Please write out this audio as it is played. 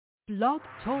Blog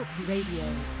Talk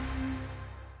Radio.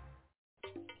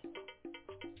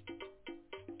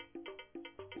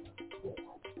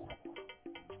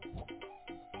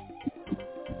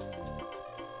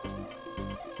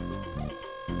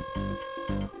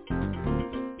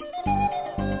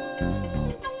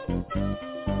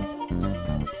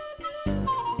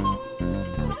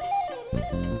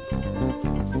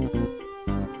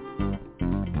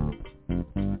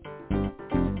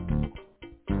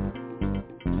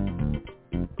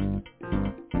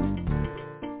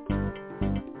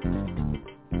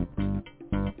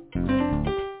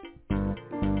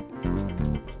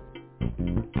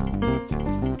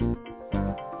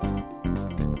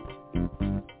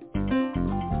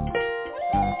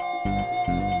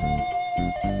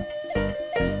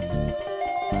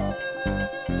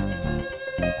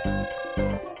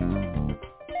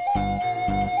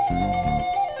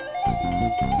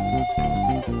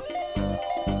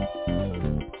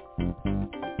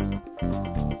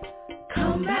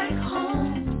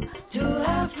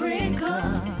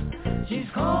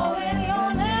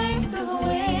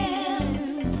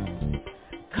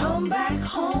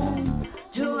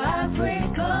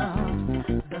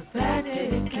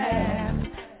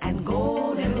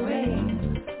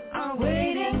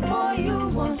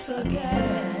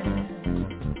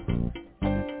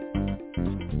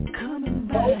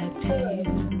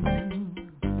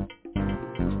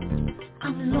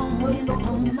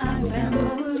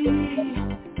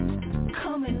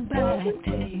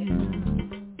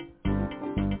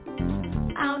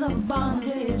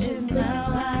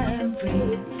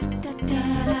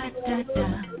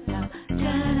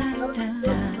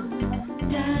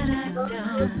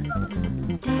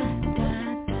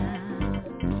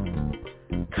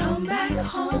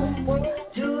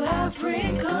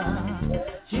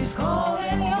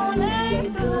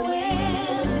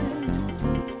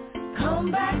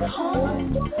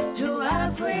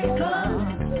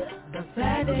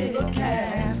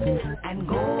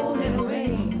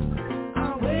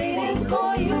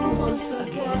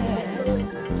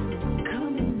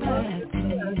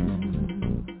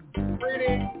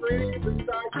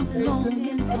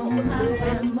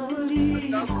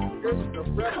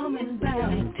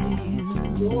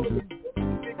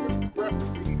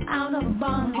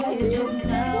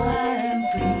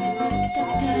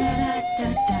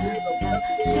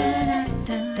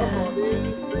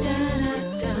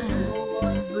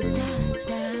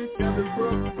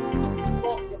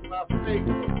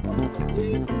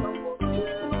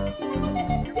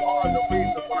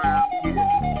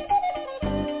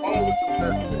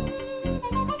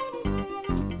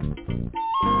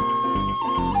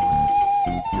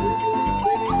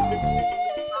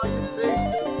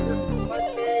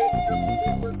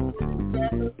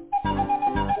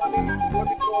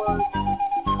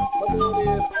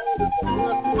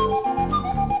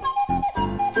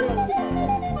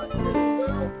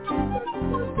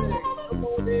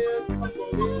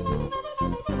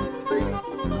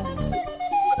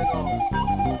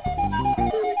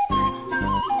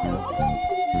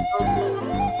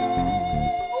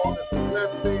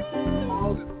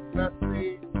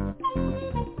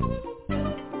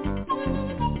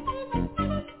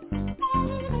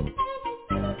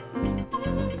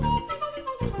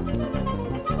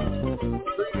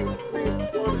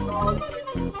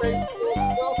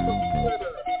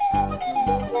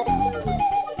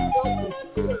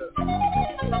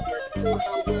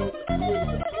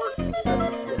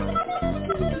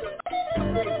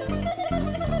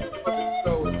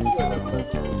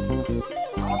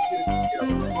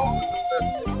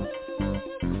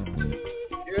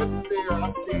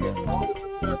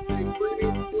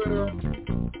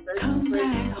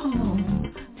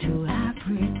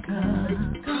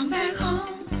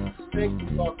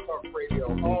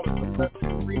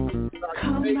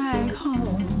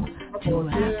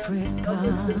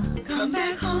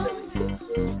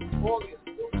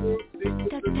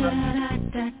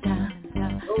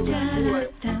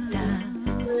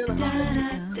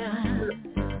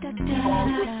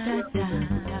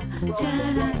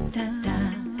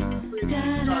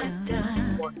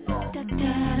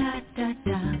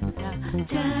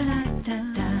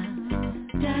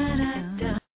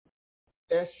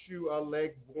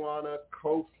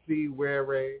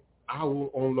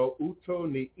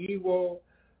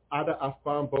 Ada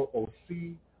afambo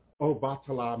osi o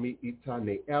batalami ita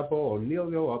ne ebo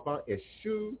onilio about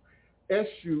Eshu.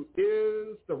 Eshu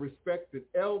is the respected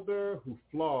elder who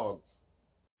flogs,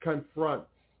 confronts,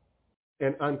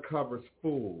 and uncovers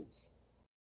fools.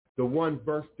 The one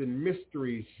versed in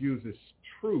mysteries uses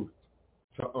truth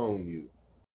to own you.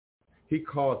 He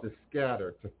causes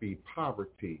scatter to feed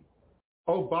poverty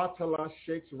Obatala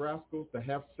shakes rascals to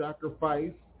have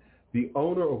sacrifice. The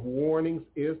owner of warnings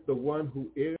is the one who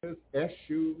is.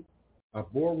 Eshu,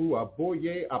 Aboru,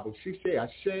 Aboye, Aboshishe,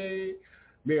 Ashe.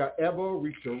 May our ever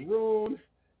reach a rune.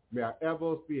 May our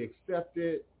evils be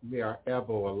accepted. May our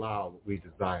ever allow what we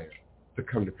desire to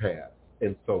come to pass.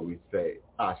 And so we say,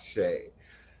 Ashe.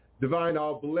 Divine,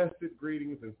 all blessed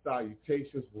greetings and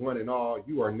salutations, one and all.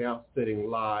 You are now sitting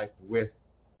live with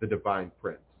the Divine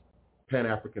Prince,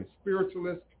 Pan-African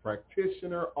spiritualist,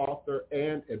 practitioner, author,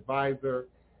 and advisor,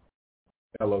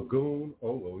 Elogun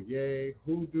Oloye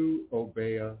Voodoo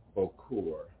Obeah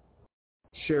Bokur,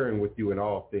 sharing with you in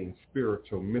all things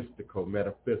spiritual, mystical,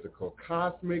 metaphysical,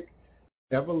 cosmic,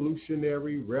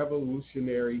 evolutionary,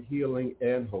 revolutionary, healing,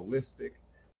 and holistic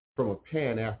from a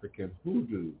Pan-African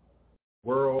Voodoo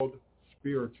world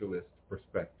spiritualist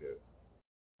perspective.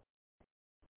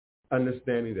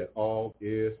 Understanding that all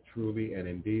is truly and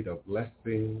indeed a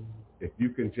blessing. If you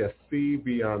can just see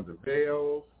beyond the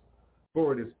veils,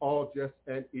 for it is all just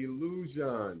an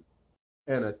illusion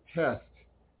and a test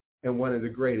and one of the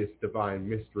greatest divine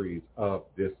mysteries of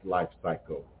this life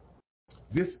cycle.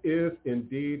 This is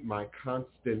indeed my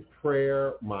constant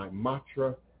prayer, my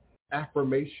mantra,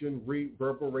 affirmation,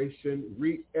 reverberation,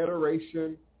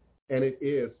 reiteration, and it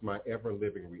is my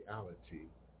ever-living reality.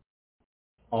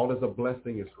 All is a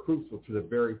blessing is crucial to the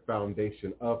very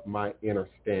foundation of my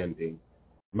understanding,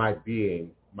 my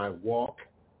being, my walk,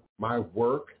 my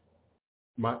work,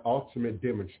 my ultimate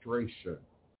demonstration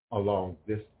along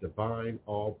this divine,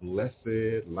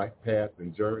 all-blessed life path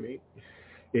and journey.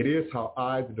 It is how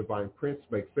I, the Divine Prince,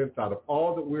 make sense out of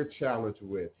all that we're challenged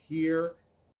with here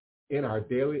in our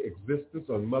daily existence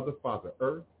on Mother, Father,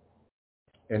 Earth.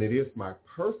 And it is my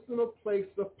personal place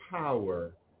of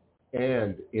power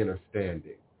and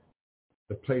understanding,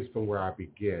 the place from where I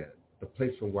begin, the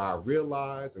place from where I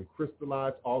realize and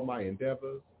crystallize all my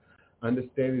endeavors,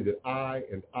 understanding that I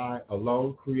and I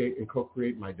alone create and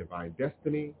co-create my divine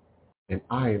destiny, and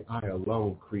I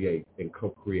alone create and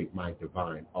co-create my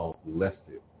divine,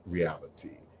 all-blessed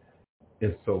reality.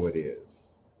 And so it is.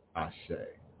 Ashe.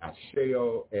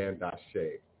 Asheo and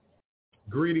Ashe.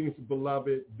 Greetings,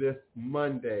 beloved, this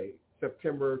Monday,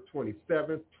 September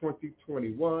 27th,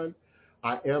 2021.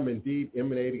 I am indeed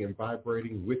emanating and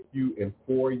vibrating with you and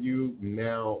for you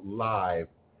now live,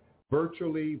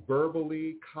 virtually,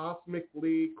 verbally,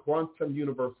 cosmically, quantum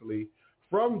universally,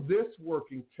 from this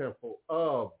working temple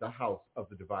of the House of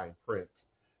the Divine Prince,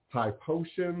 Thai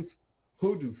Potions,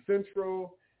 Hoodoo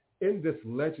Central, in this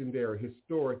legendary,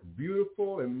 historic,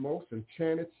 beautiful, and most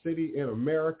enchanted city in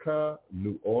America,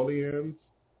 New Orleans,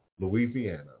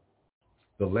 Louisiana,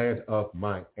 the land of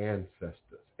my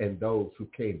ancestors and those who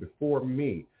came before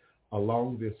me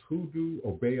along this Voodoo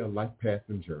Obeah life path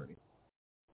and journey,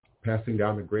 passing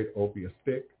down the great Obeah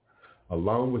stick,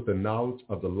 along with the knowledge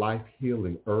of the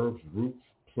life-healing herbs, roots,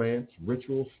 plants,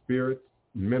 rituals, spirits,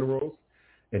 minerals.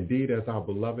 Indeed, as our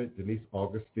beloved Denise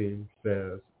Augustine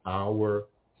says, our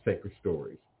sacred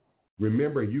stories.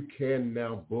 Remember, you can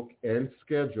now book and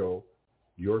schedule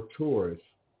your tours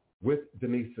with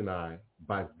Denise and I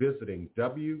by visiting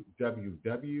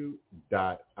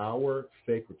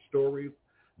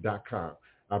www.oursacredstories.com.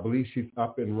 I believe she's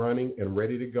up and running and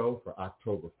ready to go for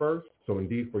October 1st. So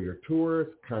indeed, for your tours,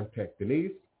 contact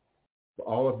Denise. For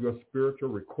all of your spiritual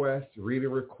requests,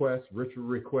 reading requests, ritual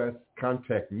requests,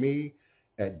 contact me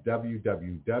at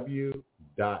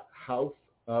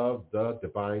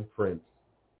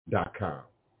www.houseofthedivineprince.com.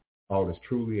 All is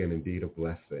truly and indeed a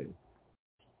blessing.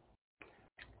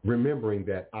 Remembering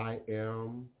that I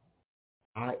am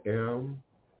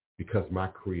because my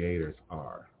creators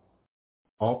are.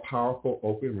 All powerful,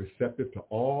 open, receptive to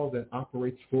all that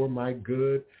operates for my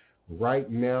good right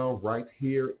now, right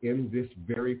here in this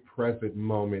very present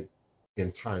moment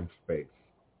in time space.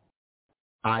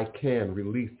 I can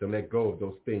release and let go of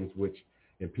those things which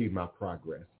impede my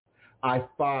progress. I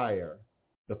fire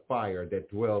the fire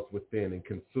that dwells within and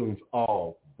consumes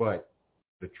all but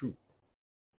the truth.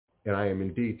 And I am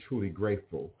indeed truly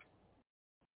grateful.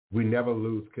 We never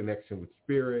lose connection with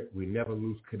spirit. We never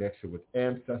lose connection with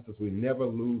ancestors. We never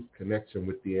lose connection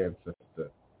with the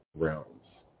ancestor realms.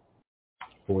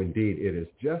 For indeed, it is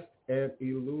just an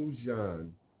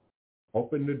illusion.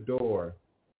 Open the door.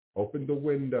 Open the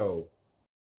window.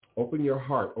 Open your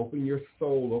heart. Open your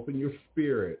soul. Open your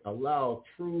spirit. Allow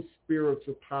true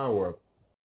spiritual power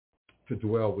to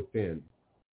dwell within.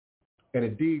 And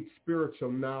indeed,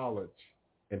 spiritual knowledge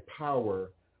and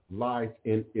power lies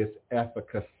in its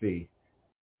efficacy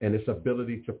and its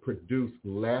ability to produce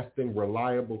lasting,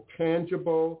 reliable,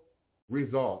 tangible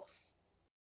results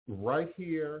right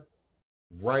here,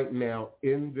 right now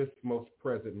in this most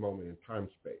present moment in time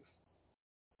space.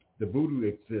 The voodoo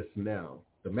exists now.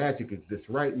 The magic exists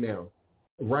right now.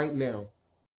 Right now.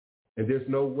 And there's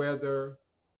no weather,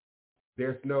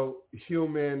 there's no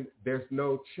human, there's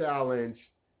no challenge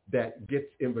that gets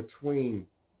in between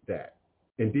that.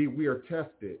 Indeed, we are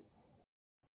tested.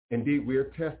 Indeed, we are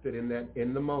tested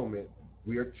in the moment.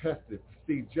 We are tested to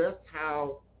see just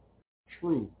how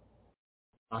true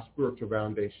our spiritual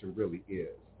foundation really is,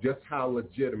 just how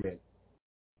legitimate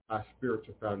our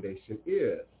spiritual foundation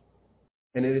is.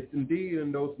 And it is indeed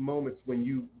in those moments when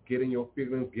you get in your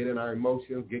feelings, get in our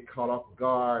emotions, get caught off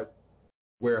guard,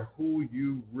 where who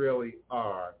you really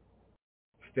are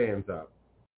stands up.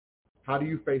 How do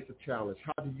you face a challenge?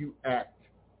 How do you act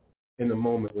in the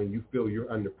moment when you feel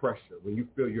you're under pressure, when you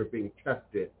feel you're being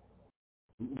tested,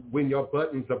 when your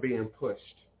buttons are being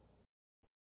pushed?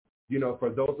 You know, for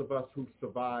those of us who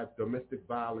survived domestic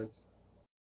violence,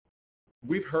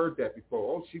 we've heard that before.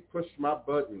 Oh, she pushed my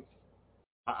buttons.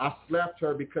 I slapped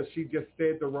her because she just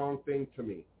said the wrong thing to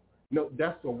me. No,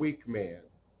 that's a weak man.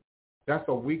 That's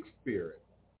a weak spirit.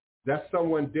 That's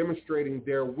someone demonstrating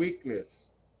their weakness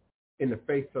in the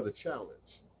face of the challenge.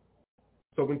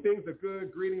 So when things are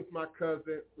good, greetings, my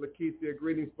cousin, Lakeithia,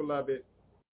 greetings, beloved.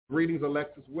 Greetings,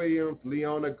 Alexis Williams,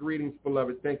 Leona, greetings,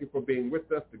 beloved. Thank you for being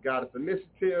with us, the Goddess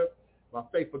Initiative. My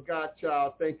faithful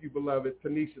godchild, thank you, beloved.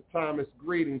 Tanisha Thomas,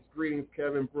 greetings, greetings,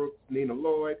 Kevin Brooks, Nina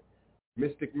Lloyd,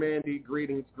 Mystic Mandy,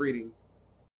 greetings, greetings.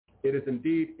 It is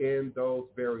indeed in those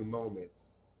very moments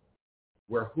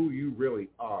where who you really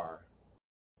are,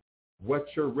 what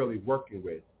you're really working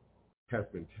with, has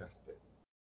been tested.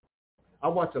 I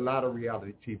watch a lot of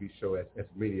reality TV shows, as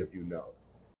many of you know.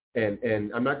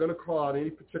 And I'm not going to call out any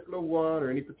particular one or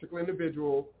any particular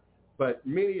individual, but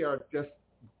many are just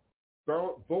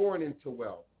born into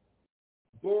wealth,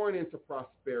 born into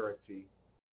prosperity,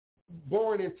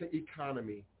 born into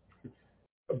economy,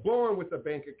 born with a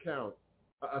bank account,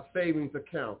 a savings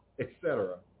account,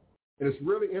 etc. And it's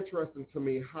really interesting to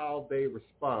me how they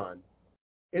respond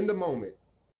in the moment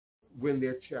when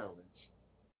they're challenged,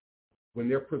 when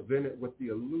they're presented with the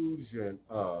illusion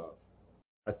of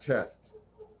a test,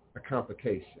 a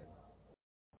complication.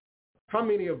 How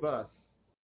many of us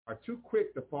are too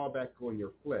quick to fall back on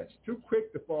your flesh, too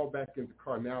quick to fall back into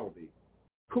carnality,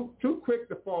 too quick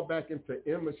to fall back into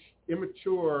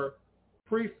immature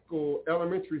preschool,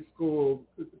 elementary school,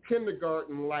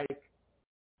 kindergarten-like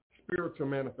spiritual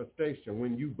manifestation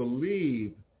when you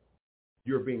believe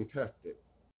you're being tested?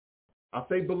 I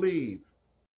say believe.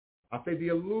 I say the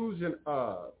illusion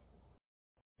of.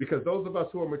 Because those of us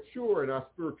who are mature in our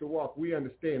spiritual walk, we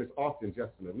understand it's often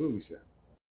just an illusion.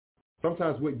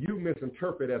 Sometimes what you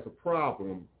misinterpret as a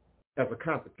problem, as a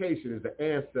complication, is the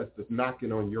ancestors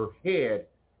knocking on your head,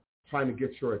 trying to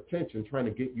get your attention, trying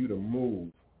to get you to move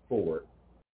forward.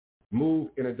 Move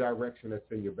in a direction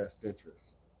that's in your best interest.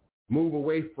 Move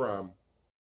away from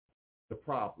the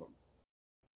problem.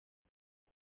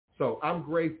 So I'm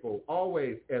grateful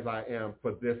always, as I am,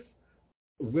 for this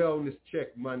Wellness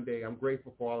Check Monday. I'm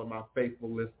grateful for all of my faithful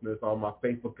listeners, all my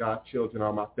faithful godchildren,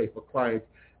 all my faithful clients.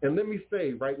 And let me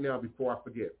say right now before I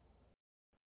forget,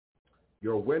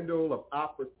 your window of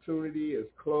opportunity is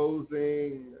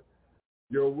closing.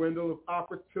 Your window of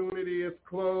opportunity is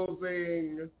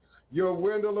closing. Your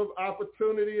window of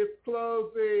opportunity is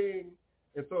closing.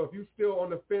 And so if you're still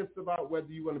on the fence about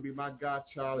whether you want to be my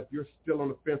godchild, if you're still on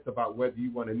the fence about whether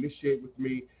you want to initiate with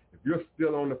me, if you're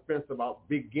still on the fence about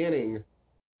beginning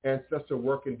ancestral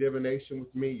work and divination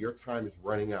with me, your time is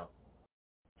running out.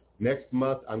 Next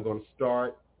month, I'm going to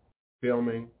start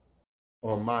filming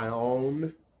on my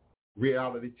own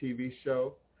reality TV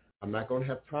show. I'm not going to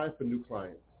have time for new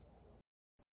clients.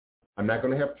 I'm not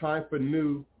going to have time for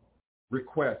new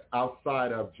requests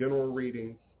outside of general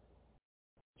readings,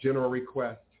 general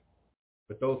requests.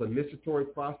 But those initiatory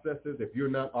processes, if you're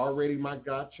not already my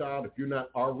godchild, if you're not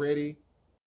already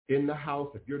in the house,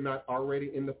 if you're not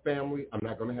already in the family, I'm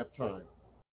not going to have time.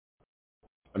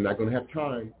 I'm not going to have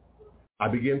time. I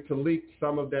begin to leak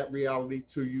some of that reality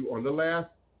to you on the last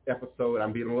episode.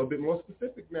 I'm being a little bit more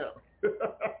specific now.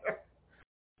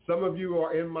 Some of you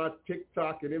are in my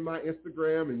TikTok and in my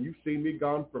Instagram, and you've seen me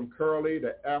gone from curly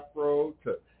to afro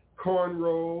to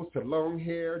cornrows to long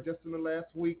hair just in the last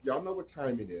week. Y'all know what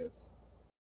time it is.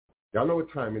 Y'all know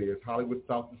what time it is. Hollywood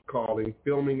South is calling.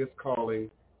 Filming is calling.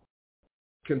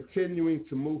 Continuing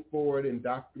to move forward in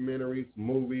documentaries,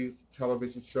 movies,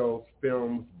 television shows,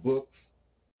 films, books,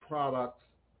 products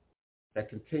that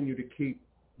continue to keep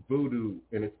voodoo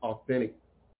in its authentic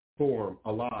form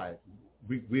alive.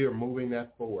 We are moving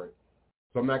that forward.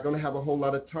 So I'm not going to have a whole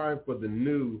lot of time for the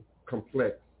new,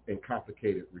 complex, and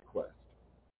complicated requests.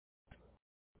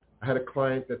 I had a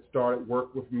client that started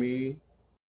work with me,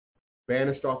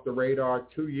 vanished off the radar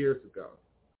 2 years ago,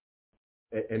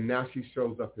 and now she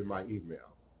shows up in my email.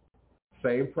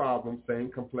 Same problem,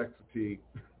 same complexity,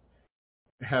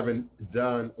 haven't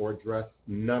done or addressed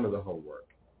none of the homework.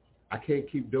 I can't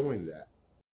keep doing that.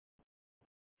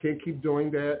 Can't keep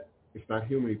doing that. It's not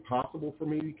humanly possible for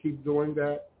me to keep doing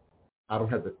that. I don't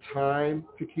have the time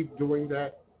to keep doing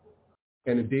that.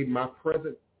 And indeed, my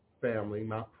present family,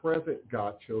 my present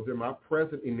godchildren, my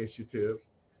present initiatives,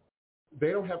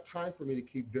 they don't have time for me to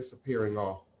keep disappearing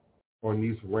off on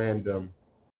these random,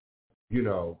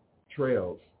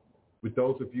 trails with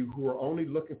those of you who are only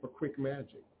looking for quick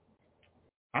magic.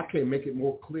 I can't make it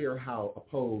more clear how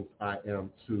opposed I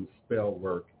am to spell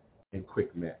work and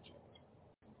quick magic.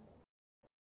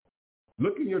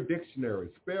 Look in your dictionary.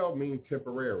 Spell means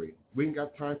temporary. We ain't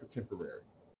got time for temporary.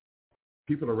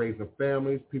 People are raising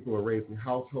families. People are raising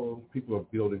households. People are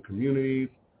building communities.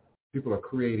 People are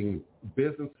creating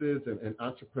businesses and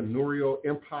entrepreneurial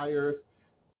empires.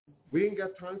 We ain't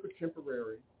got time for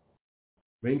temporary.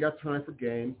 We ain't got time for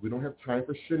games. We don't have time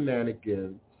for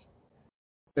shenanigans.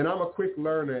 And I'm a quick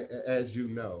learner, as you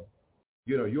know.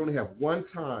 You only have one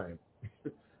time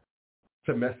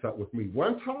to mess up with me.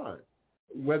 One time.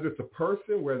 Whether it's a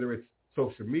person, whether it's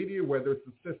social media, whether it's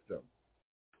a system.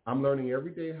 I'm learning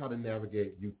every day how to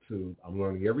navigate YouTube. I'm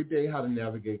learning every day how to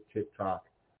navigate TikTok.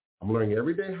 I'm learning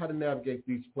every day how to navigate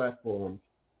these platforms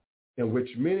in which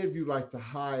many of you like to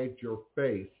hide your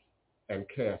face and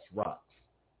cast rocks.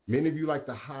 Many of you like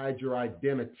to hide your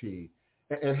identity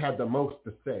and have the most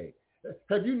to say.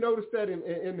 Have you noticed that in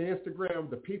the Instagram,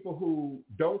 the people who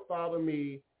don't follow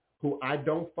me, who I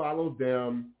don't follow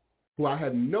them, who I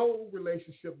have no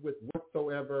relationship with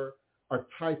whatsoever, are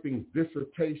typing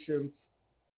dissertations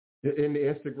in the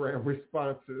Instagram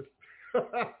responses?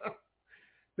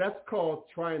 That's called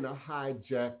trying to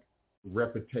hijack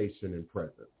reputation and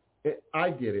presence. I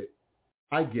get it.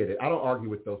 I don't argue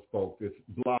with those folks. It's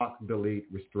block, delete,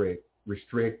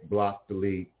 restrict, block,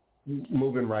 delete,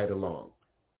 moving right along.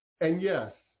 And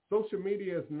yes, social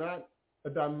media is not a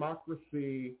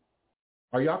democracy.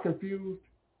 Are y'all confused?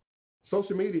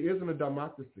 Social media isn't a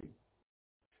democracy.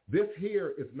 This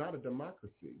here is not a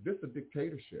democracy. This is a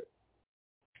dictatorship.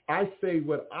 I say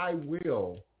what I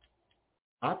will.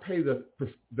 I pay the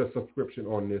subscription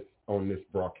on this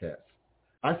broadcast.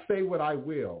 I say what I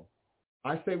will.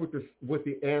 I say what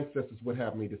the ancestors would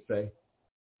have me to say.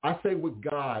 I say what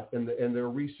God and the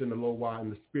Orisha and the Loa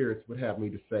and the spirits would have me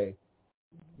to say.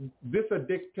 This is a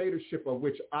dictatorship of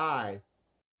which I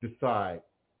decide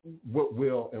what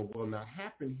will and will not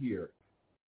happen here.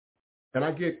 And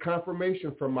I get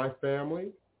confirmation from my family,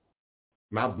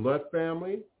 my blood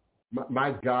family,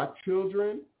 my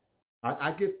godchildren.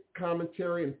 I get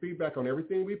commentary and feedback on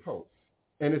everything we post.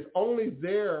 And it's only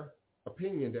their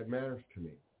opinion that matters to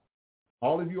me.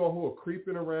 All of you all who are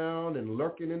creeping around and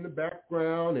lurking in the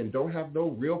background and don't have no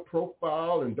real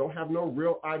profile and don't have no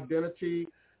real identity,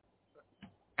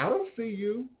 I don't see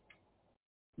you.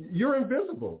 You're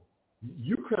invisible.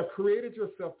 You have created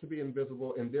yourself to be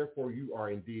invisible, and therefore you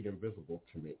are indeed invisible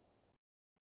to me.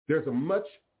 There's a much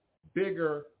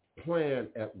bigger plan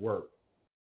at work,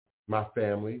 my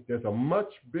family. There's a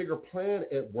much bigger plan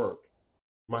at work,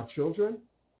 my children.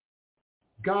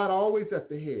 God always at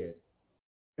the head.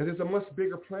 And there's a much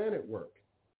bigger plan at work.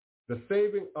 The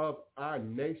saving of our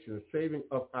nation, the saving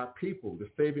of our people, the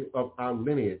saving of our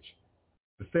lineage,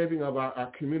 the saving of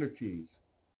our communities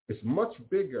is much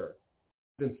bigger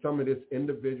than some of this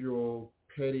individual,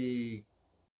 petty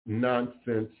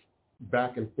nonsense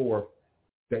back and forth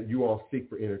that you all seek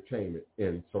for entertainment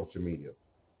in social media.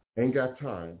 Ain't got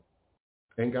time.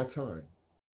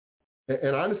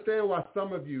 And I understand why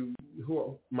some of you who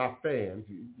are my fans,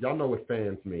 y'all know what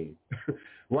fans mean,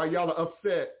 why y'all are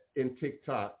upset in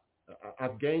TikTok.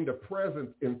 I've gained a presence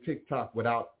in TikTok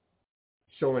without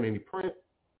showing any print,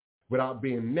 without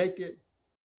being naked,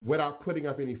 without putting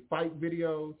up any fight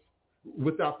videos,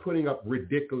 without putting up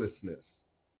ridiculousness.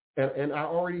 And I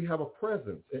already have a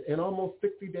presence in almost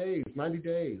 60 days, 90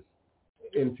 days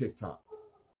in TikTok.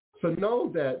 So know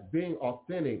that being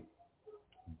authentic,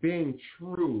 being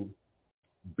true,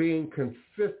 being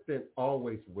consistent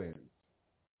always wins.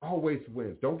 Always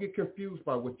wins. Don't get confused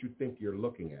by what you think you're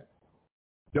looking at.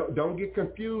 Don't get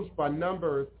confused by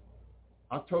numbers.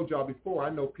 I've told y'all before, I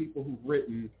know people who've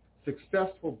written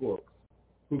successful books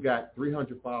who got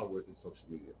 300 followers in social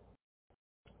media.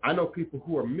 I know people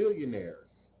who are millionaires,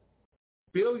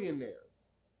 billionaires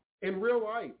in real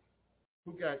life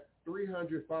who got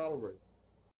 300 followers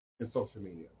in social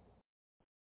media.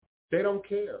 They don't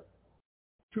care.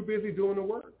 Too busy doing the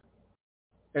work.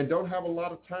 and don't have a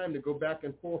lot of time to go back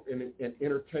and forth and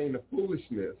entertain the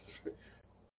foolishness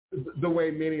the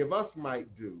way many of us might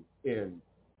do in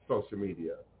social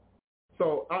media.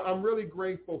 So I'm really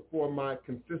grateful for my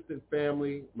consistent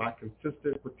family, my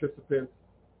consistent participants,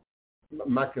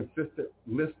 my consistent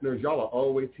listeners. Y'all are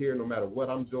always here no matter what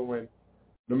I'm doing,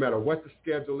 no matter what the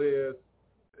schedule is,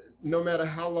 no matter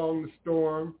how long the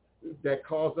storm that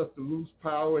caused us to lose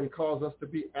power and caused us to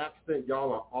be absent.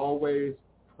 Y'all are always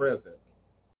present.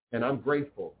 And I'm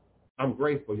grateful. I'm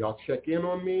grateful. Y'all check in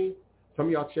on me. Some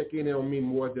of y'all check in on me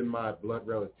more than my blood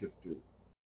relatives do.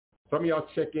 Some of y'all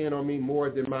check in on me more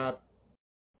than my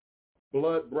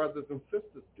blood brothers and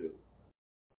sisters do.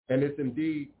 And it's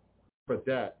indeed for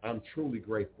that I'm truly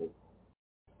grateful.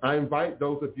 I invite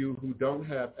those of you who don't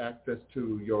have access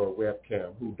to your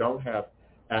webcam, who don't have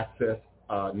access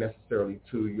necessarily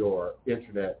to your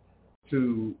internet,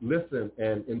 to listen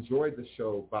and enjoy the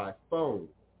show by phone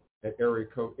at area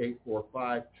code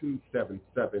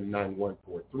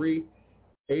 845-277-9143,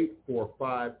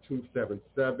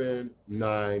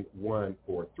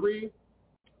 845-277-9143.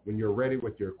 When you're ready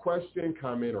with your question,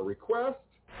 comment, or request,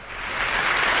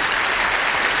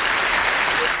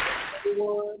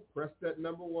 press that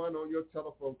number 1 on your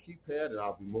telephone keypad, and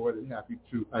I'll be more than happy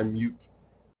to unmute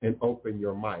and open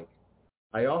your mic.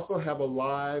 I also have a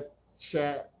live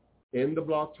chat in the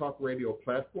Blog Talk Radio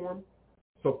platform.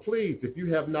 So please, if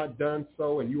you have not done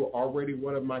so and you are already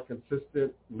one of my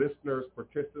consistent listeners,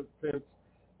 participants,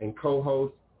 and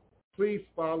co-hosts, please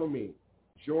follow me.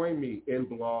 Join me in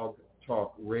Blog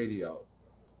Talk Radio.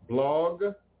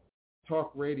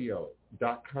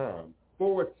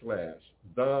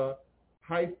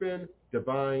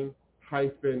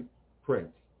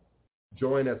 blogtalkradio.com/the-divine-prince.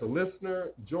 Join as a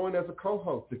listener, join as a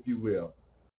co-host, if you will.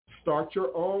 Start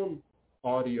your own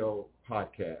audio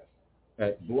podcast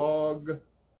at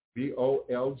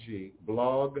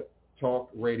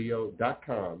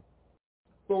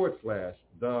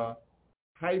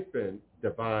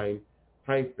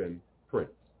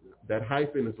That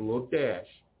hyphen is a little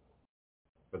dash.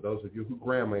 For those of you who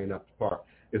grammar ain't up to par,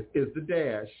 is the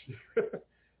dash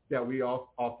that we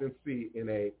often see in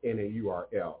a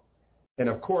URL. And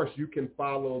of course, you can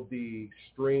follow the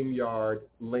StreamYard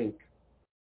link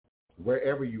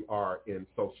wherever you are in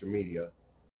social media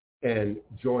and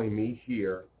join me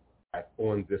here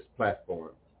on this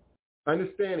platform.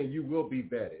 Understanding you will be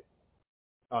vetted.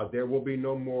 There will be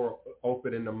no more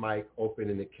opening the mic,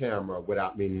 opening the camera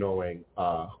without me knowing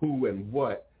who and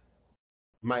what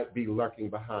might be lurking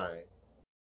behind.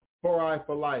 For I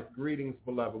for life, greetings,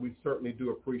 beloved. We certainly do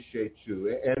appreciate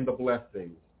you and the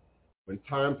blessings. When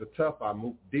times are tough, I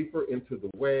move deeper into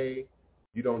the way.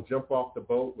 You don't jump off the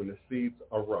boat when the seas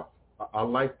are rough. I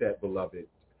like that, beloved.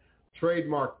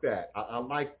 Trademark that. I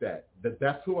like that.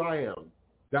 That's who I am.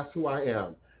 That's who I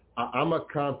am. I'm a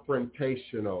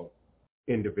confrontational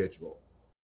individual.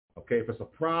 Okay, if it's a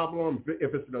problem,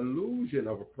 if it's an illusion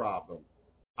of a problem,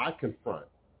 I confront.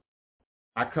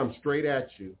 I come straight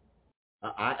at you.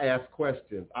 I ask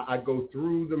questions. I go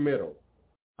through the middle.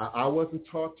 I wasn't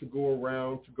taught to go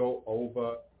around, to go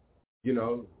over,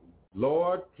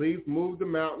 Lord, please move the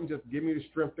mountain. Just give me the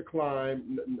strength to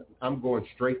climb. I'm going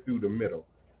straight through the middle.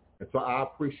 And so I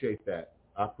appreciate that.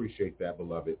 I appreciate that,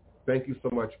 beloved. Thank you so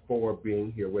much for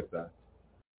being here with us.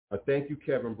 Thank you,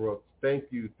 Kevin Brooks. Thank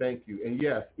you. And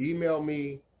yes, email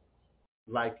me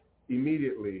like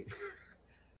immediately.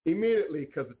 Immediately,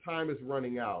 because the time is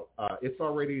running out. It's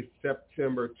already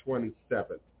September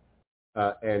 27th.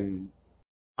 And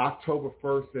October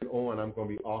 1st and on, I'm going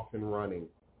to be off and running.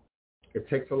 It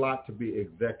takes a lot to be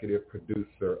executive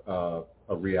producer of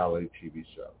a reality TV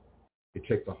show. It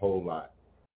takes a whole lot.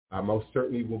 I most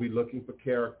certainly will be looking for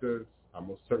characters. I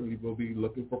most certainly will be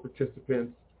looking for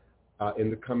participants in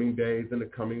the coming days and the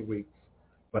coming weeks.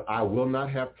 But I will not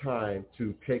have time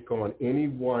to take on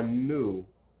anyone new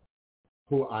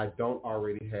who I don't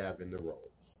already have in the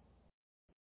roles.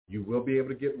 You will be able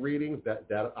to get readings. That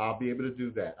I'll be able to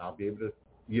do that. I'll be able to,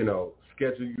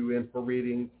 schedule you in for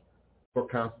readings, for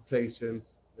consultations,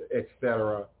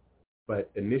 etc. But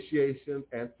initiations,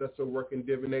 ancestral work and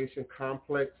divination,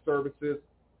 complex services,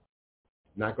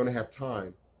 not going to have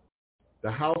time.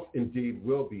 The house indeed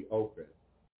will be open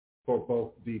for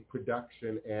both the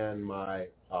production and my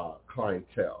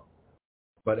clientele.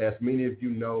 But as many of you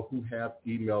know who have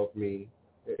emailed me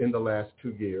in the last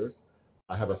 2 years,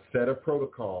 I have a set of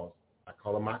protocols. I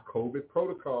call them my COVID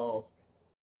protocols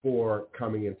for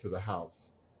coming into the house.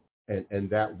 And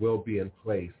that will be in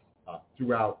place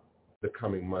throughout the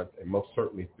coming months and most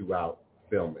certainly throughout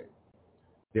filming.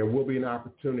 There will be an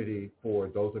opportunity for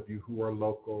those of you who are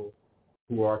local,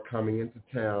 who are coming into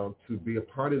town to be a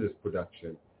part of this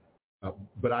production.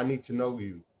 But I need to know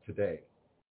you today.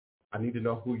 I need to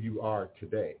know who you are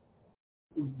today.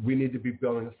 We need to be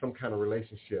building some kind of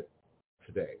relationship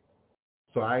today.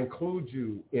 So I include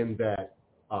you in that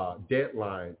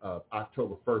deadline of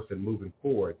October 1st and moving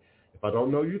forward. If I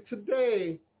don't know you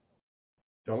today,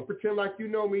 don't pretend like you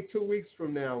know me 2 weeks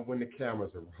from now when the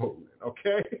cameras are rolling,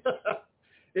 okay?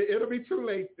 It'll be too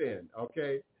late then,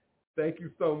 okay? Thank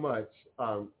you so much.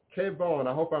 Kevon,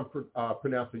 I hope I'm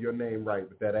pronouncing your name right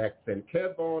with that accent.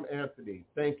 Kevon Anthony,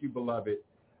 thank you, beloved.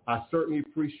 I certainly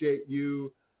appreciate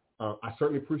you. I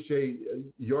certainly appreciate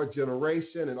your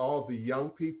generation and all the young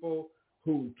people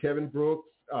who, Kevin Brooks,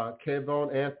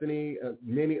 Kevon Anthony,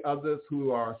 many others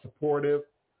who are supportive,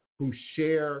 who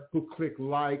share, who click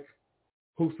like,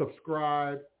 who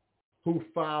subscribe, who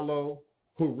follow,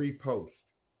 who repost.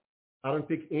 I don't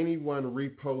think anyone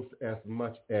reposts as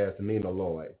much as Nina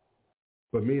Lloyd,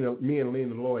 but me and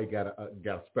Nina Lloyd got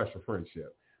a special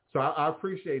friendship. So I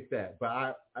appreciate that. But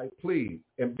I please,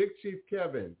 and Big Chief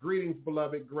Kevin, greetings,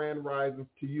 beloved, grand risings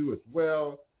to you as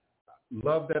well.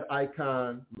 Love that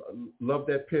icon, love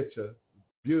that picture,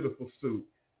 beautiful suit.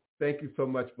 Thank you so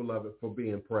much, beloved, for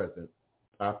being present.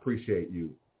 I appreciate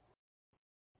you.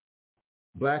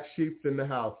 Black Sheep's in the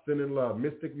house, sending love.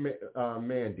 Mystic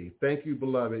Mandy, thank you,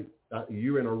 beloved.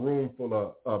 You're in a room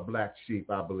full of black sheep,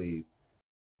 I believe.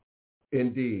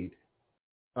 Indeed.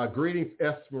 Greetings,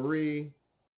 S. Marie.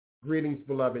 Greetings,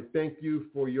 beloved. Thank you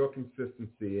for your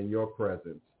consistency and your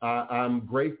presence. I'm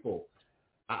grateful.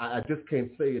 I just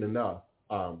can't say it enough.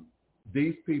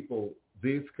 These people,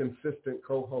 these consistent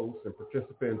co-hosts and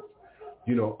participants,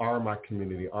 are my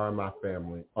community, are my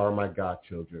family, are my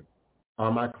godchildren,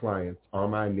 are my clients, are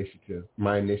my initiatives,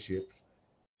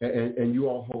 and you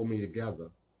all hold me together.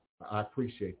 I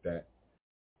appreciate that.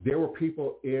 There were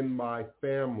people in my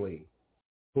family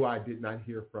who I did not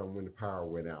hear from when the power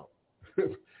went out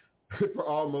for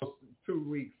almost 2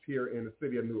 weeks here in the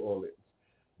city of New Orleans.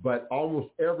 But almost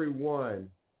everyone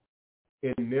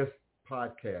in this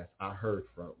podcast I heard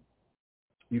from,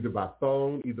 either by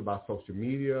phone, either by social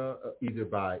media, either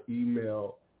by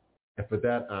email. And for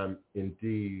that, I'm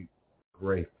indeed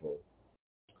grateful.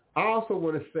 I also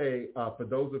want to say, for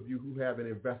those of you who haven't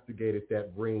investigated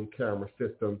that Ring camera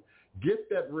system, get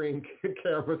that Ring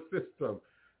camera system.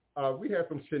 We had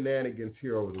some shenanigans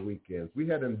here over the weekends. We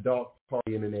had an adult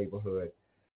party in the neighborhood,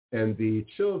 and the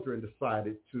children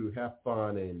decided to have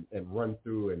fun and run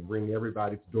through and ring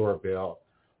everybody's doorbell.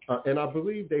 And I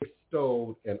believe they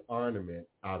stole an ornament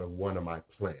out of one of my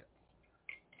plants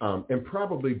and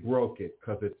probably broke it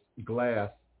because it's glass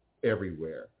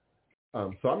everywhere.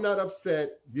 So I'm not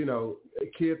upset.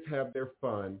 Kids have their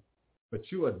fun, but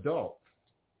you adults,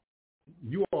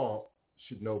 you all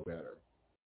should know better.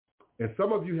 And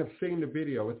some of you have seen the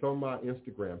video. It's on my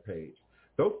Instagram page.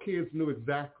 Those kids knew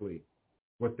exactly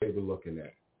what they were looking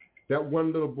at. That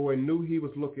one little boy knew he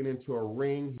was looking into a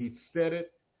ring. He said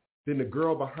it. Then the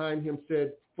girl behind him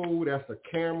said, "Fool, that's a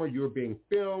camera. You're being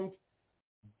filmed."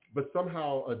 But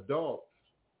somehow adults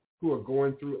who are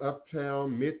going through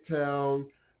Uptown, Midtown,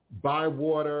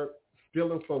 Bywater,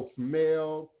 stealing folks'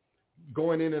 mail,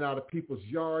 going in and out of people's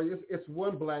yards. It's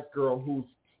one black girl who's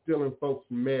stealing folks'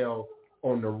 mail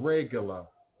on the regular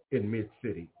in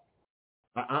Mid-City.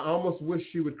 I almost wish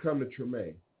she would come to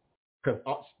Treme because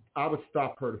I would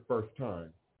stop her the first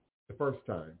time.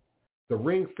 The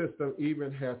Ring system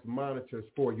even has monitors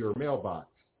for your mailbox,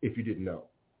 if you didn't know.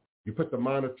 You put the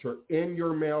monitor in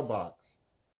your mailbox,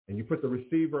 and you put the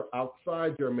receiver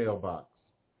outside your mailbox.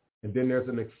 And then there's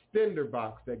an extender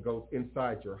box that goes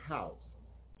inside your house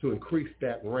to increase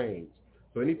that range.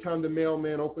 So anytime the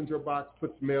mailman opens your box,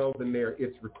 puts mail in there,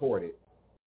 it's recorded.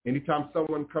 Anytime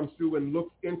someone comes through and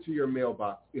looks into your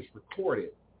mailbox, it's recorded.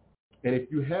 And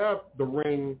if you have the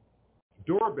Ring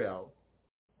doorbell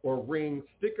or Ring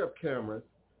stick-up cameras,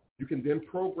 you can then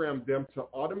program them to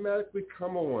automatically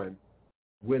come on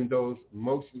when those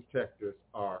motion detectors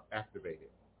are activated.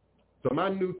 So my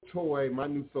new toy, my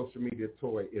new social media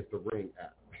toy is the Ring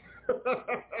app.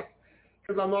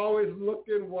 Because I'm always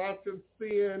looking, watching,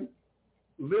 seeing,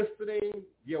 listening.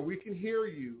 Yeah, we can hear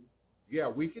you. Yeah,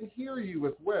 we can hear you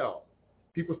as well.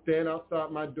 People stand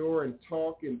outside my door and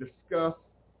talk and discuss.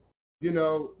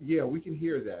 Yeah, we can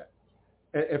hear that.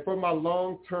 And for my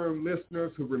long-term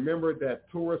listeners who remember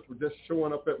that tourists were just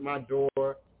showing up at my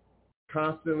door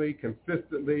constantly,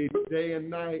 consistently, day and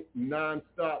night,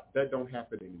 nonstop, that don't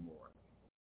happen anymore.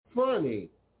 Funny,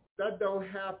 that don't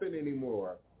happen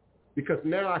anymore. Because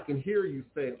now I can hear you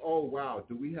saying, "Oh, wow,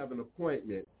 do we have an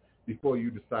appointment?" before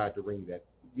you decide to ring that,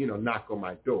 knock on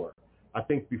my door. I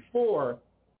think before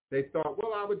they thought,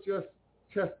 well, I would just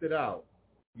test it out,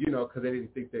 because they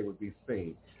didn't think they would be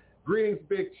seen. Greetings,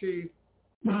 Big Chief.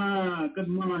 Good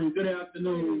morning, good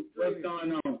afternoon. What's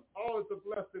going on? All is a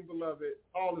blessing, beloved.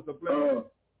 All is a blessing.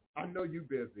 I know you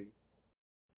busy.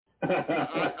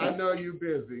 I know you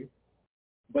busy.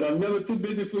 But I'm never too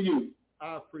busy for you.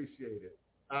 I appreciate it.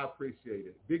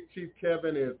 Big Chief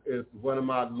Kevin is one of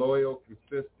my loyal,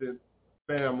 consistent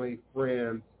family,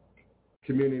 friends,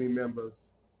 community members.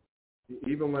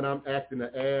 Even when I'm acting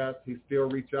an ass, he still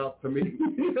reach out to me.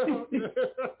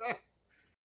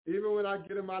 Even when I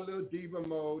get in my little diva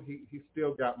mode, he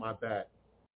still got my back.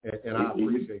 And I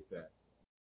appreciate that.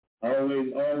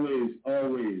 Always.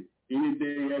 Any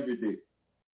day, every day.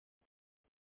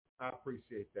 I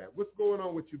appreciate that. What's going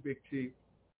on with you, Big Chief?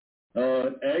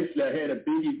 Actually, I had a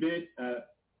big event.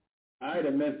 I had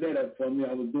to mess that up for me.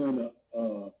 I was doing a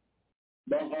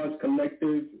Dark Arts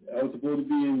Collective. I was supposed to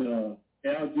be in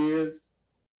Algiers.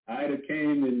 I had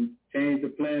came and changed the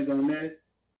plans on that.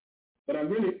 But I'm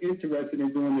really interested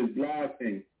in doing this blog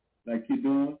thing like you're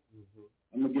doing. Mm-hmm.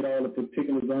 I'm going to get all the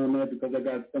particulars on that because I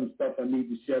got some stuff I need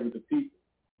to share with the people.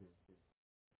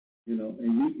 Mm-hmm.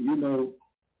 And you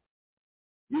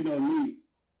know me.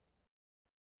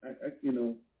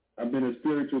 I've been a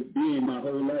spiritual being my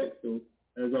whole life, so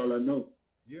that's all I know.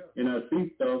 Yeah. And I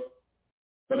see stuff,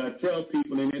 but I tell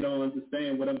people and they don't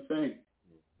understand what I'm saying.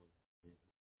 Mm-hmm.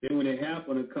 Then when it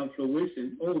happens and comes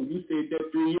fruition, you said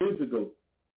that 3 years ago.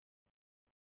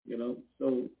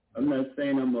 So I'm not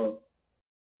saying I'm a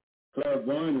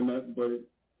clairvoyant or nothing, but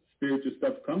spiritual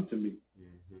stuff comes to me.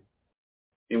 Mm-hmm.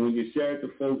 And when you share it to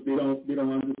folks, they don't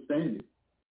understand it.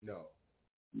 No.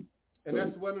 And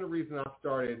that's one of the reasons I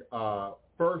started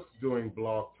first doing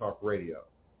Blog Talk Radio.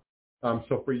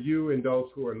 So for you and those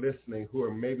who are listening who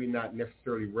are maybe not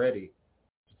necessarily ready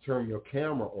to turn your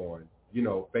camera on,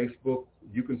 Facebook,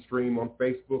 you can stream on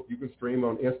Facebook, you can stream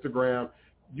on Instagram,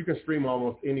 you can stream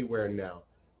almost anywhere now.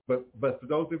 But for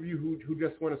those of you who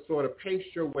just want to sort of pace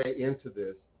your way into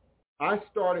this, I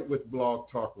started with Blog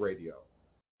Talk Radio,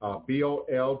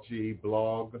 BOLG,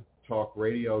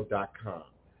 blogtalkradio.com.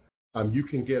 You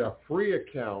can get a free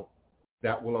account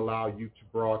that will allow you to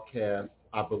broadcast,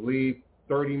 I believe,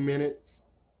 30 minutes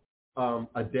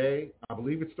a day. I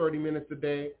believe it's 30 minutes a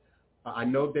day. I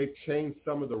know they've changed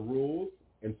some of the rules,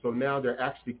 and so now they're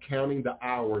actually counting the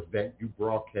hours that you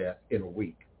broadcast in a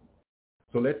week.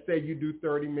 So let's say you do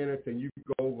 30 minutes and you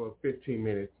go over 15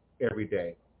 minutes every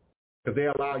day because they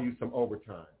allow you some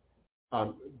overtime.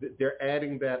 They're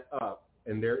adding that up,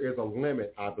 and there is a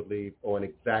limit, I believe, on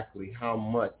exactly how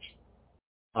much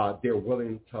they're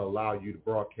willing to allow you to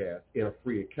broadcast in a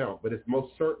free account, but it's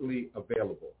most certainly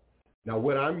available. Now,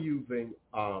 what I'm using,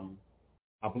 I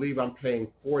believe I'm paying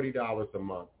 $40 a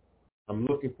month. I'm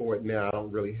looking for it now. I don't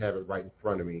really have it right in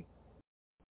front of me.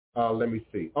 Let me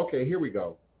see. Okay, here we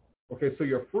go. Okay, so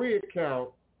your free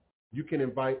account, you can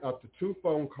invite up to 2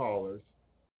 phone callers.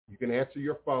 You can answer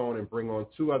your phone and bring on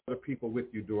 2 other people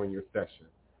with you during your session.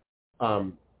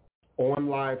 On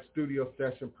live studio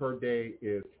session per day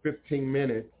is 15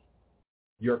 minutes.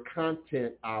 Your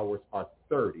content hours are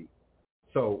 30.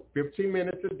 So 15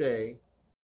 minutes a day,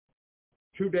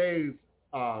 2 days,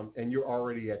 and you're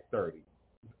already at 30.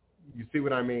 You see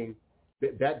what I mean?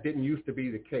 That didn't used to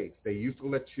be the case. They used to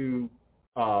let you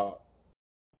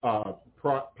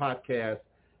podcast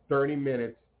 30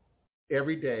 minutes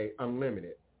every day,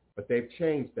 unlimited. But they've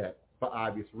changed that for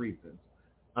obvious reasons.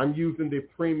 I'm using the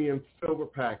premium silver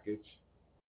package,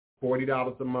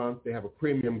 $40 a month. They have a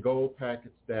premium gold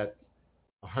package that's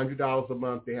 $100 a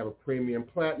month. They have a premium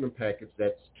platinum package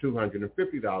that's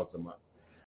 $250 a month.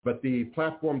 But the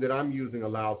platform that I'm using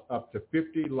allows up to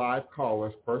 50 live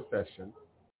callers per session.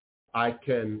 I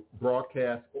can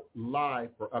broadcast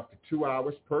live for up to 2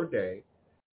 hours per day.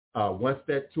 Once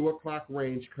that 2 o'clock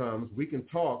range comes, we can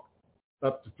talk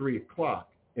up to 3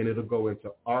 o'clock, and it'll go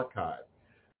into archive.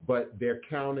 But they're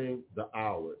counting the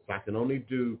hours. I can only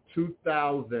do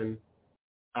 2,000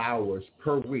 hours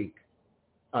per week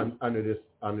under this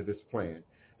plan.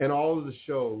 And all of the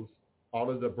shows,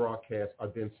 all of the broadcasts are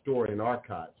then stored in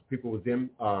archives. People within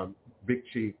Big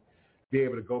Chief be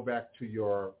able to go back to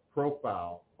your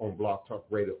profile on Blog Talk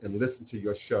Radio and listen to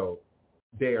your show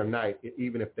day or night,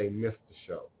 even if they missed the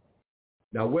show.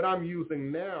 Now, what I'm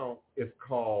using now is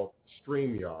called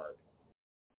StreamYard.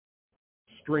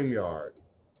 StreamYard.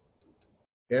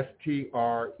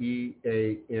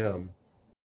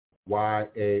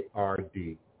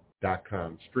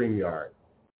 StreamYard.com. StreamYard.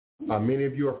 Many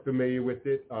of you are familiar with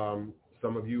it.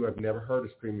 Some of you have never heard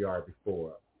of StreamYard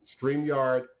before.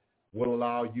 StreamYard will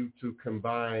allow you to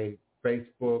combine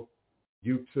Facebook,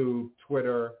 YouTube,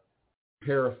 Twitter,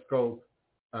 Periscope,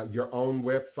 your own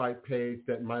website page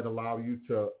that might allow you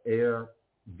to air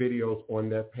videos on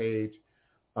that page,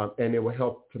 and it will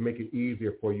help to make it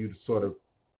easier for you to sort of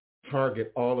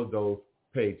target all of those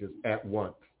pages at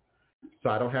once. So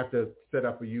I don't have to set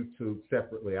up a YouTube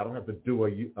separately. I don't have to do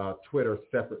a Twitter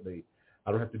separately.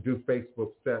 I don't have to do Facebook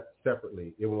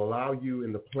separately. It will allow you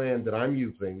in the plan that I'm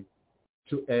using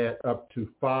to add up to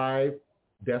 5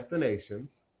 destinations: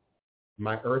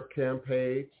 my EarthCam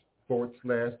page /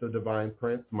 The Divine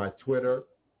Prince, my Twitter,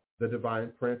 The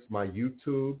Divine Prince, my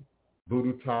YouTube,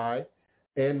 Voodoo Thai,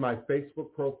 and my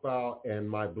Facebook profile and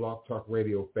my Blog Talk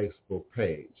Radio Facebook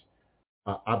page.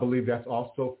 I believe that's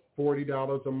also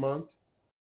 $40 a month.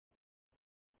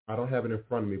 I don't have it in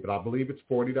front of me, but I believe it's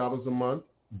 $40 a month.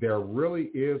 There really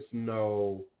is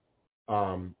no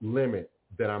limit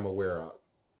that I'm aware of.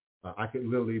 I could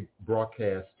literally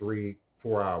broadcast 3,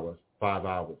 4 hours, 5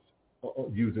 hours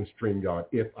using StreamYard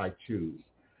if I choose.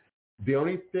 The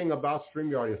only thing about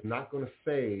StreamYard is not going to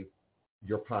save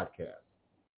your podcast.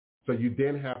 So you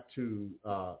then have to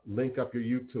link up your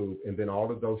YouTube, and then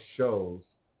all of those shows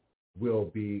will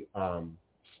be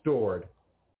stored.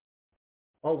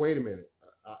 Oh, wait a minute.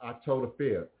 I told a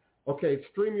fib. Okay,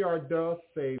 StreamYard does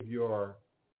save your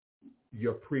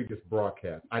previous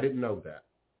broadcast. I didn't know that.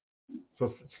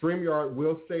 So StreamYard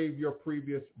will save your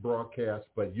previous broadcast,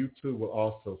 but YouTube will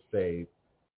also save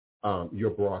your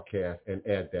broadcast and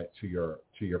add that to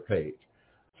your page.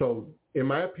 So in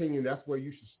my opinion, that's where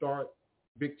you should start,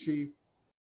 Big Chief,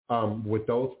 with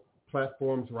those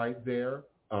platforms right there.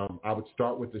 I would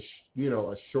start with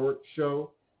a short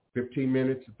show, 15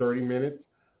 minutes to 30 minutes.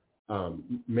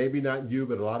 Maybe not you,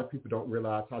 but a lot of people don't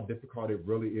realize how difficult it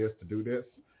really is to do this,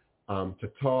 to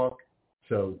talk,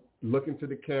 to look into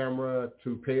the camera,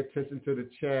 to pay attention to the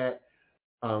chat,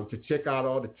 to check out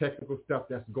all the technical stuff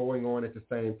that's going on at the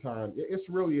same time. It's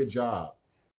really a job.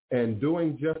 And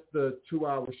doing just the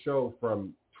 2-hour show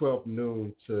from 12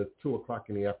 noon to 2 o'clock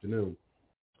in the afternoon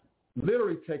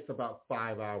literally takes about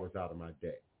 5 hours out of my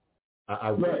day. I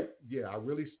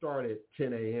really start at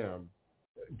 10 a.m.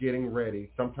 getting ready.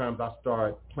 Sometimes I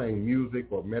start playing music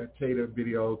or meditative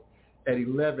videos at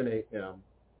 11 a.m.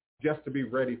 just to be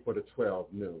ready for the 12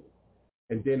 noon.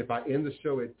 And then if I end the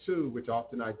show at 2, which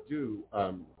often I do,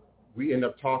 we end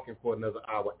up talking for another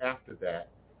hour after that.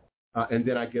 And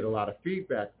then I get a lot of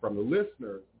feedback from the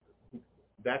listeners.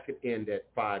 That could end at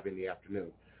 5 in the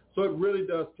afternoon. So it really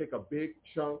does take a big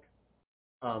chunk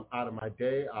out of my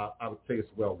day. I would say it's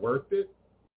well worth it.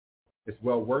 It's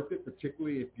well worth it,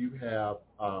 particularly if you have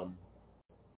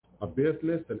a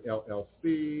business, an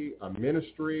LLC, a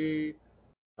ministry,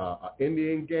 an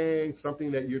Indian gang,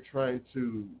 something that you're trying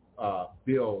to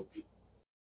build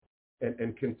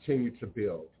and continue to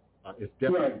build. It's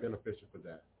definitely beneficial for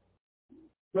that.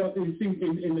 Well, you see,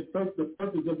 in the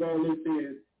purpose of all this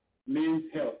is men's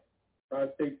health,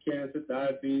 prostate cancer,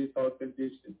 diabetes, heart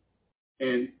condition.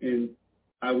 And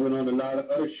I went on a lot of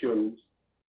other shows,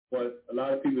 but a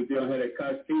lot of people, if they don't have that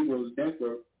Cox Cable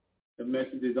network, the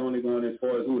message is only going as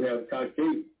far as who have Cox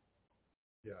Cable.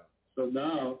 Yeah. So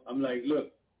now I'm like,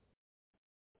 look,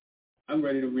 I'm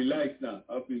ready to relax now.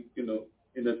 I'll be, in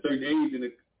a certain age,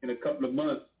 in a couple of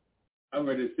months, I'm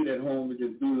ready to sit at home and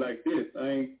just do like this.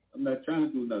 I'm not trying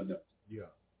to do nothing else.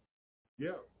 Yeah.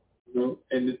 Yeah.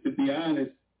 And to be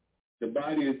honest, the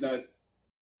body is not,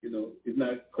 is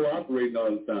not cooperating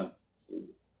all the time. So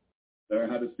learn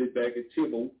how to sit back and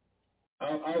chill.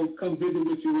 I'll come visit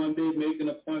with you one day, make an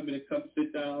appointment, and come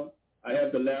sit down. I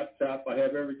have the laptop. I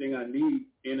have everything I need,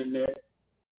 internet.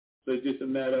 So it's just a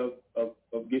matter of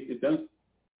getting it done.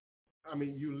 I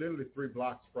mean, you literally 3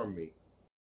 blocks from me.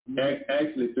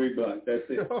 Actually, 3 blocks. That's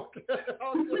it. Okay.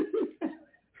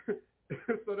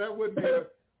 So that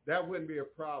wouldn't be a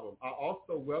problem. I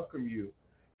also welcome you,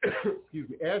 excuse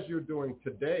me, as you're doing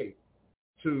today,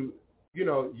 to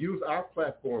use our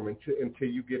platform until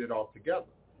you get it all together.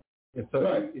 And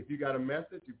so if you got a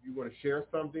message, if you want to share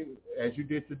something, as you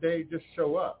did today, just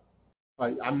show up.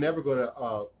 I'm never going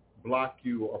to block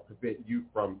you or prevent you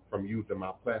from using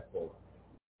my platform.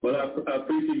 Well, I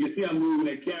appreciate you. See, I'm moving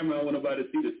that camera. I want everybody to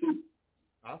see the suit.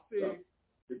 I see.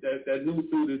 That new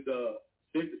suit is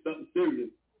something serious.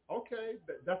 Okay,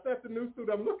 that's not the new suit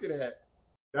I'm looking at.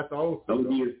 That's the old suit. I'm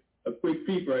going to give a quick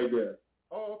peek right there.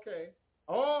 Oh, okay.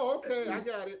 I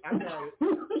got it. I got it.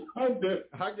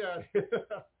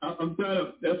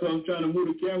 That's why I'm trying to move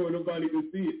the camera. Nobody can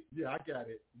see it. Yeah, I got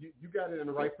it. You got it in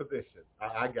the right position.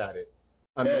 I got it.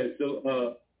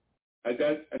 So I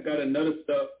got another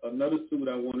suit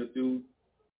I want to do.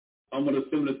 I'm gonna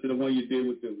similar to the one you did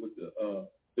with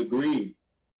the green.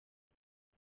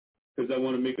 because I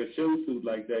want to make a show suit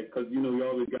like that because, you know, you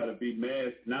always got to be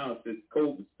masked now since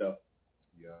COVID stuff.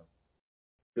 Yeah.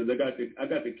 Because I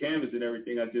got the canvas and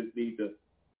everything. I just need to,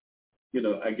 you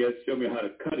know, I guess show me how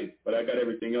to cut it, but I got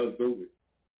everything else over.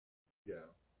 Yeah.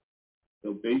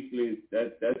 So basically,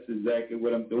 that's exactly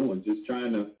what I'm doing. Just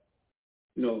trying to,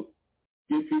 you know,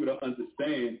 get people to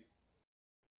understand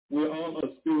we're all a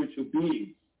spiritual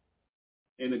beings,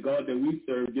 and the God that we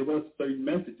serve give us certain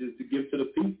messages to give to the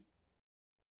people.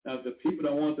 Now, if the people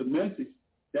don't want the message,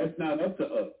 that's not up to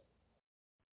us.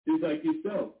 Just like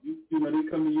yourself, you know, they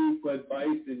come to you for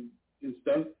advice and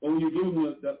stuff. But when you give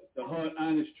them the hard,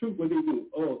 honest truth, what they do?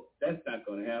 Oh, that's not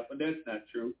going to happen. That's not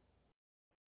true.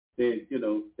 Then, you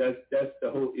know, that's the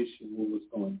whole issue with what's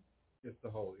going on. It's the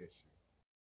whole issue.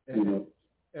 And, you know,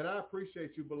 and I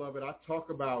appreciate you, beloved. I talk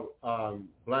about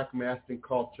Black masking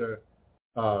culture,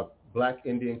 Black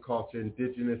Indian culture,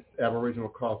 indigenous Aboriginal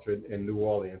culture in New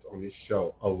Orleans on this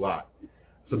show a lot.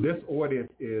 So this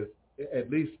audience is at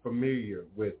least familiar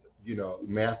with, you know,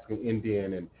 masking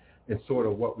Indian and sort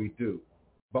of what we do.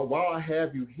 But while I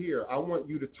have you here, I want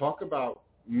you to talk about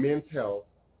men's health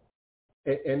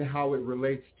and how it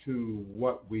relates to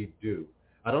what we do.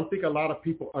 I don't think a lot of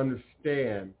people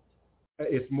understand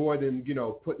it's more than, you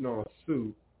know, putting on a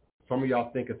suit. Some of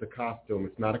y'all think it's a costume.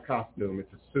 It's not a costume.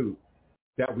 It's a suit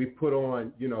that we put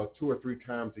on, you know, 2 or 3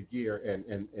 times a year,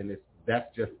 and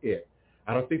that's just it.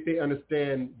 I don't think they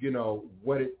understand, you know,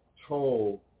 what it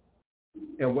told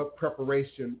and what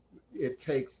preparation it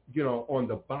takes, you know, on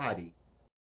the body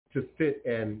to sit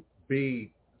and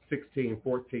be 16,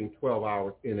 14, 12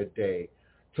 hours in a day,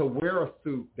 to wear a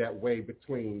suit that weigh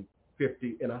between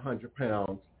 50 and 100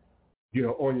 pounds, you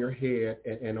know, on your head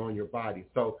and on your body.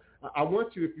 So I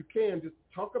want you, if you can, just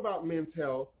talk about men's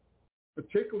health,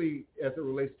 particularly as it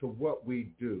relates to what we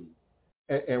do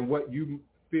and what you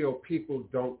feel people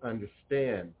don't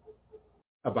understand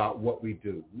about what we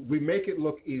do. We make it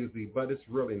look easy, but it's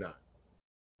really not.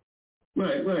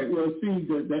 Right. Well, see,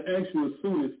 the actual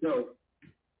suit itself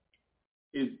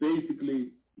is basically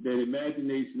the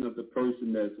imagination of the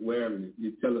person that's wearing it.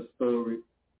 You tell a story,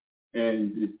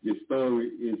 and your story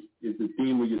is the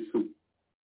theme of your suit.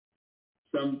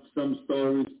 Some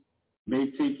stories may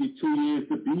take you 2 years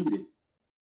to beat it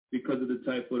because of the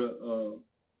type of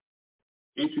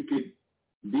intricate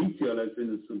detail that's in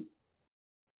the suit.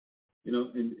 You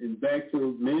know, and back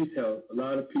to men's health, a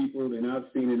lot of people, and I've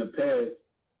seen in the past,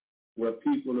 where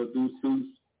people will do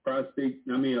suits, breast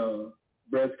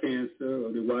cancer,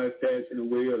 or the wife passing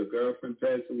away, or the girlfriend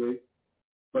passing away,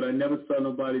 but I never saw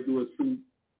nobody do a suit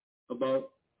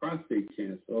about prostate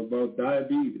cancer or about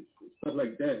diabetes, stuff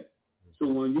like that. So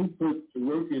when you put the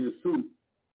work in a suit,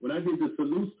 when I did the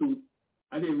salute suit,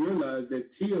 I didn't realize that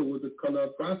teal was the color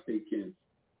of prostate cancer.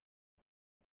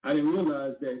 I didn't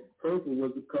realize that purple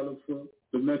was the color for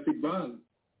domestic violence.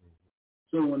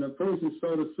 So when a person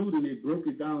saw the suit and they broke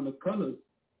it down the colors,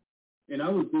 and I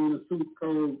was doing a suit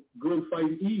called Good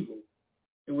Fight Evil.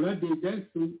 And when I did that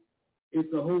suit,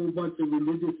 it's a whole bunch of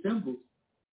religious symbols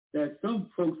that some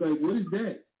folks like, what is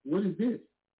that? What is this?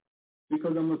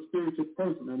 Because I'm a spiritual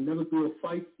person. I never do a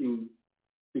fight scene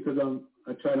because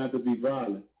I try not to be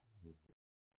violent.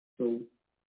 So,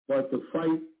 but the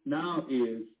fight now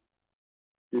is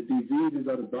the diseases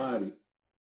of the body.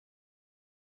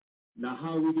 Now,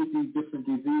 how we get these different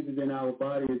diseases in our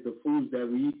body is the foods that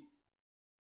we eat.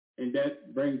 And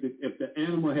that brings it, if the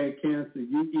animal had cancer,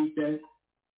 you eat that,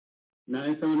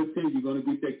 9 times out of 10, you're going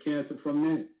to get that cancer from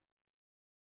that.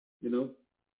 You know,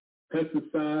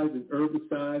 pesticides and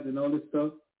herbicides and all this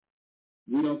stuff,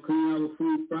 we don't clean our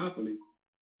food properly.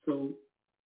 So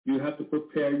you have to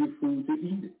prepare your food to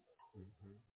eat it.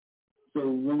 Mm-hmm. So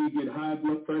when we get high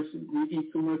blood pressure, we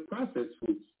eat too much processed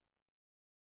foods.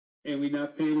 And we're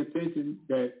not paying attention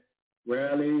that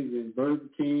Rally's and Burger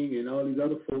King and all these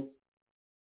other folks,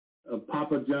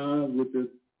 Papa John's with the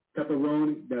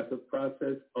pepperoni, that's a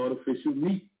processed artificial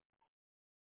meat.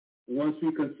 Once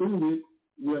we consume it,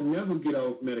 we'll never get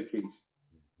off medication.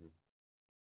 Mm-hmm.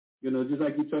 You know, just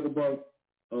like you talk about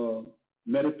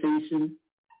meditation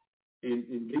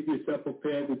and get yourself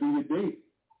prepared to do your day.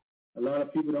 A lot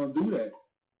of people don't do that.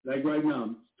 Like right now,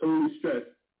 I'm totally stressed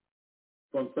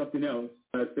from something else.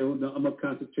 I say, well, no, I'm going to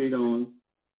concentrate on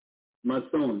my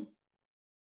son.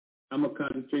 I'm going to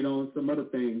concentrate on some other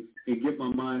things and get my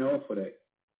mind off of that.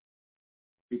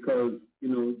 Because, you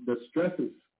know, the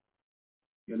stresses,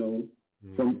 you know,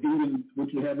 mm-hmm. from even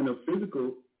what you have in a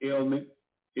physical ailment,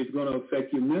 it's going to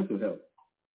affect your mental health.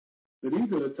 So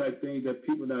these are the type of things that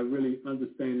people not really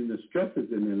understanding the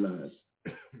stresses in their lives.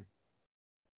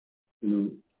 You know,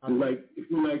 like if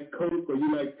you like Coke or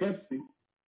you like Pepsi,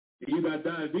 and you got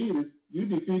diabetes, you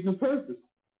defeat the purpose.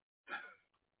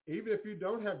 Even if you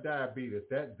don't have diabetes,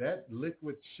 that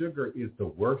liquid sugar is the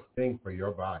worst thing for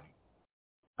your body.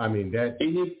 I mean,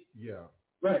 yeah.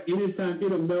 Right. Anytime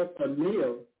it'll melt a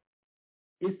nail,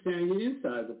 it's tearing your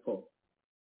insides apart.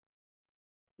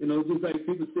 You know, just like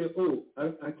people say, oh,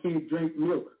 I can't drink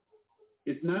milk.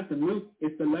 It's not the milk,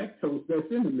 it's the lactose that's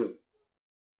in the milk.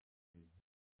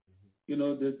 You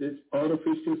know, this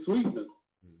artificial sweetener.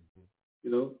 You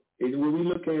know, and when we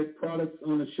look at products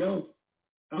on the shelf,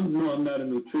 I'm not a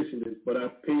nutritionist, but I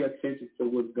pay attention to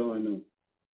what's going on.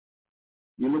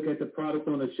 You look at the product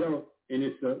on the shelf, and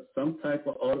it's some type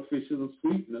of artificial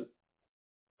sweetener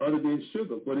other than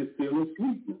sugar, but it's still a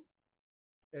sweetener.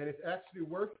 And it's actually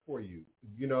worse for you.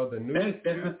 You know, the new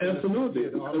absolutely,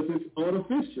 because it's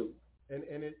artificial. And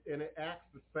it acts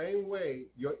the same way.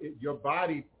 Your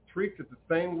body treats it the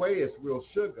same way as real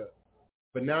sugar,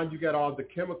 but now you got all the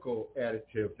chemical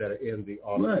additives that are in the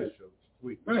artificial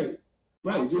sweetener.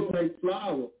 Right. Also, just like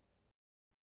flour.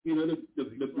 You know, the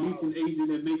bleaching agent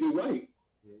that make it white.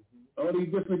 Mm-hmm. All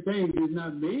these different things is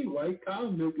not made white. Cow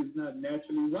milk is not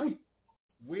naturally white.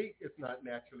 Wheat is not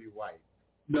naturally white.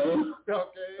 No.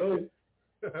 Okay.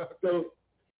 So,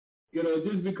 you know,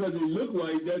 just because it look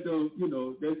white, that's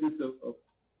just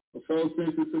a false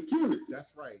sense of security. That's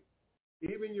right.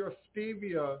 Even your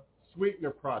stevia sweetener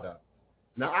product.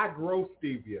 Now, I grow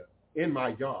stevia in my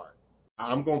yard.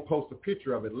 I'm going to post a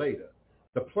picture of it later.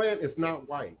 The plant is not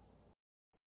white.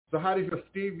 So how does your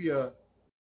stevia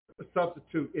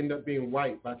substitute end up being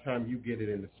white by the time you get it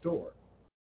in the store?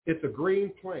 It's a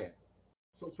green plant.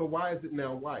 So why is it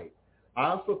now white? I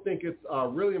also think it's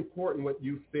really important what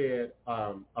you said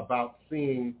about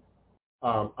seeing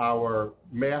our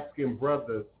masculine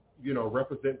brothers, you know,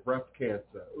 represent breast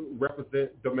cancer,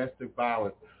 represent domestic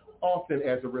violence, often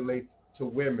as it relates to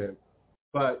women.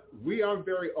 But we are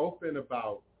very open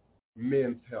about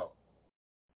men's health.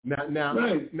 Now,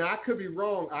 I could be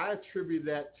wrong. I attribute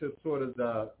that to sort of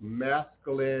the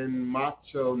masculine,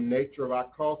 macho nature of our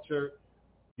culture.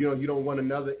 You know, you don't want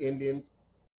another Indian,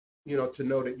 you know, to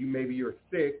know that you're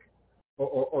sick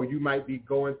or you might be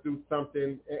going through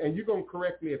something. And you're going to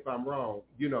correct me if I'm wrong.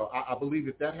 You know, I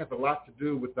believe that has a lot to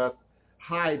do with us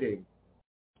hiding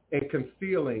and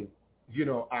concealing, you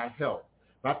know, our health.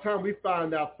 By the time we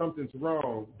find out something's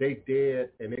wrong, they dead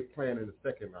and they planning the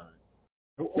second line.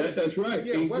 That's right.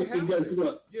 Yeah, what happened?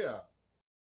 Yeah.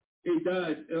 He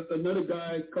died. Another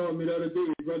guy called me the other day.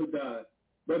 His brother died.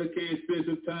 Brother came spend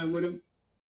some time with him.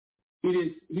 He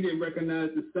didn't recognize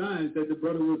the signs that the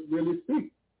brother was really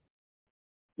sick.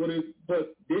 But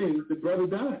then the brother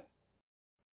died.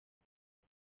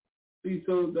 See,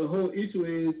 so the whole issue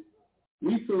is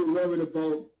we so worried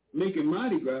about making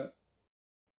Mardi Gras,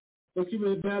 but you've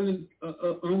been battling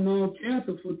unknown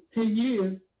cancer for 10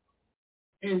 years,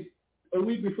 and a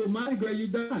week before Mardi Gras, you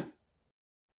died.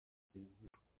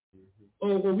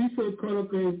 Or we so caught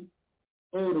up in,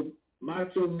 the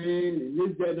macho man and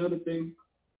this, that, and other thing.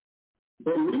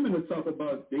 But women will talk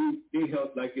about their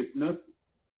health like it's nothing.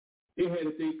 They had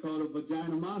a thing called a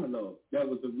vagina monologue. That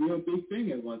was a real big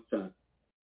thing at one time.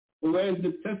 Well, where's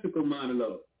the testicle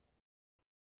monologue?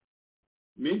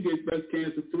 Men get breast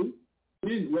cancer too.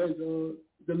 Where's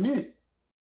the men?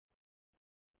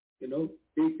 You know,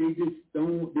 they just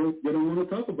don't want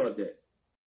to talk about that.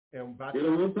 And they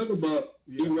don't want to talk about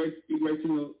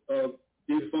erectional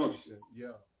dysfunction. Yeah.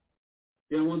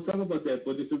 They don't want to talk about that,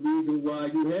 but it's a reason why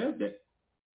you have that.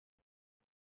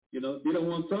 You know, they don't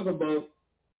want to talk about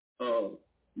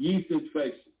yeast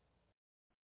infection.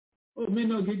 Oh, men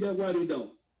don't get that. Why they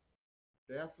don't?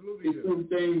 They absolutely do. Certain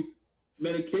things,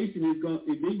 medication is going.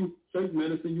 If you certain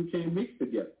medicine you can't mix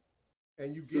together.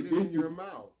 And you get it in your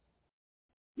mouth.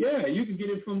 Yeah, you can get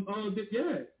it from all this.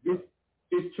 Yeah,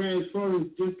 it's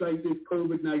transferring just like this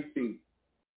COVID-19.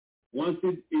 Once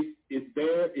it's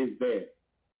there, it's there.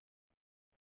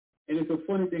 And it's a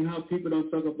funny thing how people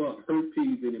don't talk about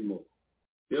herpes anymore.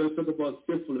 They don't talk about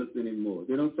syphilis anymore.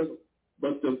 They don't talk,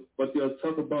 but they'll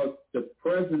talk about the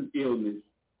present illness,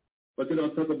 but they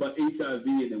don't talk about HIV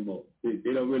anymore.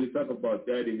 They don't really talk about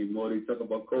that anymore. They talk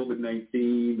about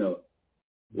COVID-19 or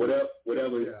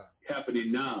whatever is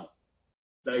happening now.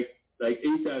 Like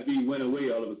HIV went away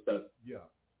all of a sudden. Yeah,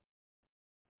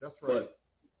 that's right. But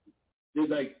there's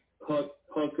like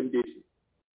heart condition.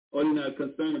 Or they're not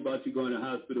concerned about you going to the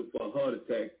hospital for a heart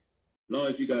attack. As long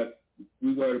as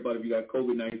we worried about if you got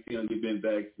COVID-19 or you've been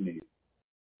vaccinated.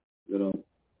 You know,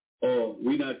 or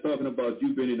we're not talking about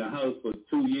you been in the house for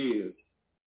 2 years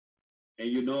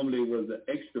and you normally was an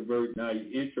extrovert, now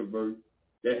you're introvert.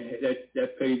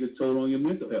 That pays a toll on your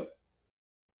mental health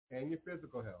and your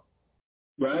physical health.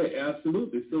 Right,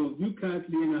 absolutely. So if you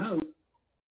constantly in the house,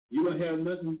 you don't have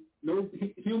nothing, no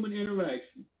human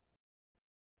interaction.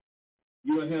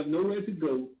 You don't have nowhere to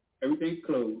go. Everything's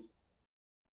closed.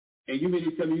 And you mean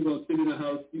to tell me you're going to sit in the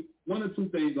house, one or two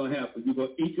things going to happen. You're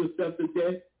going to eat yourself to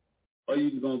death, or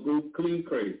you're going to go clean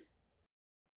crazy.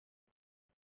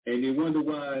 And they wonder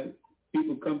why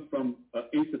people come from an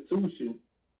institution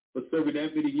for serving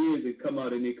that many years and come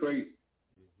out and they're crazy.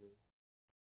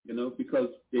 You know, because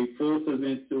they force us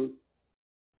into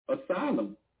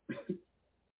asylum,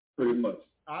 pretty much.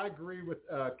 I agree with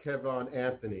Kevon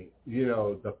Anthony. You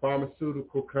know, the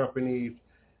pharmaceutical companies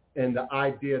and the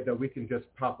idea that we can just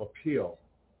pop a pill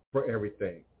for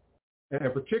everything.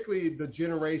 And particularly the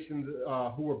generations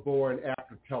who were born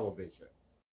after television,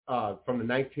 from the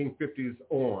 1950s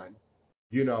on.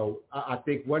 You know, I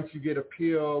think once you get a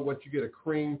pill, once you get a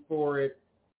cream for it,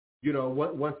 you know,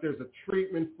 once there's a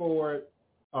treatment for it,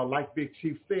 like Big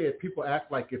Chief said, people act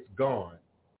like it's gone.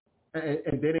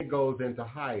 And then it goes into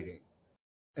hiding.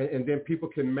 And then people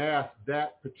can mask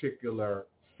that particular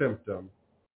symptom,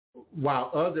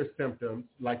 while other symptoms,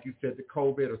 like you said, the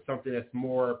COVID or something that's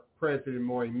more present and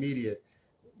more immediate,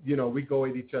 you know, we go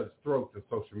at each other's throats on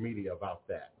social media about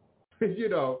that. You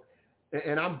know,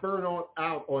 and I'm burned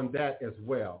out on that as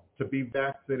well, to be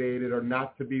vaccinated or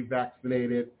not to be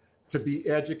vaccinated, to be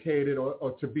educated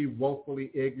or to be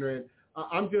woefully ignorant.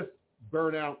 I'm just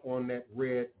burnt out on that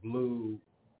red, blue,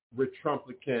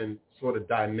 Republican sort of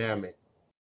dynamic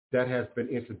that has been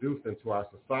introduced into our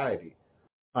society.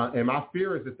 And my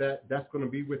fear is that's going to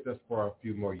be with us for a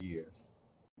few more years.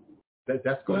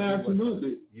 That's going to be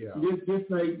absolutely. Yeah. Just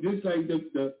like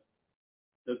the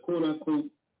quote unquote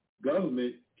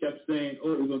government kept saying,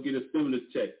 oh, we're going to get a stimulus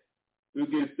check. We'll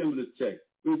get a stimulus check.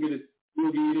 We'll give you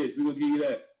this. We'll give you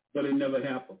that. But it never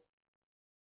happened.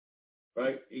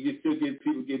 Right? And you still get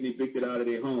people getting evicted out of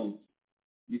their homes.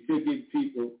 You still get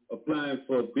people applying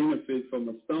for benefits from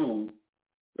a stone,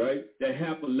 right? That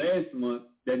happened last month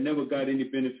that never got any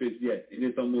benefits yet. And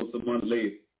it's almost a month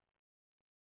later.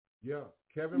 Yeah.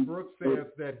 Kevin Brooks says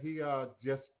that he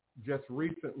just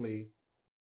recently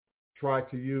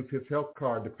tried to use his health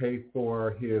card to pay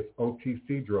for his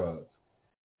OTC drugs.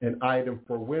 An item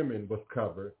for women was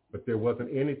covered, but there wasn't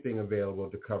anything available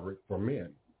to cover it for men.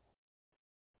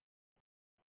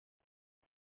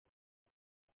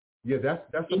 Yeah,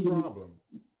 that's a problem.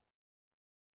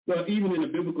 Well, even in the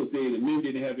biblical days, the men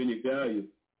didn't have any value.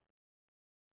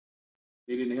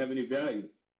 They didn't have any value.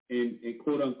 And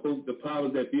quote unquote, the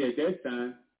powers that be at that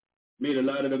time made a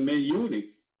lot of the men eunuchs.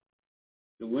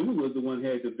 The women was the one who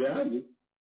had the value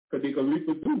because they could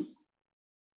reproduce.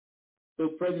 So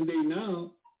present day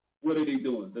now, what are they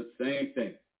doing? The same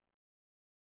thing.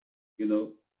 You know,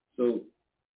 so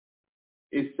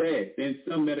it's sad. Then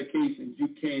some medications you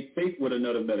can't take with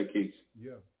another medication.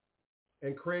 Yeah.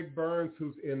 And Craig Burns,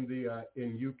 who's in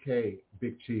UK,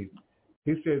 Big Chief,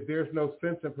 he says there's no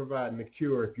sense in providing a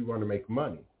cure if you want to make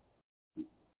money.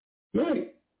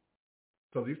 Right.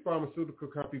 So these pharmaceutical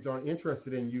companies aren't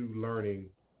interested in you learning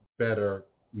better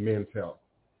men's health.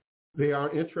 They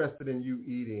aren't interested in you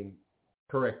eating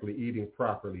correctly, eating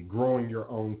properly, growing your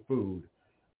own food,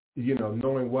 you know,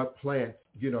 knowing what plants,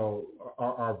 you know,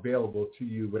 are available to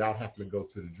you without having to go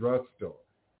to the drugstore.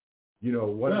 You know,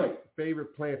 one of my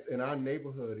favorite plants in our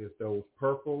neighborhood is those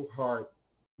Purple Heart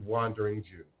Wandering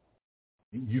Jew.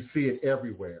 You see it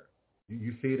everywhere.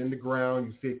 You see it in the ground.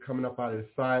 You see it coming up out of the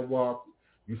sidewalk.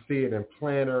 You see it in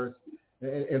planters.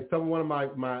 And one of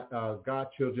my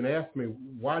godchildren asked me,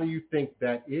 why do you think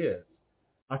that is?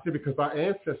 I said, because our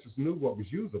ancestors knew what was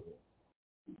usable.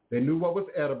 They knew what was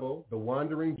edible. The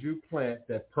Wandering Jew plant,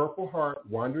 that Purple Heart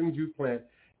Wandering Jew plant,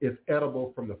 is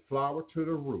edible from the flower to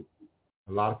the root.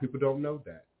 A lot of people don't know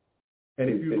that. And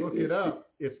if you look it up,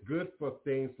 it's good for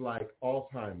things like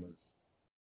Alzheimer's,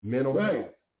 mental health,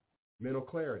 mental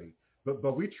clarity.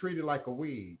 But we treat it like a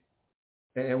weed.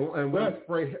 And we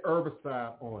spray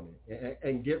herbicide on it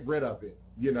and get rid of it,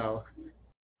 you know.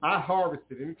 I harvest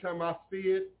it. Anytime I see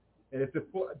it and it's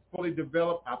fully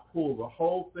developed, I pull the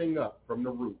whole thing up from the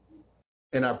root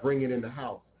and I bring it in the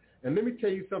house. And let me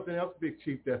tell you something else, Big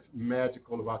Chief, that's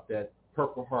magical about that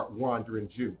Purple Heart Wandering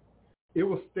Jew. It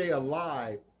will stay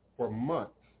alive for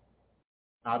months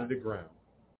out of the ground.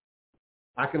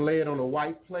 I can lay it on a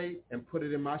white plate and put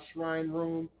it in my shrine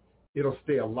room. It'll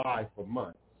stay alive for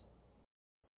months.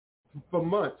 For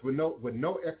months with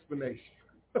no explanation.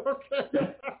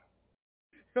 Okay.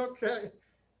 Okay.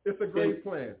 It's a great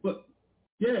plan. But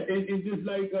yeah, it's just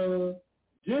like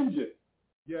ginger.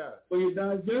 Yeah. For your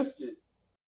digestion.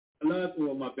 A lot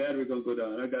of my battery gonna go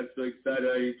down. I got so excited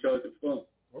I didn't charge the phone.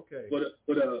 Okay.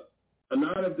 But a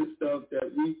lot of the stuff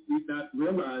that we're not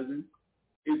realizing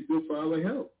is good for our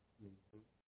health.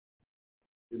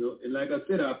 You know, and like I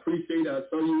said, I appreciate it. I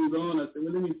saw you was on. I said,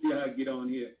 well, let me see how I get on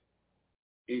here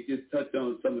and just touch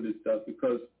on some of this stuff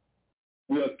because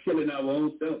we are killing our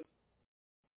own self.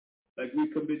 Like we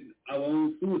commit our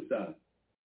own suicide.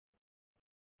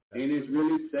 And it's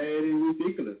really sad and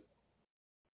ridiculous.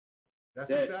 That's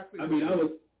that, exactly. I mean, I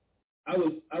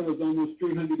was almost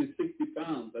 360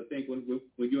 pounds, I think, when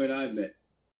you and I met.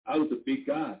 I was a big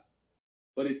guy.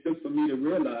 But it took for me to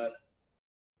realize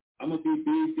I'm going to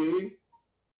be big,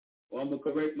 or I'm going to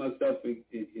correct myself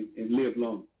and live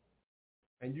long.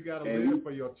 And you got to live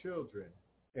for your children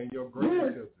and your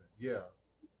grandchildren. Yeah.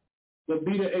 But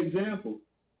be the example.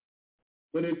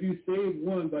 But if you save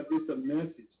one by just a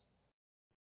message,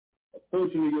 a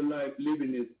portion of your life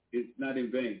living is not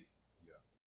in vain. Yeah.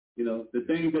 You know, the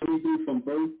things that we do from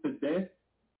birth to death,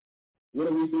 what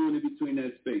are we doing in between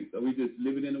that space? Are we just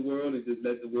living in the world and just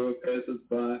let the world pass us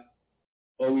by?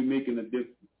 Or are we making a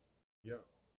difference? Yeah.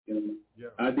 You know,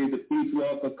 yeah. I did the peace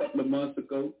walk a couple of months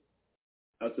ago.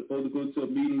 I was supposed to go to a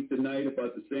meeting tonight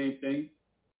about the same thing,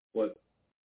 but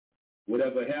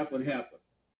whatever happened, happened.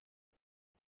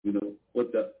 You know,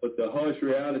 but the harsh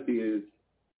reality is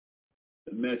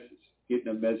the message, getting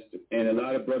a message. And a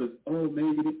lot of brothers, oh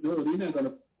man, no, they're not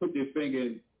gonna put their finger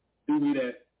and do me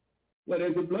that. Well,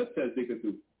 there's a blood test they could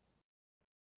do.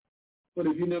 But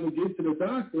if you never get to the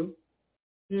doctor,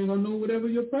 you ain't gonna know whatever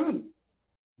your problem.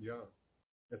 Yeah.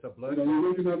 It's a blood test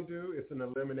you can do. It's an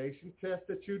elimination test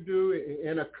that you do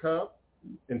in a cup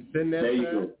and send that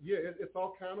back. Yeah, it's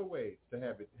all kind of ways to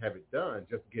have it done.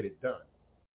 Just get it done.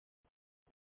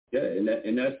 Yeah,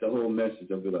 and that's the whole message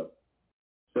of it all.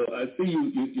 So I see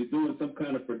you're doing some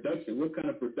kind of production. What kind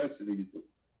of production are you doing?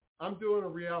 I'm doing a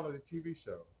reality TV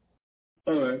show.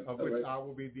 All right. Of which I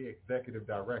will be the executive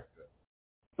director.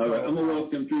 All right, I'm going to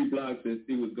walk them 3 blocks and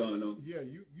see what's going on. Yeah,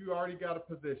 you already got a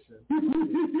position.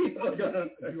 You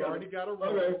already got a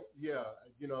role. Right. Yeah,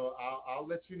 you know, I'll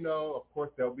let you know. Of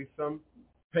course, there'll be some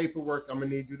paperwork I'm going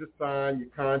to need you to sign, your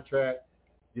contract,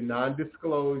 your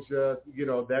non-disclosure, you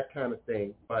know, that kind of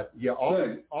thing. But, yeah,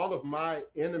 all of my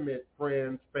intimate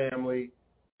friends, family,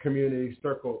 community,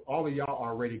 circle, all of y'all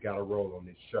already got a role on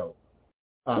this show.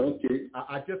 Okay.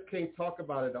 I just can't talk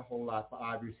about it a whole lot for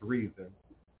obvious reasons.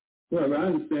 Well, I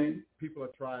understand. People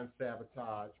are trying to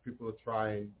sabotage. People are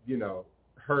trying, you know,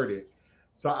 hurt it.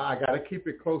 So I got to keep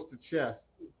it close to chest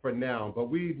for now. But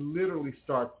we literally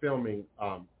start filming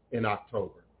in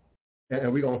October,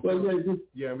 and we're gonna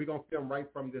we're gonna film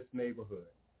right from this neighborhood.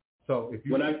 So if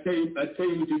you, when I tell you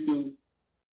what you do,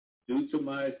 due to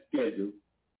my schedule,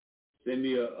 send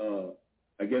me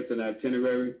I guess an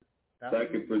itinerary. Absolutely. So I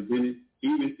can present it,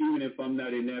 even if I'm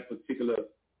not in that particular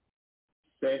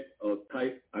set or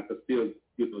type, I could still,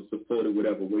 you know, support it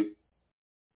whatever way.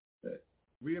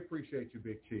 We appreciate you,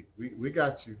 Big Chief. We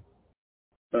got you.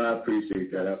 I appreciate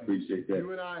that. I appreciate that.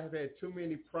 You and I have had too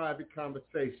many private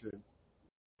conversations,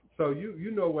 so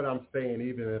you know what I'm saying,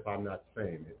 even if I'm not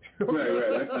saying it.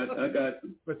 Right. I got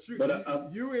you. But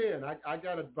you in. I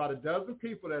got about a dozen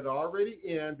people that are already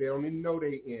in. They don't even know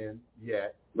they in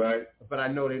yet. Right. But I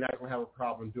know they're not gonna have a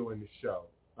problem doing the show.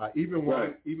 Even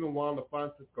Juan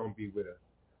LaFonte is gonna be with us.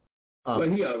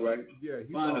 But he all right. Yeah,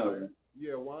 he's all right.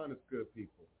 Yeah, Juan is good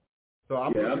people. So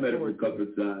I met him a couple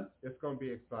of times. It's going to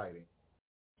be exciting.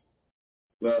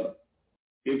 Well,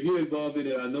 if you're involved in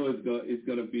it, I know it's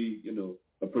going to be, you know,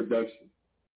 a production.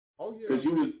 Oh yeah. Because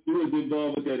you was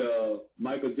involved with that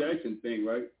Michael Jackson thing,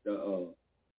 right? The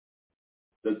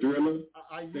Thriller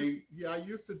thing. I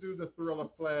used to do the Thriller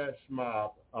flash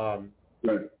mob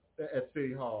at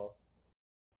City Hall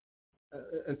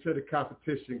until the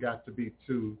competition got to be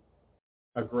too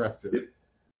aggressive.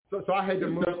 So I had to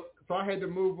move. So I had to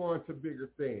move on to bigger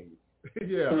things.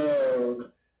 Yeah.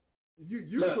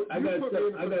 I got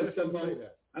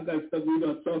stuff we're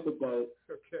gonna talk about.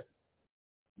 Okay.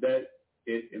 That,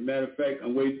 as a matter of fact,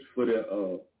 I'm waiting for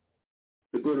to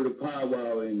go to the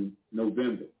powwow in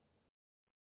November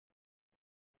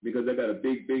because I got a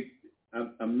big.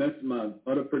 I messed my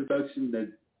other production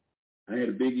that I had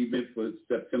a big event for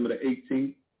September the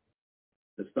 18th.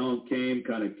 The storm came,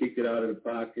 kind of kicked it out of the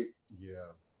pocket.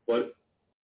 Yeah.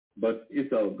 But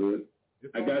it's all good.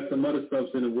 I got some other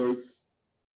stuff in the works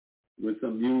with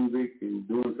some music and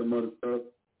doing some other stuff.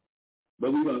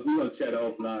 But we're gonna chat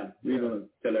offline. We're gonna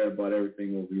tell everybody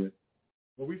everything over here.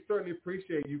 Well, we certainly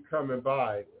appreciate you coming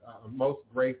by. I'm most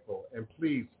grateful. And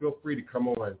please feel free to come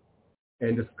on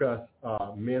and discuss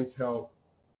men's health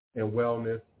and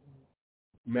wellness,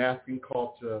 masking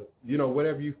culture, you know,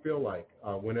 whatever you feel like,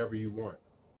 whenever you want.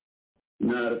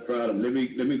 Not a problem. Let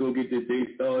me go get this day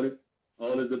started.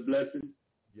 All is a blessing.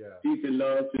 Yeah. Peace and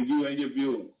love to you and your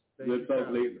viewers. We'll talk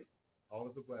later. All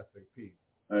is a blessing. Peace.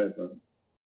 All right, brother.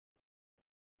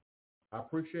 I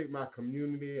appreciate my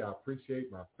community. I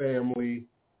appreciate my family.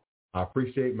 I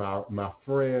appreciate my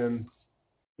friends.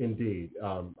 Indeed.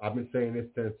 I've been saying this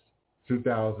since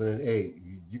 2008.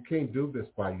 You can't do this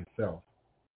by yourself.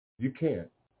 You can't.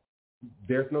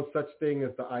 There's no such thing as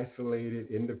the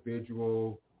isolated,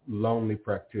 individual, lonely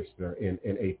practitioner in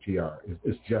ATR.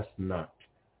 It's just not.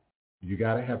 You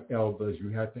got to have elders. You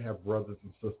have to have brothers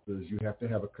and sisters. You have to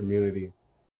have a community.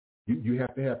 You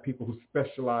have to have people who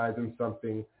specialize in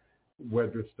something,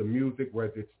 whether it's the music,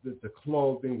 whether it's the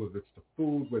clothing, whether it's the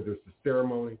food, whether it's the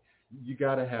ceremony. You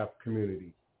got to have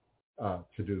community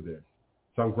to do this.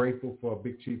 So I'm grateful for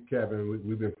Big Chief Kevin.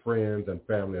 We've been friends and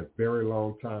family a very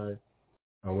long time.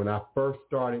 When I first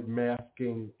started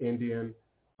masking Indian,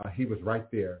 he was right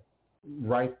there.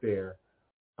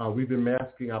 We've been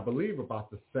masking, I believe,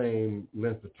 about the same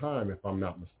length of time, if I'm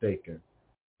not mistaken.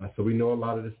 So we know a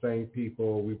lot of the same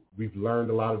people. We've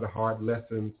learned a lot of the hard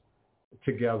lessons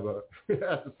together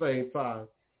at the same time.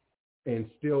 And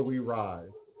still we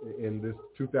rise. In this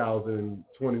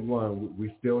 2021,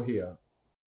 we still here.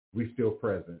 We still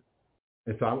present.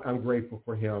 And so I'm grateful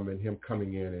for him and him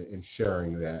coming in and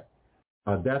sharing that.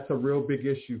 That's a real big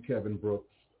issue, Kevin Brooks,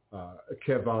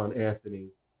 Kevon Anthony.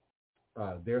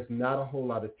 There's not a whole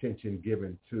lot of attention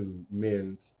given to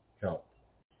men's health.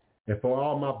 And for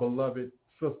all my beloved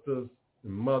sisters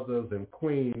and mothers and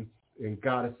queens and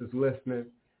goddesses listening,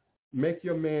 make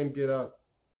your man get up.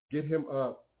 Get him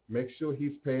up. Make sure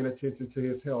he's paying attention to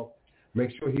his health.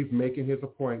 Make sure he's making his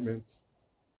appointments.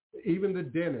 Even the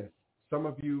dentist. Some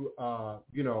of you, I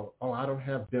don't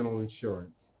have dental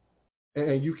insurance.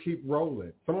 And you keep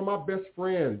rolling. Some of my best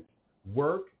friends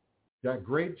work, got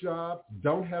great jobs,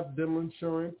 don't have dental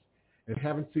insurance, and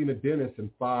haven't seen a dentist in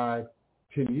 5-10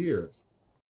 years.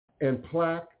 And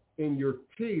plaque in your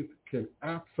teeth can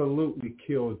absolutely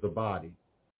kill the body.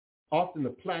 Often the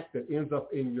plaque that ends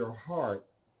up in your heart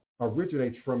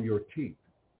originates from your teeth.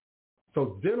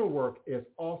 So dental work is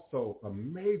also a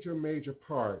major, major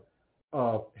part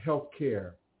of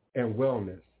healthcare and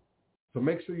wellness. So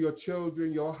make sure your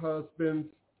children, your husbands,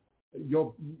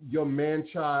 your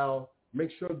man-child,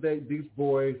 make sure that these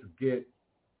boys get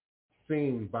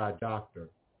seen by a doctor,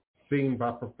 seen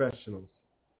by professionals.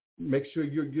 Make sure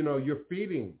you're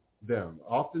feeding them.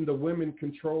 Often the women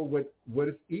control what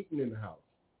is eaten in the house.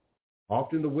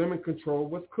 Often the women control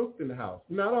what's cooked in the house.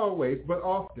 Not always, but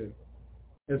often.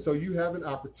 And so you have an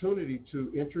opportunity to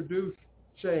introduce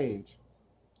change,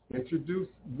 introduce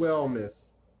wellness,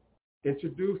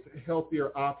 introduce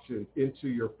healthier options into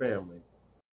your family.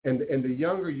 And the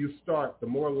younger you start, the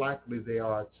more likely they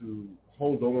are to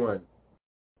hold on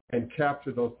and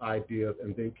capture those ideas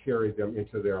and then carry them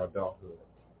into their adulthood.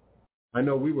 I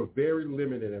know we were very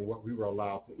limited in what we were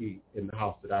allowed to eat in the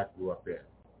house that I grew up in.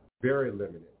 Very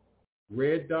limited.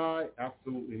 Red dye,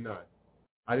 absolutely not.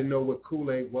 I didn't know what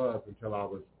Kool-Aid was until I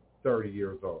was 30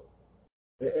 years old.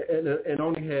 And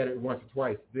only had it once or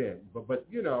twice then. But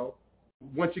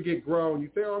once you get grown, you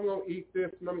say, I'm going to eat this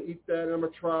and I'm going to eat that and I'm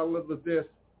going to try a little of this.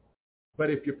 But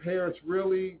if your parents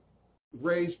really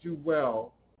raised you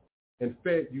well and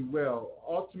fed you well,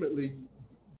 ultimately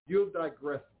you'll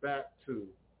digress back to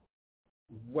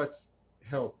what's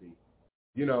healthy.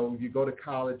 You go to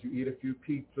college, you eat a few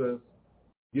pizzas,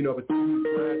 but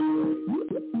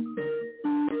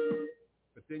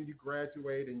then you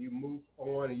graduate and you move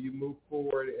on and you move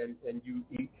forward and you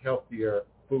eat healthier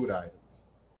food items.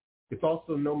 It's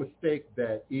also no mistake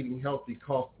that eating healthy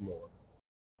costs more.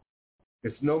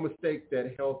 It's no mistake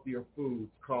that healthier foods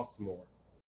cost more.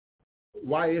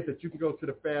 Why is it you can go to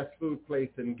the fast food place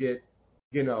and get,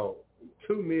 2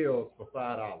 meals for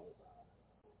 $5?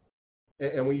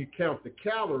 And when you count the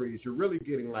calories, you're really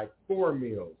getting like 4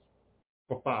 meals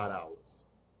for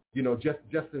 $5,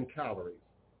 just in calories.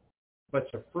 But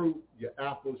your fruit, your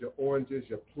apples, your oranges,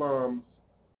 your plums,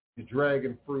 your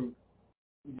dragon fruit,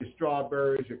 your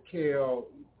strawberries, your kale,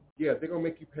 they're going to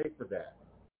make you pay for that.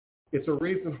 It's a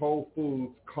reason Whole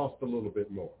Foods cost a little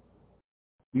bit more.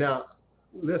 Now,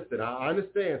 listen, I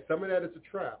understand some of that is a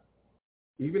trap.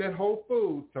 Even at Whole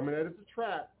Foods, some of that is a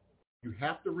trap. You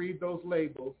have to read those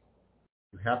labels.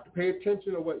 You have to pay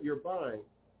attention to what you're buying.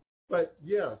 But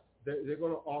yes, they're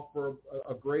going to offer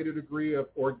a greater degree of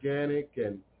organic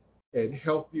and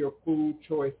healthier food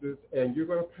choices, and you're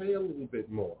going to pay a little bit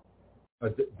more.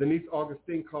 Denise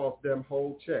Augustine calls them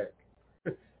whole check.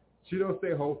 She don't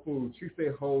say Whole Foods, she say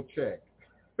whole check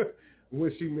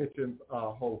when she mentions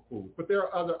Whole Foods. But there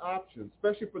are other options,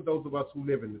 especially for those of us who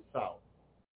live in the South.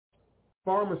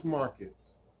 Farmers markets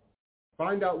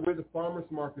Find out where the farmers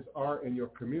markets are in your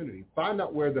community. Find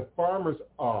out where the farmers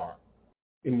are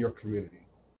in your community.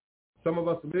 Some of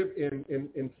us live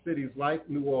in cities like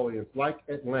New Orleans, like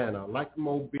Atlanta, like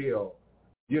Mobile,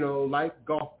 like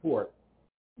Gulfport.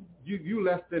 You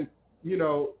less than,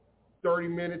 30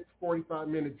 minutes,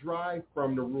 45-minute drive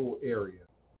from the rural area,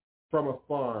 from a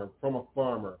farm, from a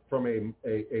farmer, from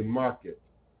a market.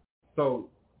 So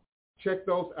check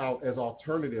those out as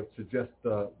alternatives to just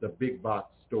the big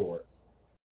box stores.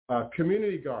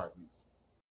 Community gardens.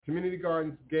 Community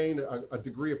gardens gained a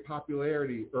degree of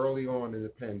popularity early on in the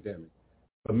pandemic.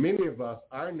 But many of us,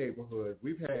 our neighborhood,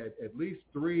 we've had at least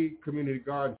 3 community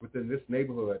gardens within this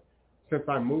neighborhood since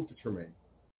I moved to Tremaine.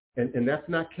 And that's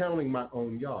not counting my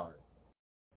own yard.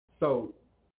 So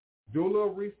do a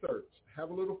little research, have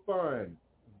a little fun,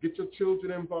 get your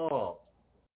children involved,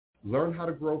 learn how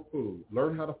to grow food,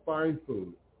 learn how to find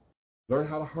food, learn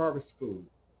how to harvest food,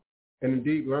 and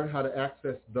indeed learn how to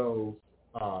access those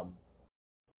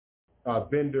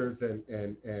vendors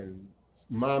and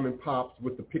mom and pops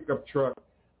with the pickup truck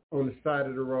on the side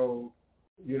of the road,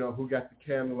 who got the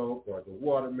cantaloupe or the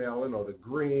watermelon or the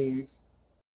greens,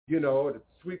 or the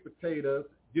sweet potatoes,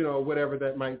 whatever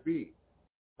that might be.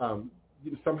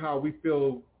 Somehow we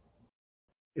feel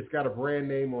it's got a brand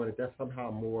name on it that's somehow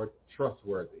more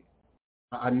trustworthy.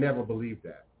 I never believed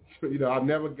that. I've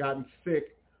never gotten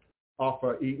sick off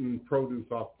of eating produce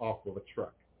off of a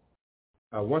truck.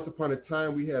 Once upon a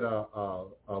time, we had a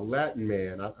Latin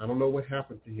man, I don't know what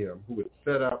happened to him, who would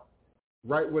set up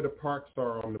right where the parks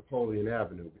are on Napoleon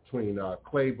Avenue between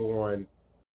Claiborne,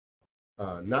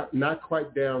 not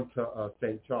quite down to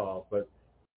St. Charles, but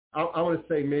I want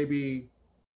to say maybe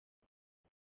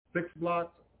 6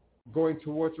 blocks going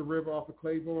towards the river off of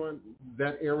Claiborne,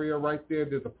 that area right there,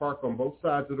 there's a park on both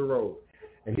sides of the road.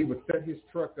 And he would set his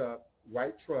truck up,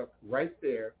 white truck, right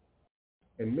there.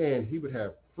 And, man, he would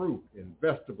have fruit and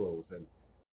vegetables and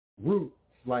roots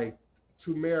like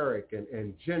turmeric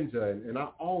and ginger. And I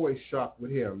always shopped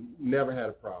with him. Never had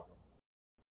a problem.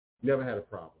 Never had a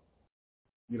problem.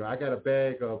 I got a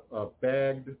bag of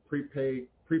bagged,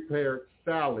 prepared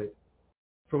salad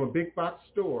from a big box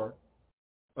store.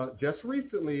 Just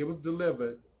recently, it was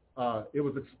delivered. It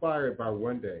was expired by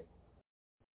 1 day.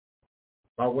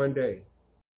 By 1 day.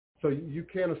 So you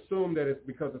can't assume that it's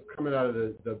because it's coming out of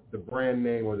the brand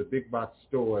name or the big box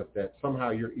stores that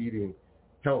somehow you're eating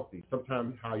healthy.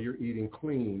 Sometimes how you're eating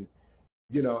clean,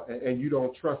 and you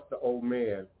don't trust the old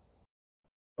man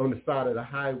on the side of the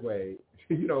highway,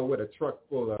 with a truck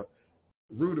full of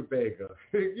rutabaga,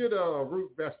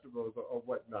 root vegetables or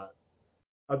whatnot.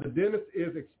 The dentist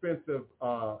is expensive,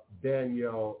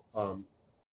 Daniel. I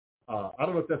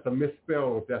don't know if that's a misspell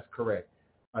or if that's correct.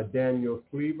 Daniel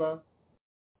Sleva.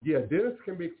 Yeah, dentists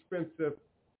can be expensive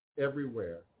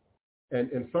everywhere.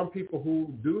 And some people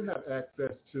who do have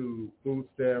access to food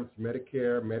stamps,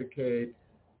 Medicare, Medicaid,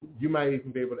 you might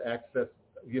even be able to access,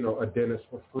 a dentist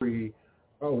for free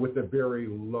with a very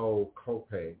low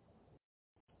copay.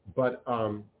 But,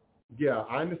 yeah,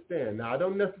 I understand. Now, I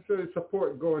don't necessarily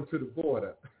support going to the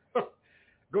border,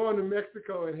 going to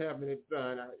Mexico and having it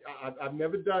done. I've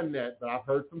never done that, but I've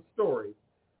heard some stories.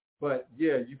 But,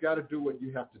 yeah, you got to do what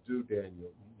you have to do, Daniel.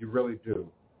 You really do.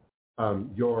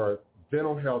 Your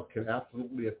dental health can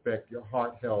absolutely affect your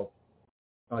heart health,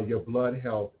 your blood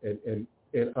health,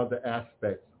 and other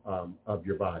aspects of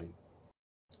your body.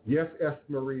 Yes, S.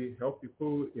 Marie, healthy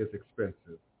food is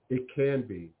expensive. It can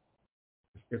be.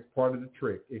 It's part of the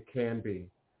trick. It can be.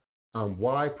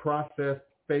 Why processed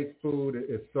fake food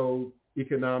is so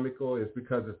economical is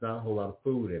because there's not a whole lot of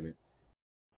food in it.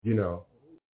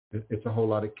 It's a whole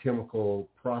lot of chemical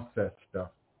processed stuff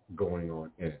going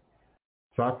on in it.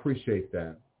 So I appreciate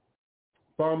that.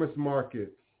 Farmers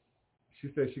markets. She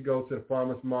says she goes to the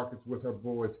farmers markets with her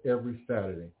boys every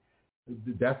Saturday.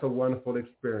 That's a wonderful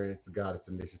experience, the Goddess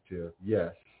Initiative.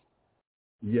 Yes.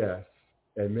 Yes.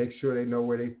 And make sure they know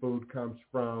where their food comes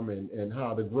from and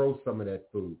how to grow some of that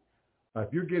food.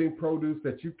 If you're getting produce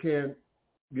that you can't,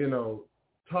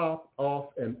 top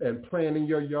off and plant in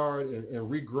your yard and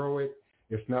regrow it,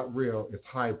 it's not real. It's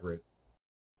hybrid.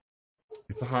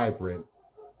 It's a hybrid.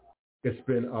 It's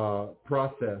been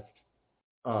processed,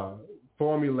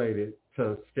 formulated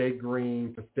to stay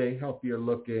green, to stay healthier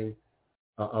looking.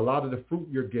 A lot of the fruit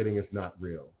you're getting is not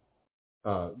real.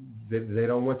 They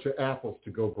don't want your apples to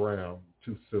go brown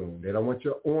too soon. They don't want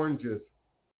your oranges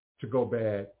to go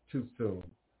bad too soon.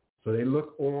 So they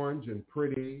look orange and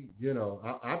pretty.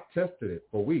 I've tested it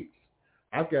for weeks.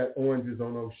 I've got oranges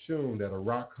on those shoes that are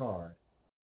rock hard,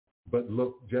 but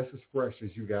look just as fresh as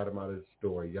you got them out of the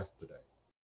store yesterday.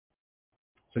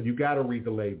 So you got to read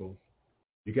the labels.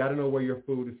 You got to know where your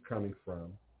food is coming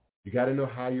from. You got to know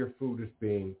how your food is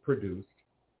being produced.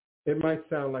 It might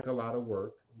sound like a lot of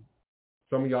work.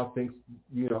 Some of y'all think,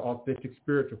 authentic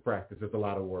spiritual practice is a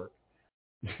lot of work,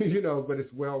 but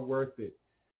it's well worth it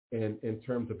in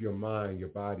terms of your mind, your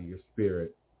body, your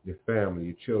spirit, your family,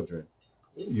 your children,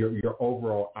 your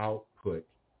overall output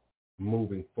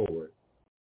moving forward.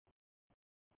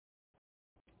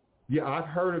 Yeah, I've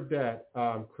heard of that,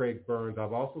 Craig Burns.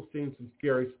 I've also seen some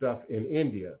scary stuff in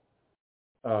India.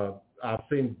 I've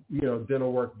seen,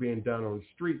 dental work being done on the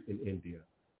street in India.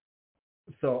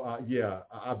 So,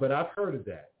 but I've heard of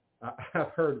that.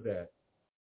 I've heard of that.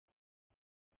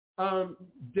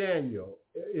 Daniel,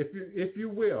 if you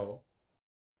will,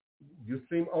 you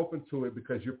seem open to it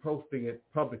because you're posting it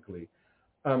publicly.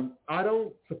 I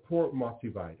don't support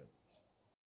multivitamins.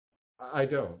 I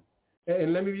don't.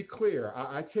 And let me be clear.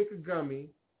 I take a gummy.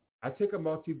 I take a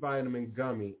multivitamin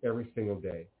gummy every single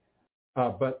day.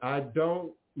 But I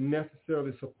don't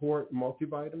necessarily support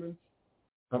multivitamins.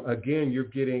 Again, you're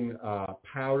getting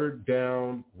powdered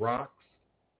down rocks,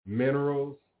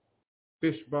 minerals,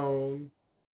 fish bone,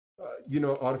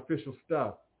 artificial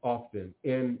stuff often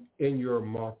in your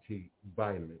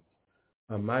multivitamins.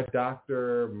 My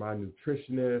doctor, my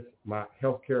nutritionist, my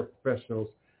healthcare professionals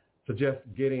suggest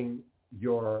getting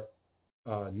your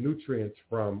nutrients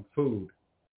from food.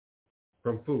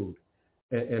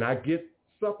 And I get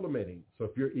supplementing. So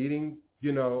if you're eating,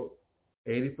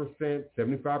 80%,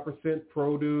 75%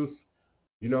 produce,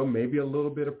 maybe a little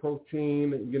bit of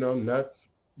protein, nuts,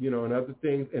 and other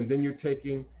things. And then you're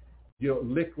taking,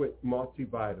 liquid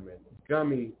multivitamin,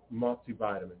 gummy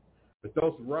multivitamin. But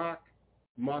those rock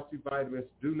multivitamins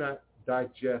do not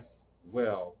digest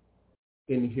well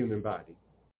in the human body.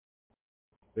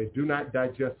 They do not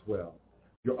digest well.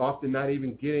 You're often not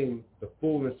even getting the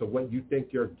fullness of what you think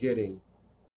you're getting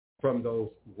from those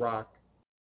rock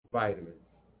vitamins.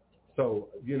 So,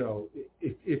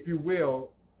 if you will,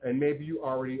 and maybe you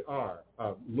already are,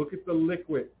 look at the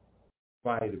liquid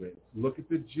vitamins. Look at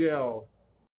the gel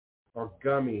or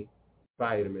gummy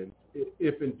vitamins,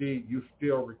 if indeed you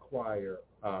still require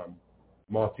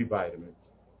multivitamins.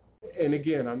 And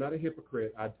again, I'm not a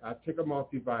hypocrite. I take a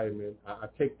multivitamin. I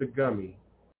take the gummy,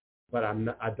 but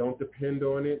I don't depend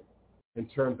on it in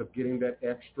terms of getting that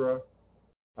extra.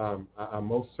 I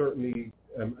most certainly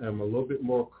am a little bit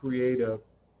more creative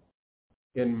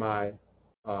in my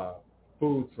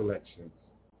food selections.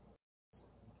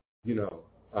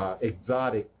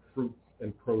 Exotic fruits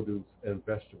and produce and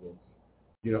vegetables.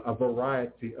 A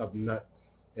variety of nuts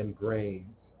and grains,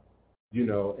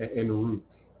 and roots.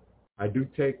 I do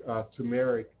take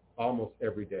turmeric almost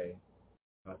every day.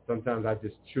 Sometimes I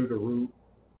just chew the root.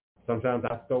 Sometimes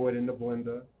I throw it in the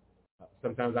blender.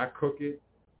 Sometimes I cook it,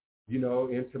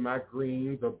 into my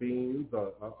greens or beans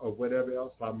or whatever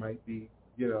else I might be,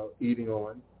 eating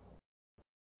on.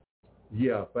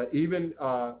 Yeah, but even,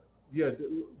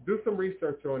 do some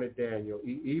research on it, Daniel.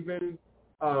 Even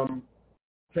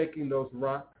taking those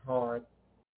rock-hard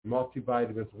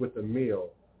multivitamins with a meal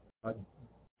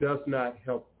does not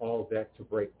help all that to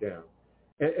break down.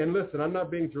 And listen, I'm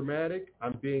not being dramatic.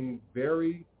 I'm being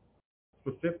very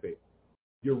specific.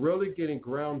 You're really getting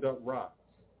ground up rocks,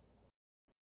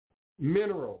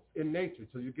 minerals in nature.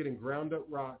 So you're getting ground up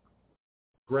rocks,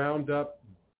 ground up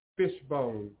fish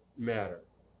bone matter.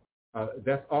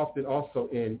 That's often also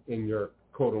in your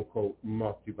quote unquote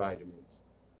multivitamins.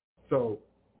 So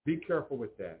be careful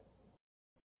with that.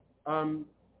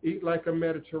 Eat like a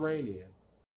Mediterranean.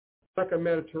 Like a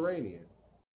Mediterranean.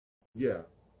 Yeah.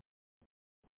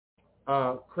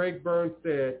 Craig Burns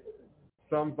said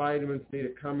some vitamins need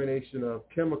a combination of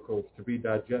chemicals to be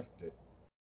digested.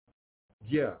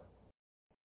 Yeah.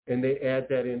 And they add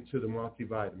that into the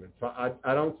multivitamins. So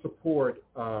I don't support,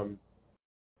 the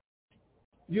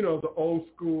old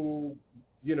school,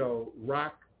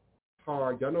 rock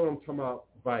hard. Y'all know what I'm talking about,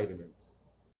 vitamins.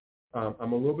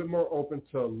 I'm a little bit more open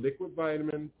to liquid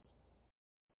vitamins,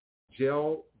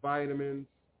 gel vitamins,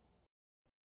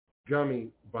 gummy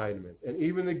vitamins. And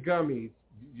even the gummies,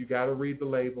 you got to read the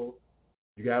label.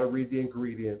 You got to read the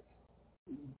ingredients.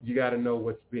 You got to know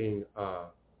what's being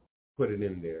put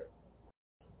in there.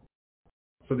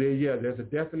 So there's a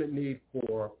definite need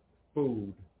for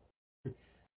food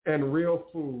and real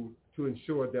food to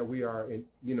ensure that we are,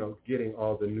 getting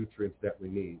all the nutrients that we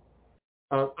need.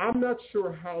 I'm not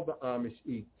sure how the Amish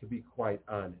eat, to be quite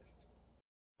honest.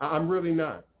 I'm really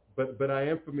not, but I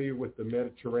am familiar with the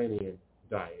Mediterranean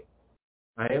diet.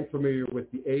 I am familiar with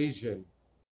the Asian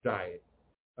diet.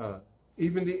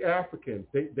 Even the Africans,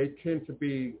 they tend to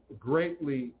be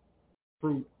greatly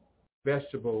fruit,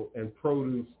 vegetable, and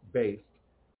produce based.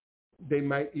 They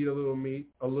might eat a little meat,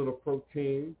 a little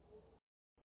protein,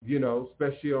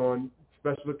 especially on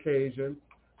special occasions.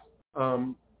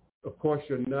 Of course,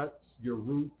 your nuts, your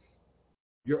roots,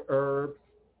 your herbs,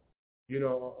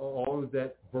 all of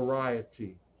that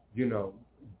variety,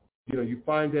 you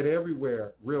find that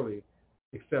everywhere, really,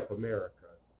 except America.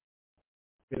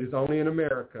 It is only in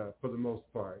America for the most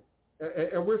part.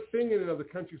 And we're seeing it in other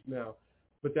countries now,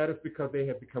 but that is because they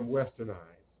have become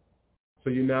westernized. So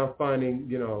you're now finding,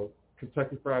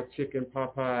 Kentucky Fried Chicken,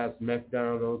 Popeyes,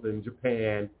 McDonald's in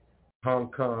Japan, Hong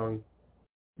Kong,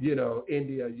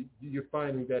 India. You're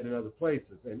finding that in other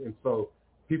places. And so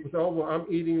people say, oh, well, I'm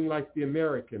eating like the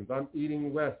Americans. I'm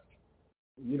eating West.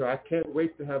 I can't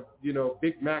wait to have,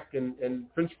 Big Mac and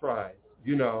French fries,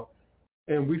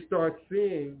 And we start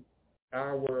seeing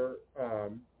our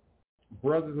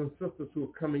brothers and sisters who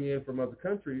are coming in from other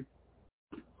countries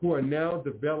who are now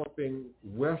developing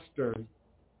Western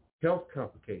health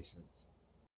complications,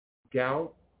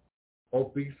 gout,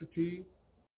 obesity,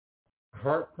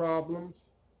 heart problems,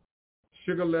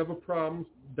 sugar level problems,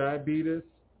 diabetes,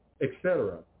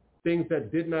 etc. Things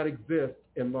that did not exist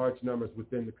in large numbers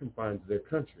within the confines of their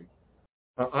country.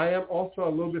 I am also a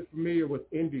little bit familiar with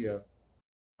India,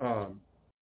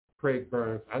 Craig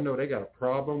Burns. I know they got a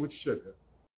problem with sugar,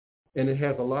 and it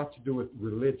has a lot to do with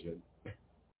religion.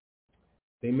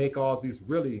 They make all these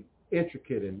really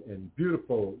intricate and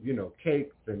beautiful,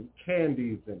 cakes and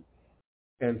candies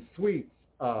and sweets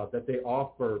that they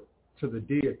offer to the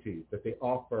deities, that they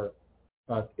offer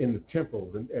in the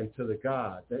temples and to the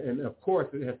gods. And of course,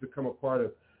 it has become a part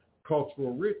of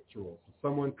cultural rituals. So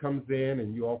someone comes in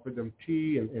and you offer them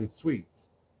tea and sweets,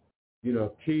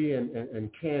 tea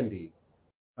and candy.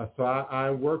 So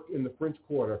I worked in the French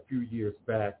Quarter a few years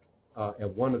back,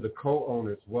 and one of the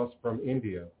co-owners was from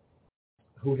India,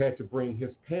 who had to bring his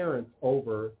parents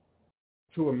over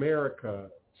to America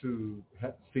to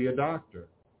see a doctor,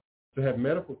 to have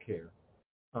medical care.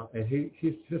 And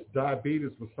his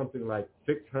diabetes was something like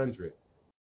 600,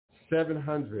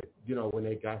 700, when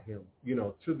they got him,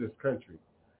 to this country.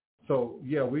 So,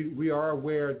 yeah, we are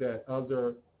aware that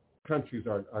other countries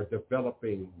are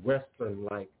developing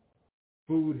Western-like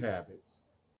food habits,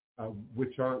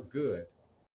 which aren't good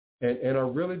and are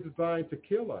really designed to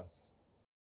kill us.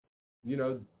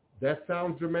 That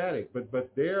sounds dramatic,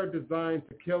 but they're designed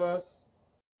to kill us,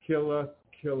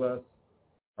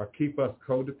 or keep us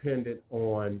codependent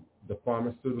on the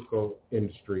pharmaceutical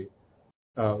industry,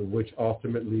 which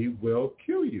ultimately will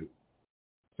kill you.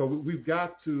 So we've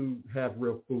got to have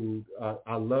real food.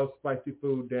 I love spicy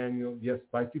food, Daniel. Yes,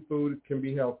 spicy food can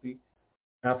be healthy.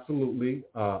 Absolutely.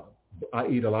 I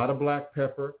eat a lot of black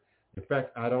pepper. In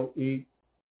fact, I don't eat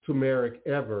turmeric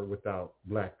ever without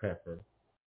black pepper.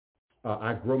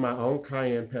 I grow my own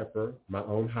cayenne pepper, my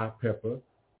own hot pepper,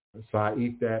 so I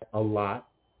eat that a lot.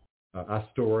 I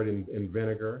store it in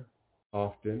vinegar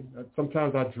often.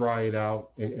 Sometimes I dry it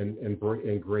out and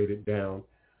grate it down,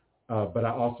 but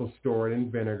I also store it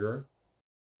in vinegar.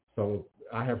 So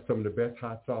I have some of the best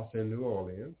hot sauce in New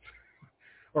Orleans,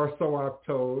 or so I've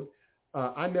told.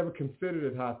 I never considered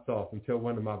it hot sauce until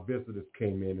one of my visitors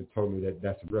came in and told me that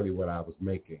that's really what I was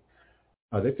making.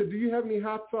 They said, do you have any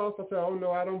hot sauce? I said, oh,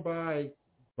 no, I don't buy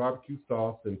barbecue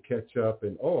sauce and ketchup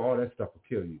and, all that stuff will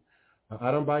kill you.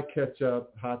 I don't buy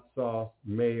ketchup, hot sauce,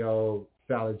 mayo,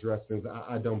 salad dressings.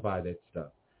 I don't buy that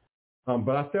stuff.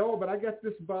 But I said, but I got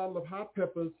this bottle of hot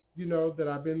peppers, that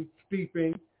I've been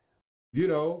steeping,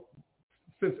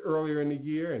 since earlier in the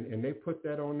year. And they put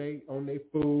that on they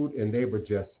food, and they were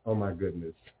just, oh, my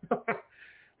goodness.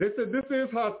 They said, this is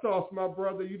hot sauce, my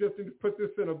brother. You just need to put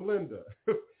this in a blender.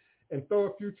 And throw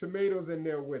a few tomatoes in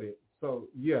there with it. So,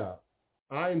 yeah,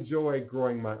 I enjoy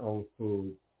growing my own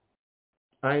food.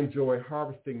 I enjoy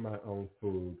harvesting my own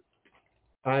food.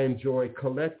 I enjoy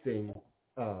collecting,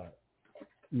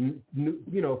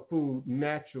 food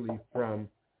naturally from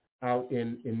out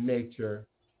in nature.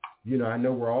 I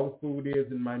know where all the food is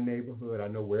in my neighborhood. I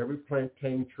know where every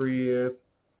plantain tree is,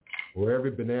 where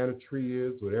every banana tree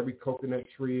is, where every coconut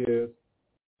tree is.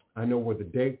 I know where the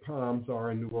date palms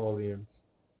are in New Orleans.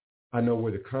 I know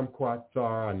where the kumquats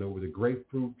are. I know where the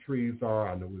grapefruit trees are.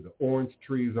 I know where the orange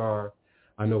trees are.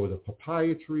 I know where the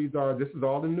papaya trees are. This is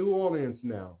all in New Orleans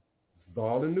now. This is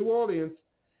all in New Orleans.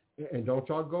 And don't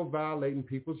y'all go violating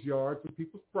people's yards and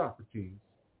people's properties.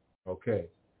 Okay.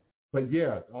 But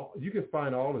yeah, you can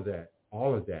find all of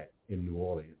that in New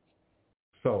Orleans.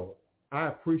 So I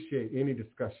appreciate any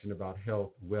discussion about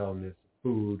health, wellness,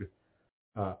 food.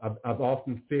 I've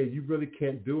often said you really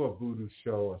can't do a voodoo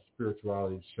show, a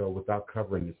spirituality show, without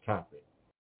covering this topic.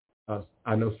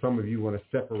 I know some of you want to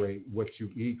separate what you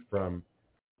eat from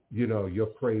you're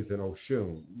praising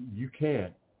Oshun. You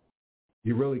can't.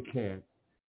 You really can't.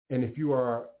 And if you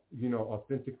are,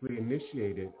 authentically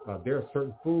initiated, there are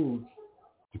certain foods,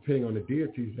 depending on the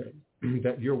deities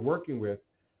that you're working with,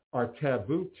 are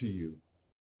taboo to you,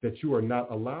 that you are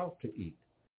not allowed to eat.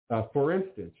 For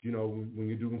instance, when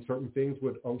you're doing certain things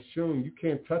with Oshun, you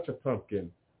can't touch a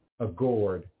pumpkin, a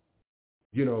gourd,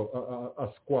 a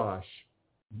squash,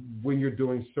 when you're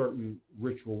doing certain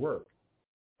ritual work.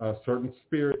 Certain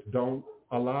spirits don't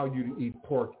allow you to eat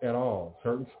pork at all.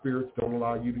 Certain spirits don't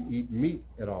allow you to eat meat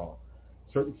at all.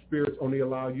 Certain spirits only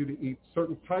allow you to eat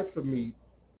certain types of meat,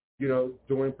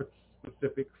 during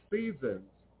specific seasons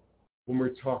when we're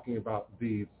talking about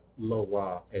these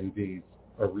Loa and these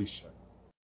Orisha.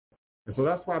 And so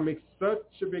that's why I make such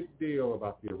a big deal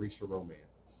about the Orisha romance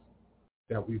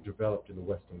that we've developed in the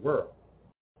Western world,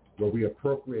 where we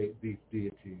appropriate these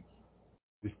deities,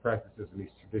 these practices, and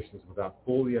these traditions without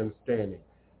fully understanding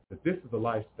that this is a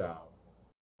lifestyle.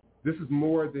 This is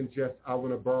more than just, I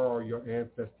want to borrow your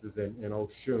ancestors and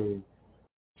Oshun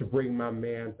to bring my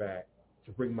man back,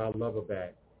 to bring my lover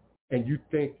back, and you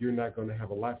think you're not going to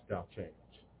have a lifestyle change.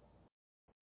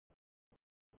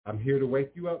 I'm here to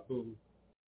wake you up, boo.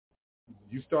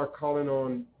 You start calling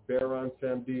on Baron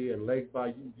Samedi and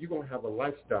Legba, you're going to have a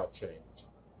lifestyle change.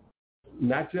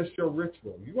 Not just your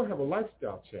ritual. You're going to have a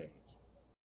lifestyle change.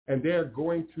 And they're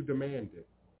going to demand it.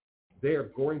 They are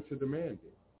going to demand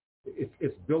it.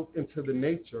 It's built into the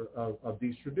nature of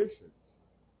these traditions.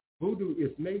 Voodoo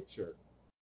is nature.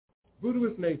 Voodoo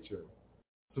is nature.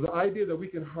 So the idea that we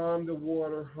can harm the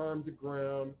water, harm the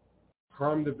ground,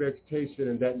 harm the vegetation,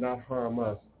 and that not harm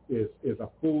us is a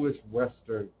foolish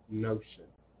Western notion.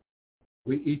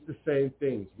 We eat the same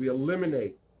things. We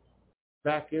eliminate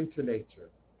back into nature.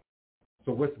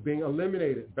 So what's being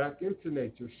eliminated back into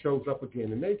nature shows up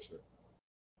again in nature.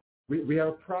 We have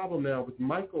a problem now with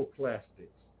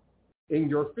microplastics in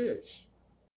your fish,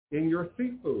 in your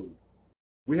seafood.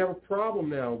 We have a problem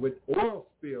now with oil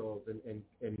spills and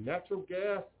natural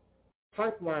gas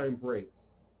pipeline breaks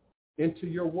into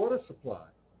your water supply.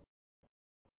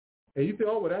 And you think,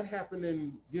 oh, well, that happened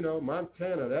in,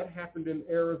 Montana. That happened in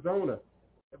Arizona.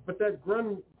 But that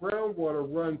groundwater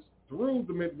runs through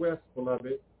the Midwest,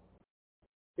 beloved.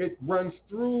 It runs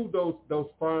through those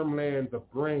farmlands of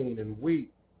grain and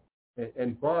wheat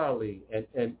and barley and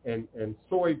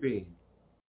soybeans.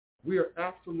 We are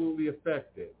absolutely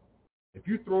affected. If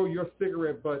you throw your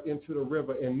cigarette butt into the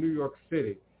river in New York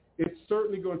City, it's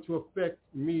certainly going to affect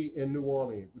me in New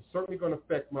Orleans. It's certainly going to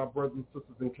affect my brothers and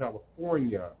sisters in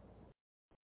California.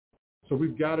 So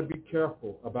we've got to be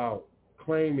careful about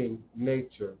claiming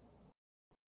nature,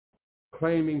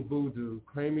 claiming voodoo,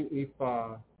 claiming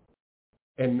Ifa,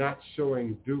 and not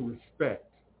showing due respect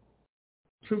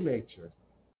to nature,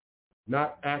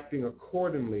 not acting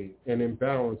accordingly and in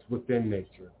balance within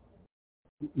nature,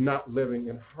 not living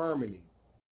in harmony,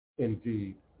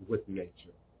 indeed, with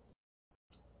nature.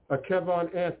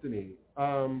 Kevon Anthony,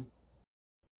 I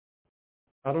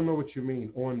don't know what you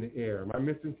mean on the air. Am I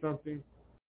missing something?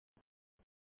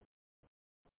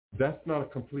 That's not a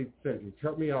complete sentence.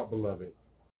 Help me out, beloved.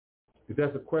 If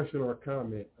that's a question or a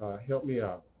comment, help me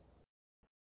out.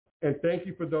 And thank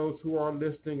you for those who are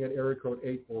listening at area code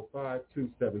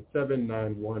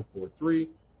 845-277-9143,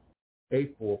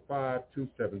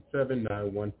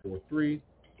 845-277-9143.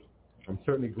 I'm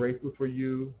certainly grateful for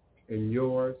you and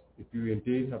yours. If you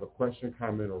indeed have a question,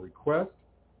 comment, or request,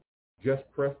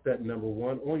 just press that number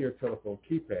 1 on your telephone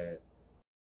keypad,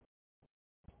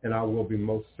 and I will be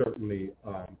most certainly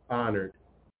honored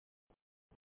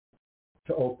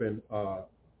to open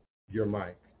your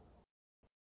mic.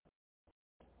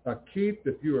 Keith,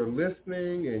 if you are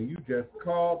listening and you just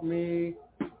called me,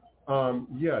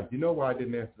 you know why I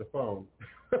didn't answer the phone.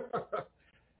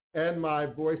 And my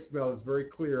voicemail is very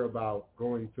clear about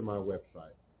going to my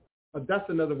website. That's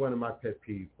another one of my pet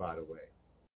peeves, by the way.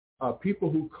 People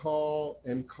who call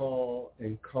and call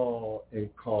and call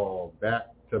and call back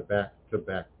to back to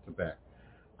back to back.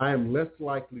 I am less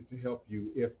likely to help you,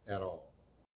 if at all.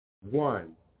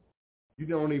 1, you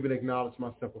don't even acknowledge my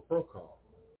simple pro call.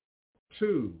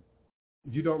 2,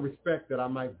 you don't respect that I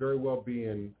might very well be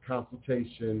in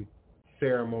consultation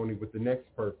ceremony with the next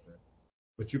person,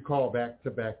 but you call back to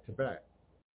back to back.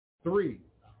 3,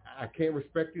 I can't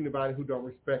respect anybody who don't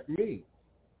respect me.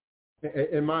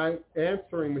 And my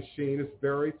answering machine is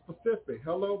very specific.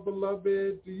 Hello,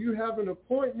 beloved, do you have an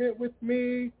appointment with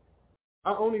me?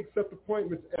 I only accept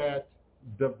appointments at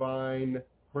Divine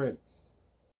Prince.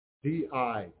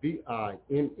 DIVINEPRINCE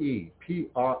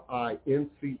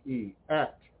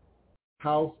at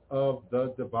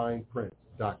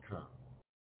houseofthedivineprince.com.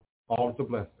 All is a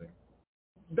blessing.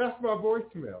 That's my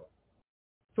voicemail.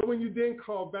 So when you then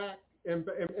call back, and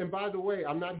by the way,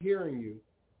 I'm not hearing you.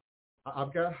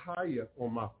 I've got Hiya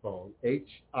on my phone,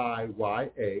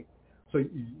 HIYA. So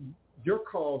your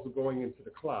calls are going into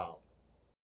the cloud.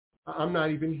 I'm not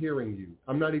even hearing you.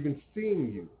 I'm not even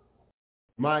seeing you.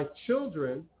 My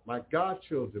children, my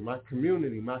godchildren, my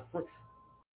community, my friends,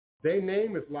 their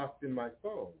name is locked in my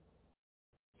phone.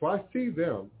 So I see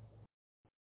them.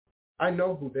 I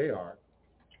know who they are.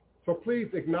 So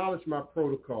please acknowledge my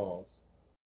protocols.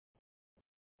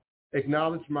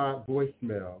 Acknowledge my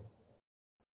voicemail.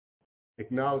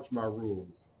 Acknowledge my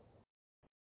rules.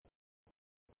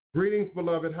 Greetings,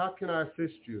 beloved. How can I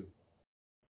assist you?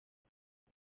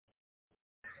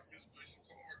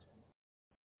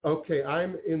 Okay,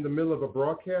 I'm in the middle of a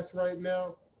broadcast right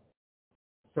now,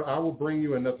 so I will bring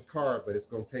you another card, but it's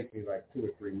going to take me like 2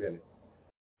 or 3 minutes.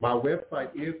 My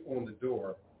website is on the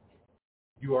door.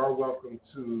 You are welcome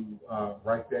to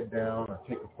write that down or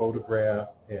take a photograph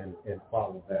and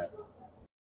follow that.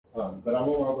 But I'm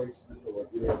on my way to the door.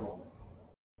 Give me a moment.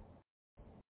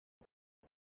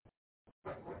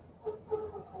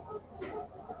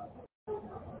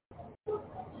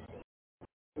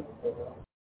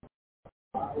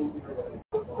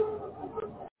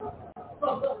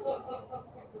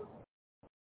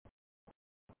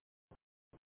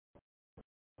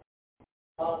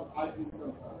 I do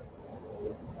sometimes.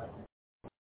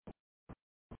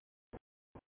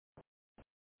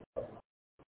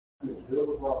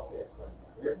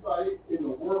 Everybody in the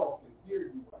world can hear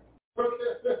you.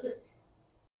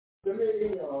 Send me an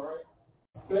email, all right?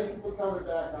 Thank you for coming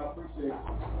back. I appreciate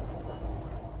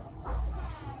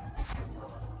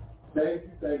it.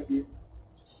 Thank you.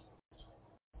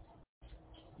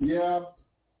 Yeah.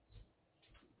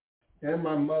 And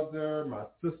my mother, my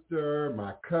sister,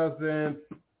 my cousins,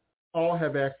 all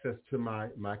have access to my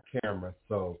camera.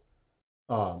 So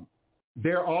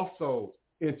they're also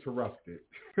interrupted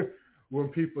when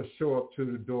people show up to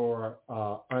the door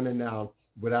unannounced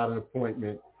without an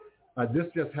appointment. This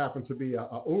just happened to be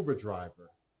a Uber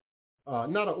driver.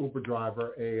 Not an Uber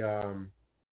driver,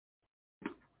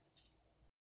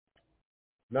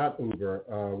 not Uber.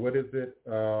 What is it?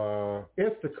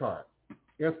 Instacart.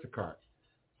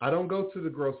 I don't go to the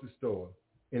grocery store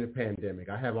in the pandemic.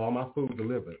 I have all my food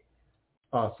delivered.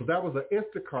 So that was an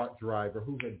Instacart driver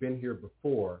who had been here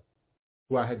before,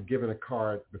 who I had given a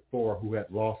card before, who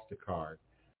had lost the card,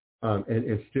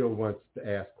 and still wants to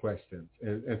ask questions.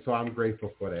 And so I'm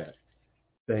grateful for that.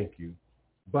 Thank you.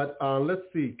 But let's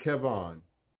see, Kevon.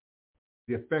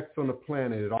 The effects on the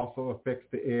planet, it also affects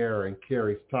the air and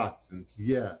carries toxins.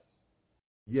 Yes.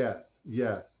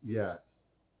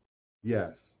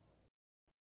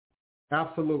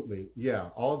 Absolutely, yeah.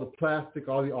 All the plastic,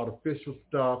 all the artificial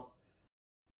stuff,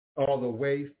 all the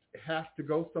waste has to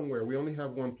go somewhere. We only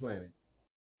have one planet.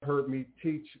 Heard me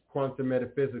teach quantum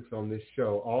metaphysics on this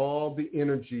show. All the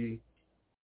energy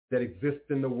that exists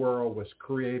in the world was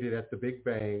created at the Big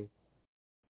Bang.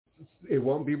 It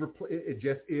won't be it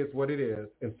just is what it is,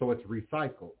 and so it's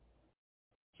recycled.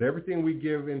 So everything we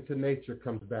give into nature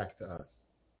comes back to us.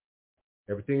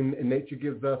 Everything nature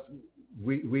gives us,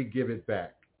 we give it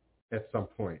back at some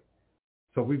point.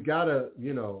 So we've got to,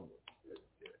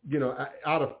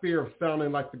 out of fear of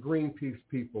sounding like the Greenpeace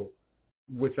people,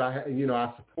 which I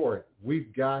support,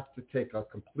 we've got to take a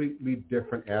completely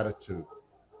different attitude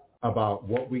about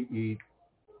what we eat,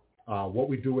 what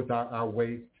we do with our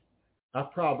waste. I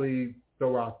probably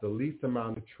throw out the least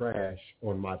amount of trash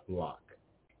on my block.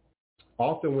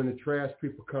 Often when the trash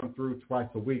people come through twice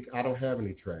a week, I don't have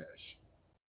any trash.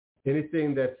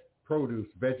 Anything that's produce,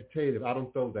 vegetative, I don't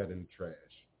throw that in the trash.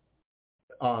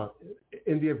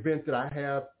 In the event that I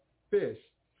have fish,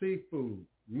 seafood,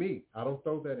 meat, I don't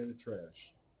throw that in the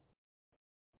trash.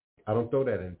 I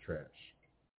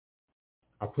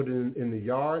put it in the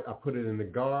yard, I put it in the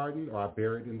garden, or I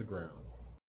bury it in the ground.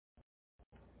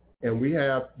 And we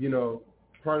have,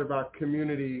 part of our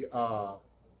community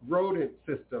rodent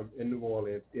system in New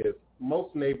Orleans is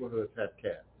most neighborhoods have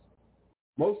cats.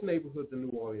 Most neighborhoods in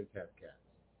New Orleans have cats.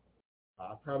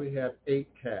 I probably have 8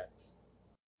 cats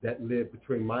that live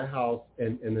between my house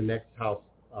and the next house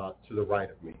to the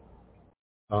right of me.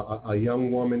 A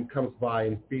young woman comes by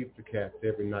and feeds the cats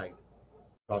every night.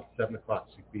 About 7 o'clock,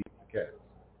 she feeds the cats.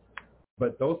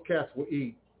 But those cats will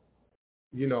eat,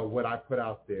 what I put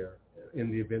out there in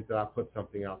the event that I put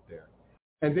something out there.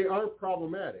 And they aren't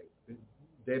problematic.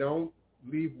 They don't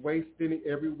leave waste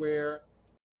everywhere.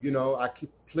 I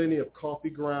keep plenty of coffee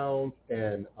grounds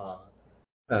and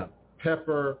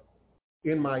pepper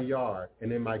in my yard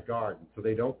and in my garden. So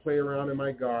they don't play around in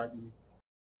my garden.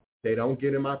 They don't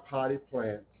get in my potted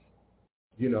plants.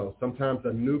 You know, sometimes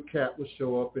a new cat will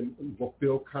show up and will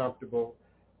feel comfortable.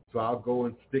 So I'll go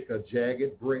and stick a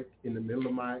jagged brick in the middle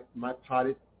of my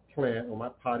potted plant or my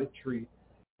potted tree,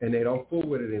 and they don't fool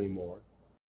with it anymore.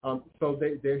 So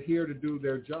they're here to do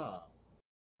their job.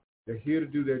 They're here to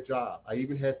do their job. I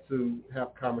even had to have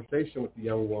a conversation with the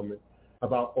young woman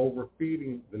about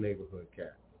overfeeding the neighborhood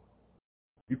cats.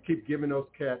 You keep giving those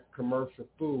cats commercial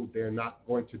food, they're not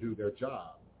going to do their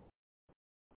job,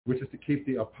 which is to keep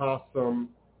the opossum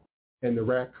and the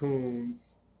raccoons,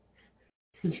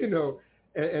 you know,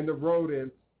 and the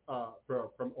rodents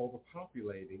from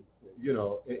overpopulating, you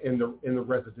know, in the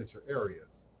residential areas.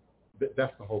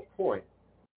 That's the whole point.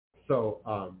 So,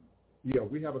 you know,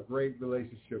 we have a great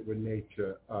relationship with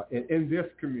nature in this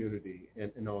community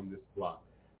and on this block.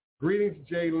 Greetings,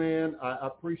 Jaylen. I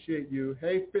appreciate you.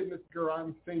 Hey, fitness girl,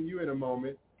 I'm seeing you in a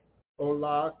moment.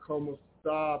 Hola, como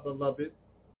está, beloved?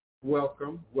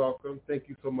 Welcome, welcome. Thank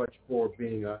you so much for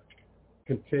being a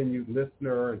continued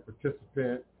listener and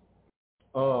participant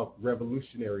of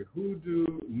Revolutionary Hoodoo,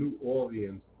 New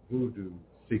Orleans Voodoo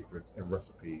Secrets and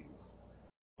Recipes.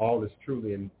 All is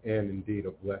truly and indeed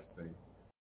a blessing.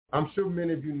 I'm sure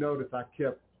many of you noticed I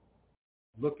kept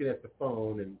looking at the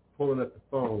phone and pulling up the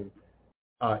phone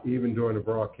even during the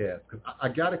broadcast, because I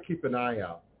got to keep an eye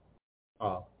out.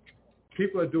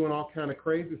 People are doing all kind of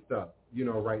crazy stuff, you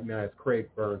know, right now, as Craig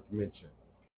Burns mentioned.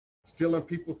 Stealing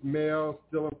people's mail,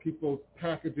 stealing people's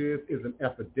packages is an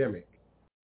epidemic.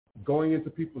 Going into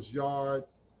people's yards,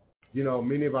 you know,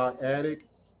 many of our addicts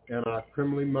and our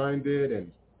criminally minded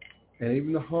and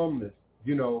even the homeless,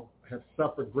 you know, have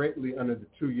suffered greatly under the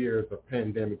 2 years of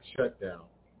pandemic shutdown.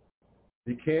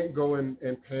 You can't go and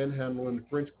panhandle in the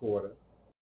French Quarter.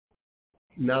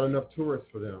 Not enough tourists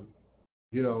for them.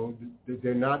 You know,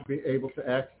 they're not being able to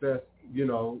access, you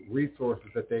know, resources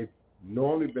that they've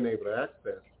normally been able to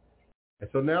access. And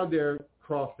so now they're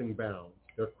crossing bounds.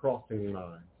 They're crossing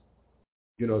lines.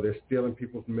 You know, they're stealing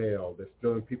people's mail. They're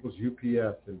stealing people's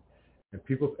UPS and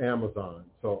people's Amazon.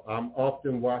 So I'm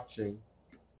often watching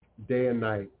day and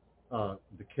night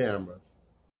the cameras.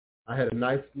 I had a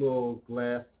nice little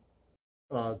glass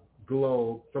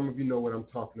globe. Some of you know what I'm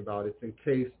talking about. It's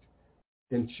encased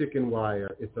in chicken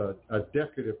wire. It's a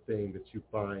decorative thing that you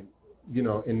find, you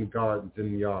know, in gardens,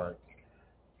 in yards.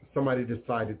 Somebody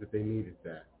decided that they needed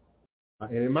that.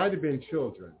 And it might have been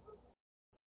children.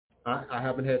 I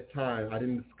haven't had time. I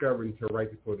didn't discover it until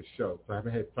right before the show, so I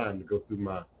haven't had time to go through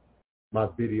my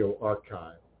video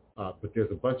archive. But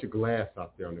there's a bunch of glass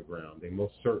out there on the ground. They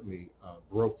most certainly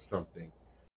broke something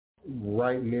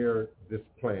right near this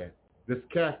plant, this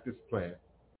cactus plant.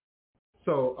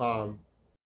 So,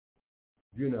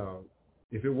 you know,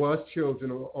 if it was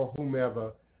children or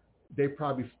whomever, they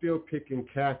probably still picking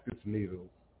cactus needles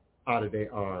out of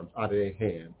their arms, out of their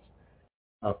hands,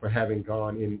 for having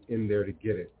gone in there to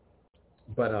get it.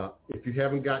 But if you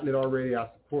haven't gotten it already, I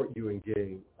support you in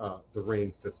getting the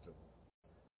ring system.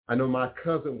 I know my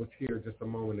cousin was here just a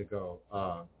moment ago.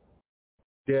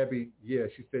 Debbie, yeah,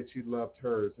 she said she loved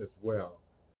hers as well.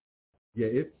 Yeah,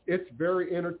 it's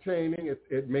very entertaining.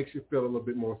 It makes you feel a little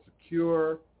bit more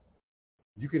secure.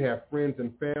 You can have friends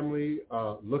and family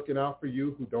looking out for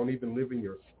you who don't even live in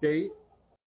your state.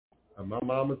 My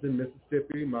mama's in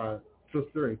Mississippi. My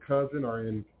sister and cousin are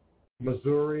in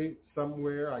Missouri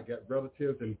somewhere. I got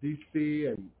relatives in D.C.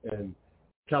 and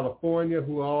California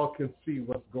who all can see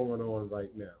what's going on right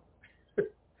now.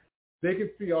 They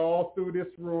can see all through this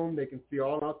room. They can see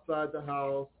all outside the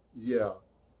house. Yeah.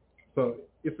 So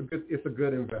it's a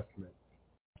good investment.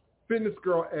 Fitness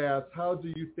Girl asks, how do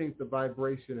you think the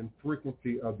vibration and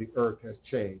frequency of the earth has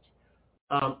changed?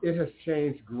 It has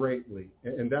changed greatly,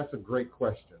 and that's a great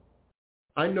question.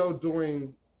 I know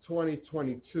during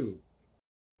 2022,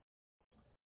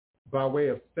 by way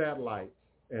of satellites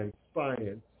and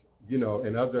science, you know,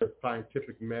 and other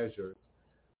scientific measures,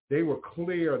 they were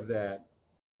clear that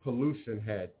pollution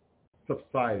had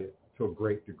subsided to a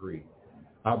great degree.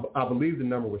 I believe the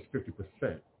number was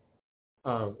 50%.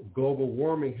 Global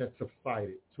warming had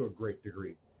subsided to a great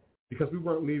degree because we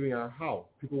weren't leaving our house.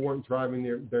 People weren't driving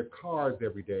their cars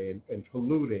every day and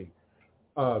polluting.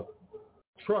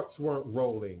 Trucks weren't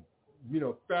rolling. You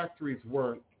know, factories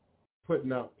weren't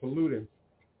putting out pollutants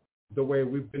the way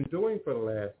we've been doing for the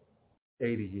last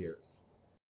 80 years.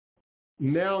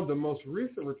 Now, the most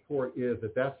recent report is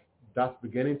that's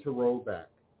beginning to roll back.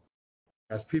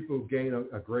 As people gain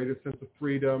a greater sense of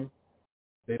freedom,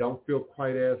 they don't feel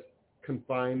quite as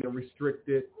confined and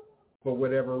restricted for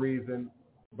whatever reason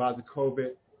by the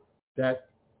COVID, that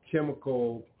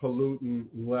chemical pollutant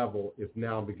level is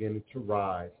now beginning to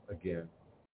rise again.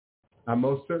 I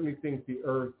most certainly think the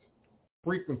Earth's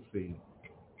frequency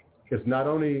is not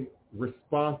only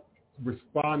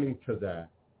responding to that,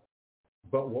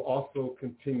 but will also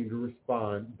continue to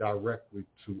respond directly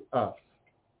to us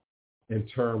in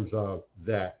terms of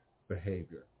that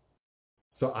behavior.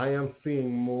 So I am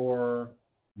seeing more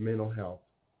mental health.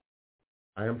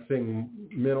 I am seeing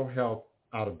mental health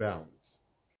out of balance.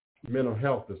 Mental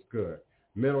health is good.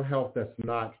 Mental health that's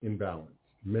not in balance.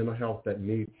 Mental health that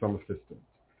needs some assistance.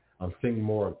 I'm seeing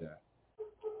more of that.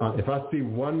 If I see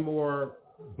one more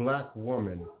black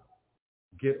woman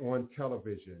get on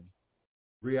television,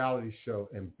 reality show,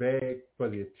 and beg for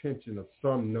the attention of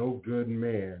some no good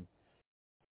man,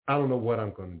 I don't know what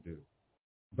I'm going to do.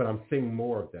 But I'm seeing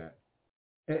more of that.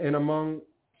 And among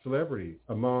celebrities,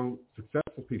 among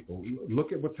successful people,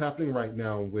 look at what's happening right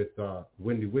now with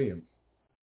Wendy Williams.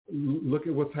 Look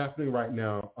at what's happening right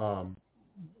now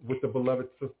with the beloved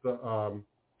sister,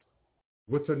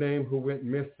 what's her name, who went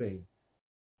missing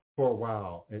for a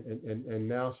while. And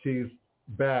now she's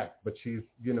back, but she's,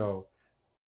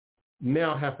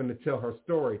 now having to tell her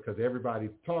story because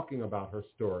everybody's talking about her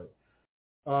story.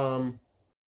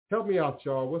 Help me out,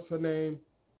 y'all. What's her name?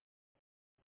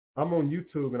 I'm on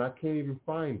YouTube and I can't even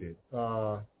find it.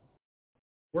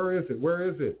 Where is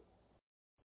it?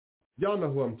 Y'all know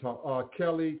who I'm talking.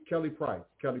 Kelly Price.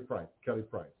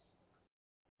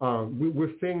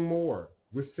 We're seeing more.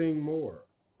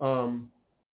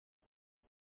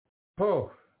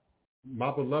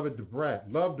 My beloved Debrat.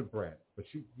 Love Debrat, but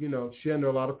she under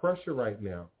a lot of pressure right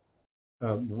now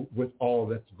with all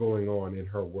that's going on in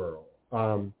her world.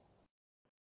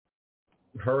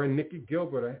 Her and Nikki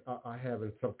Gilbert are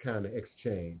having some kind of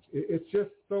exchange. It's just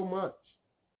so much.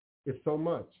 It's so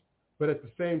much. But at the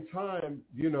same time,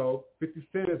 50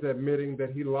 Cent is admitting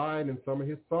that he lied in some of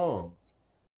his songs.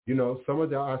 Some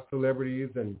of our celebrities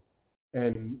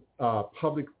and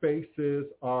public faces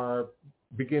are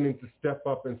beginning to step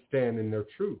up and stand in their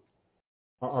truth,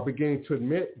 are beginning to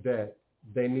admit that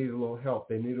they need a little help.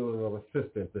 They need a little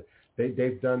assistance.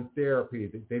 They've done therapy.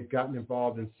 They've gotten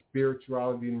involved in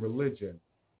spirituality and religion.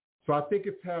 So I think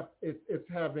it's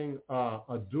having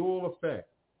a dual effect.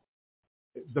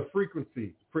 The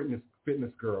frequency,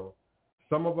 fitness girl.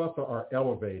 Some of us are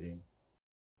elevating,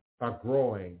 are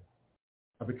growing,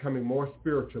 are becoming more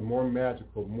spiritual, more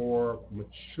magical, more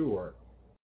mature.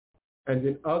 And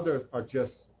then others are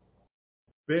just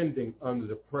bending under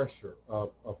the pressure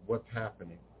of what's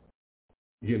happening,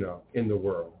 in the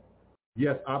world.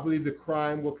 Yes, I believe the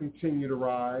crime will continue to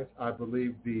rise. I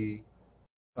believe the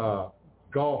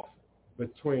gulf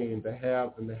between the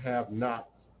haves and the have-nots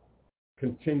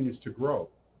continues to grow.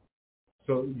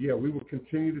 So, yeah, we will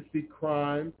continue to see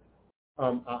crime.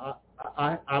 I'm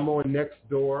on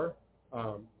Nextdoor.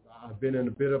 I've been in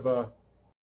a bit of a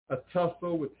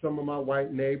tussle with some of my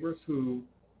white neighbors who,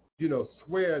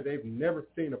 swear they've never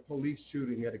seen a police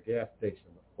shooting at a gas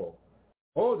station before.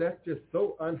 Oh, that's just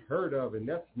so unheard of, and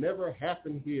that's never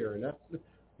happened here. And that's,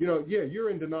 you're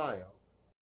in denial.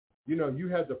 You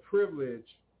have the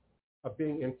privilege of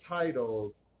being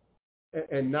entitled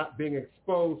and not being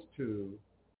exposed to,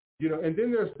 and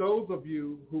then there's those of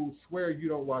you who swear you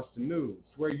don't watch the news,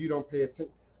 swear you don't pay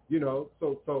attention,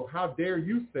 so how dare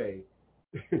you say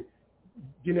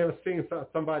you never seen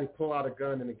somebody pull out a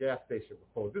gun in a gas station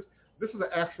before. This is an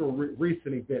actual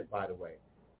recent event, by the way.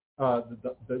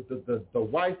 The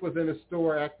wife was in the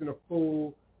store acting a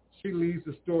fool. She leaves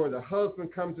the store. The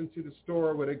husband comes into the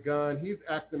store with a gun. He's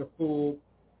acting a fool.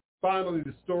 Finally,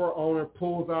 the store owner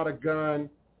pulls out a gun.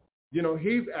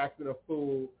 He's acting a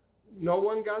fool. No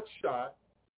one got shot.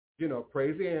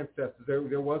 Praise the ancestors.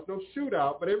 There was no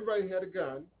shootout, but everybody had a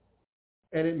gun.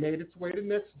 And it made its way to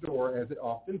next door, as it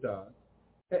often does.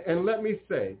 And let me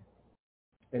say,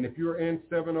 and if you're in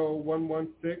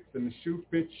 70116 and the shoe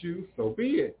fits you, so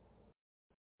be it.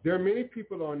 There are many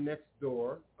people on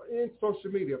Nextdoor, in social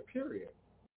media, period,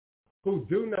 who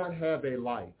do not have a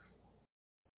life.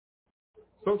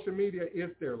 Social media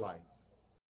is their life.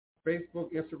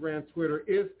 Facebook, Instagram, Twitter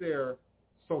is their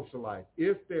social life,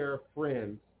 is their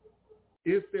friends,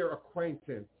 is their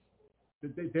acquaintance.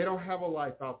 They don't have a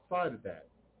life outside of that.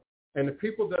 And the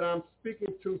people that I'm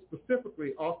speaking to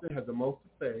specifically often have the most to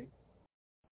say,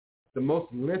 the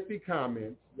most lengthy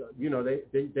comments.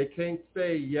 They can't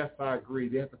say, yes, I agree.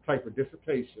 They have to type a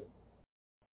dissertation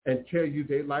and tell you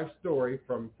their life story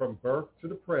from birth to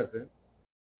the present.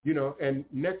 And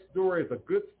Nextdoor is a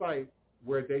good site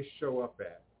where they show up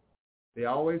at. They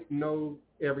always know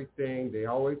everything. They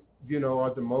always,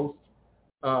 are the most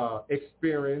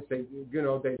experienced.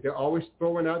 They're always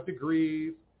throwing out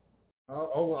degrees.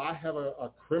 I have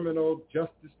a criminal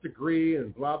justice degree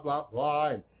and blah, blah,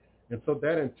 blah. And so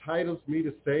that entitles me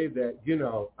to say that,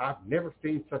 I've never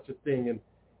seen such a thing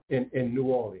in New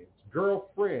Orleans.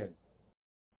 Girlfriend.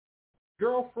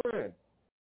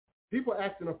 People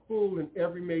acting a fool in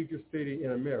every major city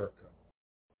in America.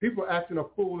 People acting a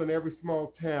fool in every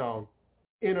small town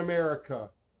in America.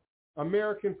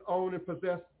 Americans own and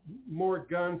possess more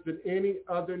guns than any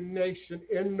other nation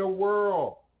in the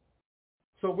world.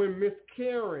 So when Miss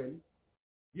Karen,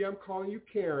 yeah, I'm calling you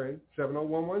Karen,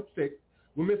 70116,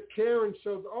 when Miss Karen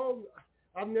shows, oh,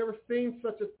 I've never seen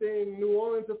such a thing. New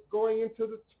Orleans is going into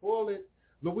the toilet.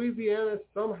 Louisiana is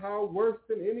somehow worse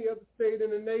than any other state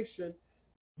in the nation.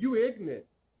 You ignorant,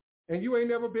 and you ain't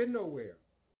never been nowhere.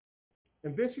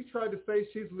 And then she tried to say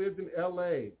she's lived in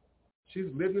L.A., she's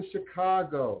lived in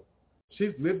Chicago,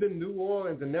 she's lived in New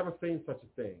Orleans and never seen such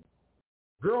a thing.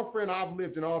 Girlfriend, I've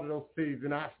lived in all of those cities,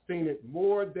 and I've seen it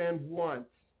more than once.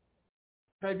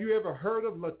 Have you ever heard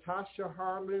of Latasha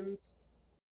Harlins?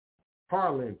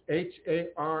 Harlins,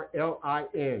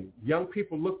 Harlin. Young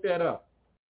people, look that up.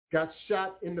 Got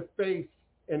shot in the face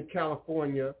in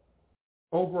California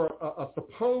over a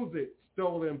supposed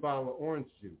stolen bottle of orange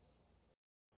juice.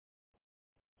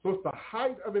 So it's the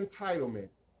height of entitlement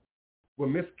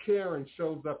when Miss Karen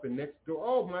shows up in next door.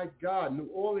 Oh, my God, New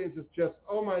Orleans is just,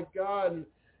 oh, my God.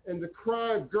 And the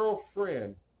crime,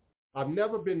 girlfriend, I've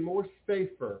never been more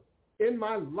safer in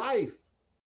my life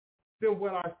than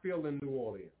what I feel in New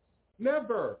Orleans.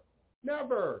 Never.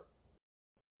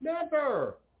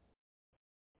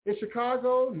 In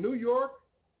Chicago, New York,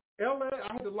 LA,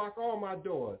 I had to lock all my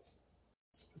doors.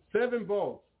 7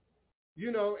 bolts,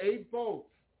 8 bolts.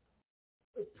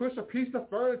 Push a piece of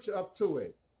furniture up to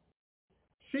it.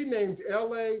 She named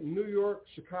LA, New York,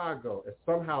 Chicago as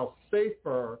somehow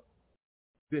safer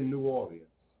than New Orleans.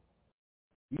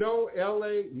 No,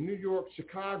 LA, New York,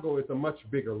 Chicago is a much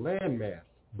bigger landmass,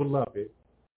 beloved.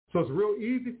 So it's real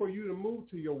easy for you to move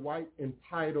to your white,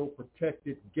 entitled,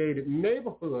 protected, gated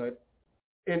neighborhood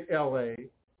in LA,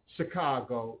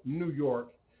 Chicago, New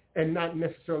York, and not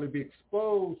necessarily be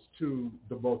exposed to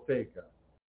the bodega,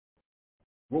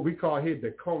 what we call here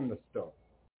the corner store.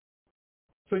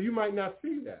 So you might not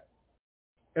see that.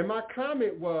 And my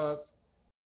comment was,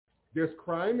 there's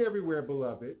crime everywhere,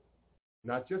 beloved,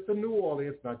 not just in New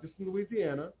Orleans, not just in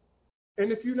Louisiana.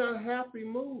 And if you're not happy,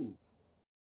 move.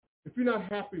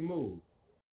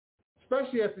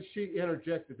 Especially after she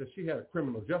interjected that she had a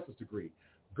criminal justice degree.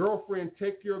 Girlfriend,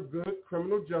 take your good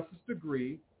criminal justice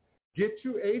degree, get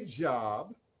you a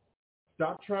job,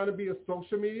 stop trying to be a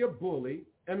social media bully,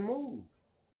 and move.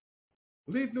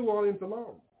 Leave New Orleans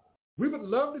alone. We would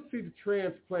love to see the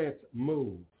transplants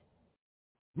move.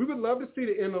 We would love to see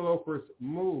the interlopers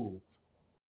move.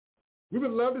 We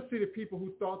would love to see the people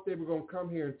who thought they were going to come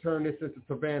here and turn this into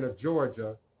Savannah,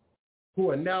 Georgia, who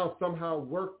are now somehow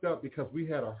worked up because we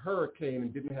had a hurricane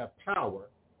and didn't have power.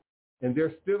 And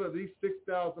there's still at least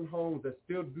 6,000 homes that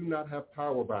still do not have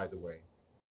power, by the way.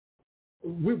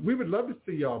 We would love to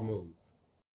see y'all move.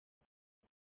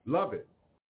 Love it.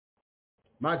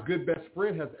 My good best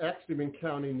friend has actually been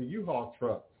counting the U-Haul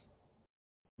trucks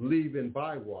leaving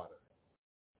Bywater,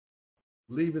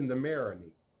 leaving the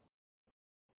Maroney.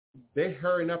 They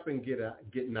hurrying up and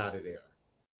getting out of there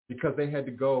because they had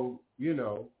to go,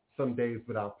 some days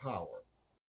without power.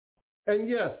 And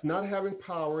yes, not having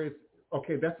power is,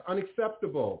 okay, that's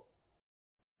unacceptable.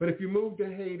 But if you move to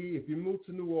Haiti, if you move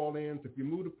to New Orleans, if you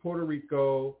move to Puerto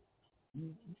Rico,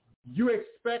 you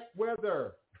expect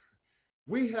weather.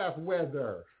 We have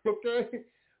weather, okay?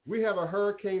 We have a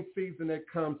hurricane season that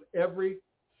comes every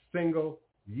single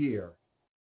year.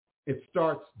 It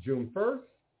starts June 1st.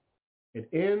 It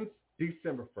ends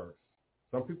December 1st.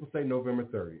 Some people say November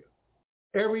 30th.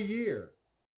 Every year.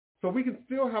 So we can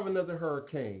still have another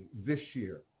hurricane this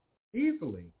year,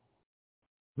 easily.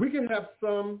 We can have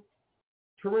some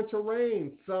torrential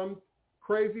rain, some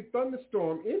crazy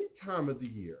thunderstorm any time of the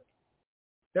year.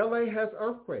 LA has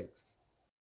earthquakes.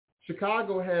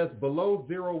 Chicago has below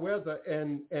zero weather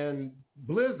and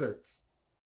blizzards.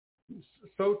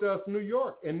 So does New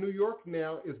York. And New York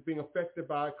now is being affected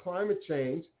by climate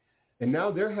change. And now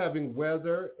they're having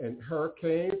weather and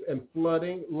hurricanes and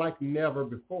flooding like never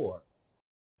before.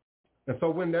 And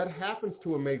so when that happens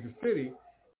to a major city,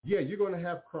 yeah, you're going to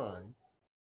have crime.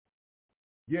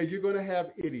 Yeah, you're going to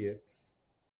have idiots.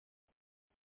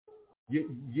 Yeah,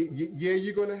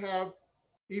 you're going to have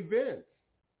events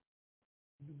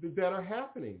that are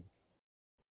happening.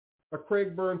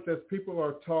 Craig Burns says people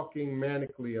are talking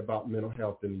manically about mental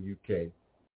health in the UK.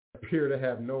 Appear to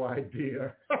have no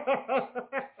idea.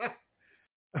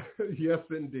 Yes,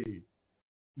 indeed.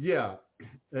 Yeah,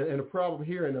 and the problem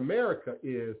here in America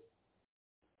is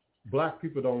Black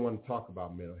people don't want to talk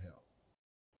about mental health.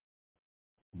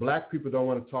 Black people don't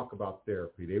want to talk about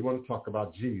therapy. They want to talk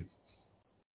about Jesus.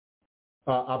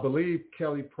 I believe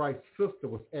Kelly Price's sister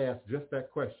was asked just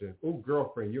that question. Oh,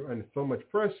 girlfriend, you're under so much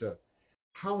pressure.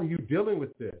 How are you dealing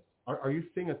with this? Are you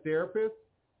seeing a therapist?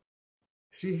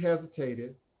 She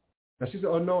hesitated. And she said,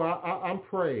 oh, no, I'm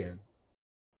praying.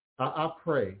 I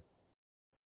pray.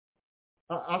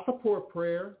 I support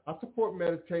prayer. I support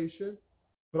meditation.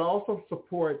 But I also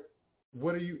support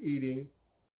what are you eating?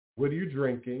 What are you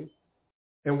drinking?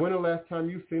 And when the last time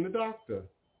you've seen a doctor?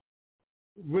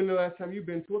 When the last time you've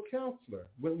been to a counselor?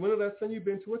 When the last time you've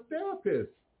been to a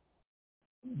therapist?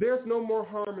 There's no more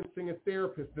harm in seeing a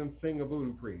therapist than seeing a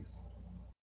voodoo priest.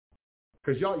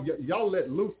 Because y'all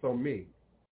let loose on me.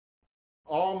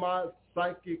 All my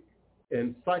psychic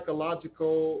and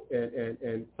psychological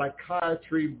and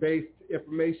psychiatry-based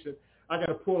information, I got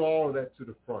to pull all of that to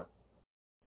the front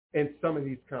in some of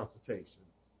these consultations.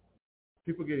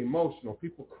 People get emotional.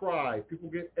 People cry. People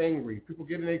get angry. People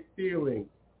get in their feelings.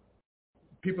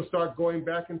 People start going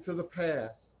back into the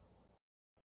past.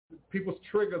 People's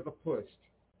triggers are pushed.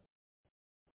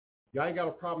 Y'all ain't got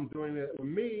a problem doing that with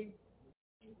me,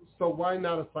 so why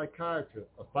not a psychiatrist,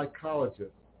 a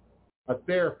psychologist, a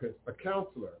therapist, a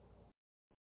counselor?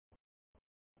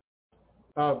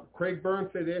 Craig Burns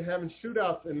said they're having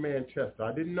shootouts in Manchester.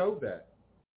 I didn't know that.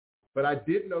 But I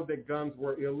did know that guns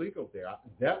were illegal there.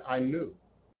 That I knew.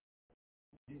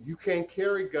 You can't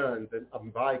carry guns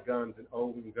and buy guns and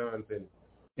own guns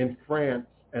in France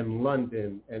and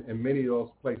London and many of those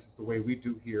places the way we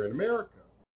do here in America.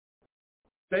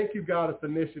 Thank You Goddess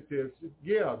Initiatives.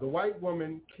 Yeah, the white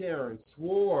woman, Karen,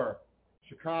 swore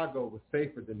Chicago was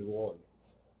safer than New Orleans.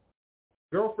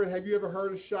 Girlfriend, have you ever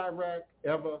heard of Chirac,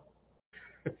 ever?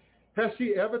 Has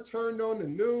she ever turned on the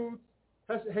news?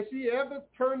 Has she ever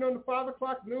turned on the 5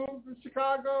 o'clock news in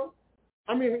Chicago?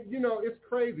 I mean, you know, it's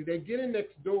crazy. They get in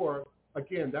next door.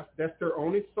 Again, that's their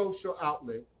only social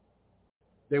outlet.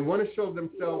 They want to show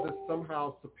themselves as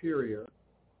somehow superior.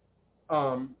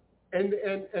 And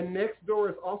next door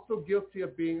is also guilty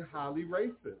of being highly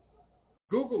racist.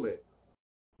 Google it.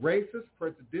 Racist,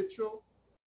 prejudicial,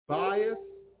 biased.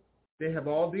 They have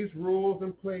all these rules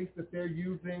in place that they're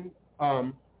using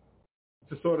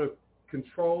to sort of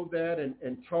control that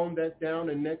and tone that down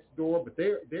in next door, but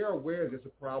they're aware there's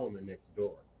a problem in next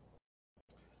door.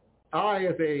 I,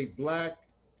 as a black,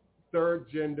 third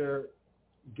gender,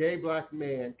 gay black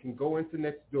man, can go into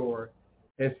next door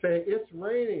and say, it's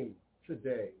raining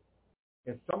today,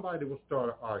 and somebody will start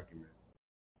an argument.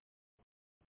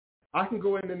 I can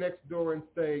go in the next door and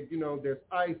say, you know, there's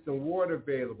ice and water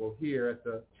available here at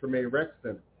the Treme Rec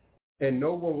Center, and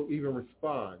no one will even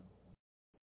respond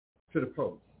to the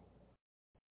post.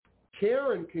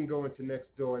 Karen can go into next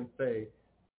door and say,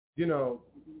 you know,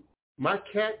 my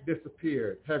cat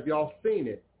disappeared. Have y'all seen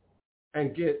it?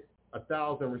 And get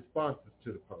 1,000 responses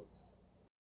to the post.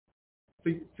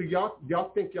 So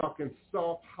y'all think y'all can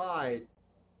soft hide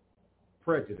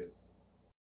prejudice,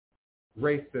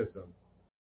 racism,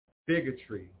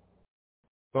 bigotry,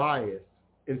 bias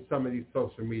in some of these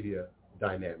social media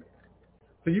dynamics.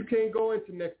 So you can't go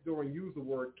into next door and use the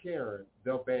word Karen,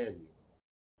 they'll ban you.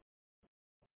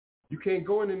 You can't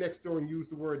go in the next door and use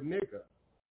the word nigger,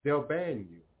 they'll ban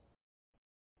you.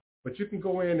 But you can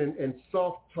go in and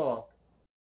soft talk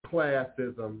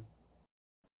classism,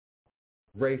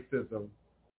 racism,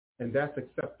 and that's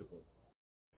acceptable.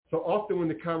 So often when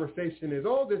the conversation is,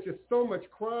 oh, there's just so much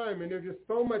crime and there's just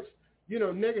so much, you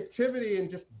know, negativity and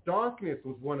just darkness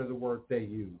was one of the words they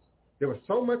used. There was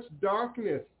so much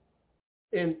darkness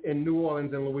in New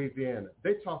Orleans and Louisiana.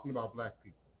 They're talking about black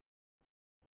people.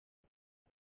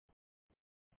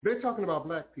 They're talking about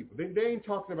black people. They ain't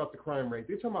talking about the crime rate.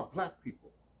 They're talking about black people.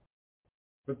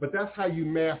 But that's how you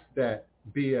mask that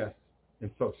BS in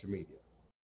social media.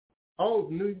 Oh,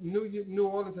 New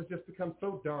Orleans has just become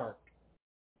so dark.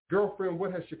 Girlfriend,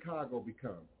 what has Chicago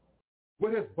become?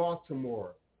 What has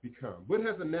Baltimore become? What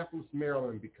has Annapolis,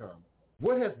 Maryland become?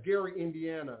 What has Gary,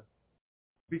 Indiana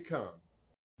become?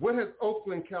 What has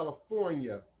Oakland,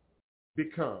 California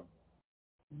become?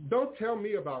 Don't tell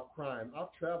me about crime.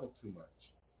 I've traveled too much.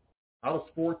 I was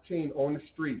 14 on the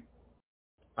street.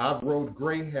 I've rode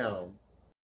Greyhound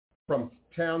from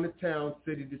town to town,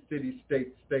 city to city,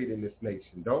 state to state in this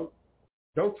nation. Don't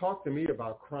talk to me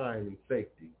about crime and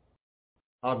safety.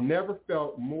 I've never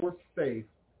felt more safe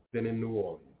than in New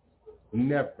Orleans.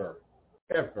 Never,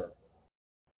 ever.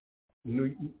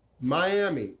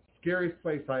 Miami, scariest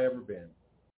place I ever been.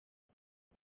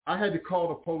 I had to call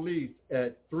the police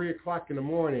at 3 o'clock in the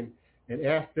morning and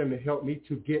ask them to help me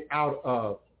to get out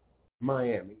of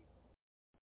Miami.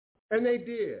 And they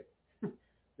did.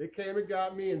 They came and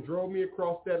got me and drove me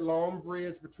across that long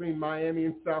bridge between Miami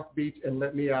and South Beach and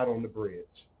let me out on the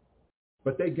bridge.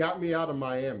 But they got me out of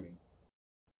Miami.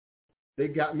 They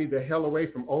got me the hell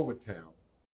away from Overtown.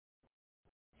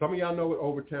 Some of y'all know what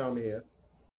Overtown is.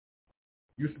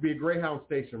 Used to be a Greyhound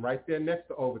station right there next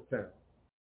to Overtown.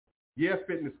 Yeah,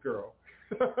 fitness girl.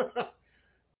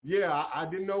 Yeah, I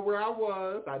didn't know where I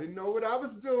was. I didn't know what I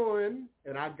was doing.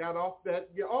 And I got off that,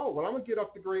 I'm going to get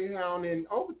off the Greyhound in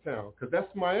Overtown because that's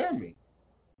Miami.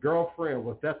 Girlfriend,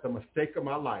 was that the mistake of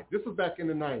my life? This was back in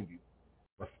the 90s.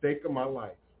 Mistake of my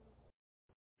life.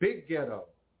 Big ghetto,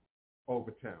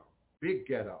 Overtown. Big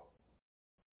ghetto.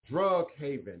 Drug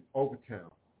haven,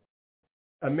 Overtown.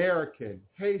 American,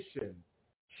 Haitian,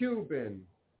 Cuban,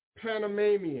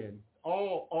 Panamanian,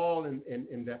 all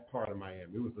in that part of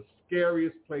Miami. It was the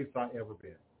scariest place I ever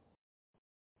been.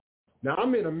 Now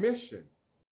I'm in a mission.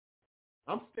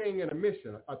 I'm staying in a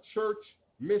mission, a church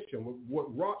mission with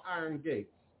wrought iron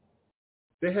gates.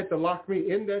 They had to lock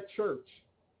me in that church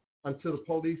until the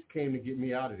police came to get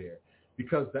me out of there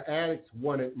because the addicts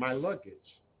wanted my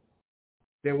luggage.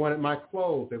 They wanted my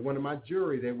clothes. They wanted my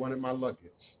jewelry. They wanted my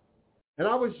luggage. And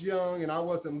I was young and I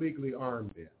wasn't legally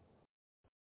armed then.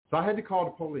 So I had to call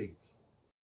the police.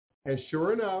 And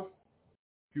sure enough,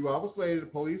 a few hours later, the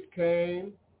police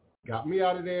came, got me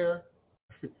out of there,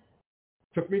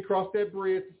 took me across that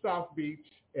bridge to South Beach,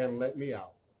 and let me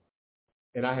out.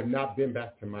 And I have not been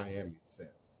back to Miami since.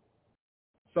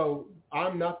 So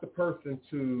I'm not the person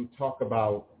to talk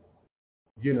about,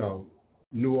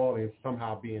 New Orleans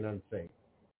somehow being unsafe.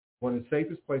 One of the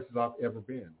safest places I've ever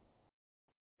been.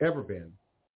 Ever been.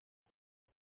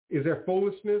 Is there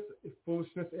foolishness? It's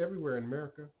foolishness everywhere in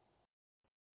America.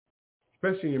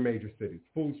 Especially in your major cities.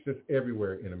 Foolishness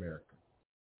everywhere in America.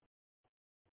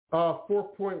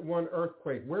 4.1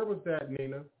 earthquake. Where was that,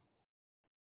 Nina?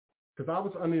 Because I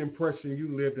was under the impression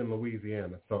you lived in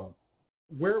Louisiana. So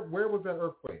where was that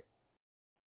earthquake?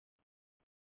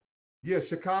 Yeah,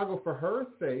 Chicago for her is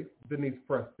safe, Denise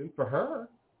Preston, for her.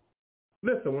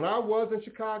 Listen, when I was in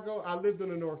Chicago, I lived on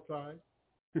the north side.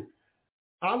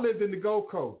 I lived in the Gold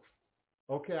Coast.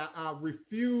 Okay, I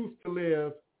refused to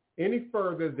live any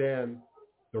further than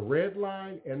the Red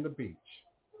Line and the beach.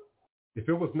 If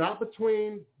it was not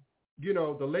between,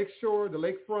 the lake shore, the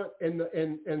lakefront, and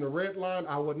the Red Line,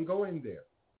 I wouldn't go in there.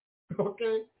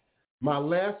 Okay? My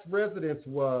last residence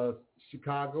was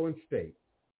Chicago and State.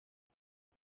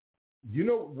 You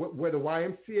know where the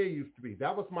YMCA used to be?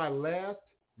 That was my last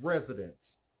residence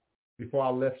before I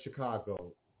left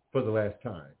Chicago for the last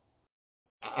time.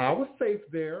 I was safe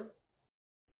there,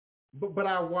 but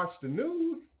I watched the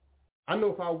news. I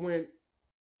know if I went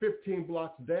 15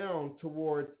 blocks down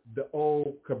towards the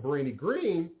old Cabrini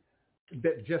Green,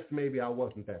 that just maybe I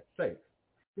wasn't that safe.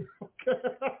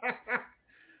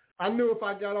 I knew if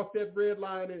I got off that red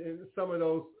line in some of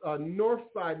those north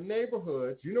side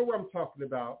neighborhoods, you know what I'm talking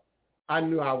about, I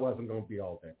knew I wasn't going to be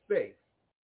all that safe.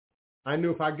 I knew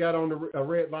if I got on a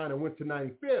red line and went to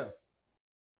 95th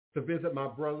to visit my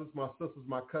brothers, my sisters,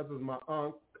 my cousins, my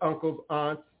uncles,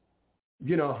 aunts,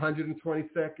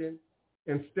 122nd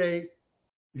in State,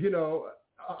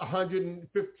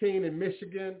 115 in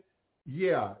Michigan,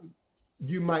 yeah,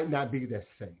 you might not be that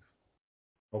safe.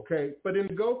 Okay? But in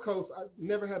the Gold Coast, I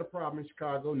never had a problem in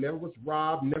Chicago, never was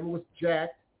robbed, never was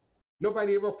jacked.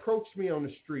 Nobody ever approached me on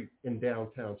the street in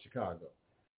downtown Chicago.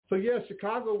 So, yeah,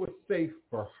 Chicago was safe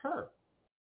for her,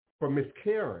 for Miss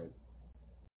Karen.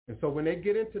 And so when they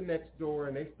get into next door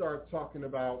and they start talking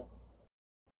about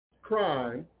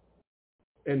crime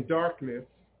and darkness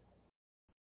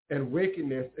and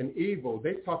wickedness and evil,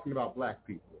 they're talking about black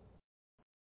people.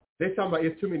 They're talking about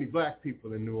it's too many black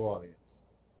people in New Orleans.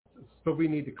 So we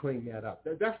need to clean that up.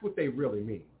 That's what they really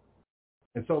mean.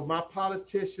 And so my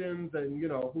politicians and,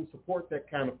 who support that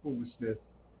kind of foolishness,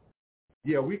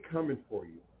 yeah, we coming for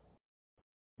you.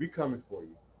 We coming for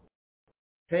you.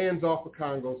 Hands off of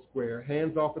Congo Square,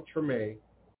 hands off of Treme,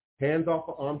 hands off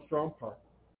of Armstrong Park,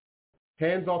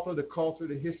 hands off of the culture,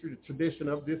 the history, the tradition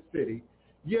of this city.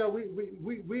 Yeah, we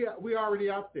already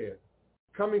out there.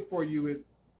 Coming for you is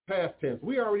past tense.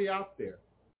 We already out there.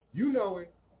 You know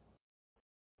it.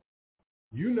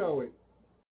 You know it.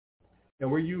 And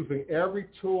we're using every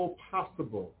tool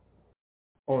possible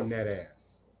on that ass.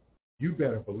 You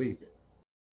better believe it.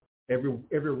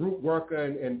 Every root worker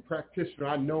and practitioner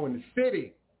I know in the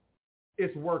city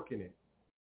is working it.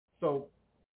 So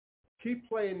keep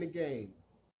playing the game.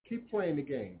 Keep playing the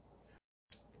game.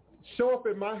 Show up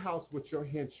at my house with your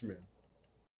henchmen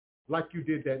like you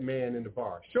did that man in the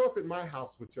bar. Show up at my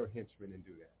house with your henchmen and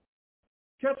do that.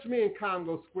 Catch me in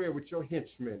Congo Square with your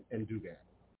henchmen and do that.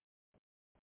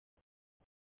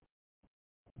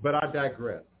 But I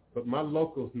digress. But my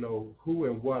locals know who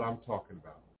and what I'm talking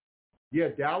about. Yeah,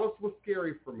 Dallas was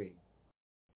scary for me.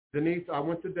 Denise, I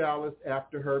went to Dallas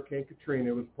after Hurricane Katrina.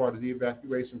 It was part of the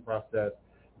evacuation process.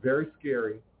 Very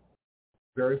scary,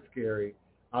 very scary.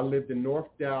 I lived in North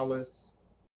Dallas.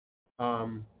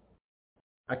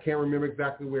 I can't remember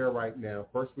exactly where right now.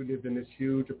 First, we lived in this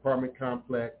huge apartment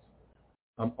complex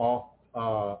off,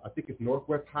 I think it's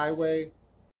Northwest Highway,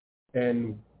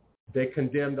 and they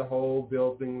condemned the whole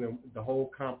building, the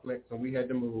whole complex, and we had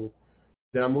to move.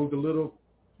 Then I moved a little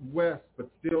west, but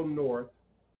still north,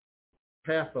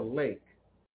 past a lake.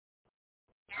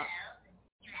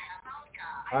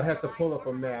 I'd have to pull up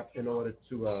a map in order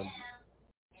to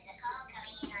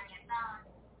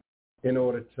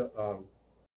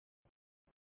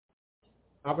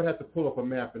I would have to pull up a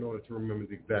map in order to remember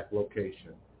the exact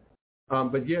location.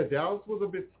 But yeah, Dallas was a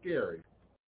bit scary.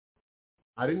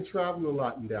 I didn't travel a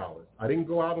lot in Dallas. I didn't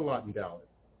go out a lot in Dallas.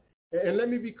 And let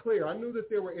me be clear, I knew that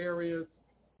there were areas,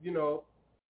 you know,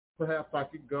 perhaps I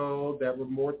could go that were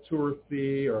more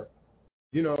touristy or,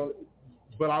 you know,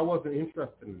 but I wasn't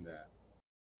interested in that.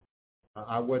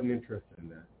 I wasn't interested in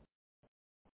that.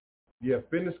 Yeah,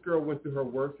 Fitness Girl went through her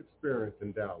worst experience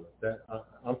in Dallas.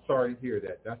 I'm sorry to hear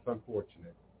that. That's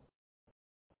unfortunate.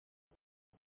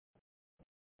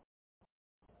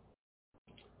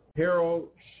 Harold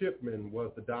Shipman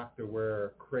was the doctor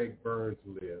where Craig Burns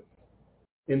lived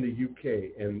in the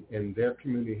UK, and their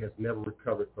community has never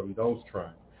recovered from those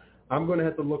traumas. I'm going to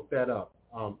have to look that up.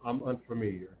 I'm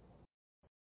unfamiliar.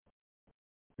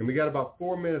 And we got about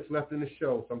 4 minutes left in the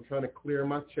show, so I'm trying to clear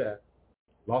my chat.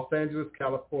 Los Angeles,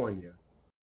 California.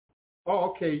 Oh,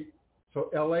 okay. So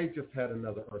LA just had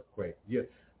another earthquake. Yeah.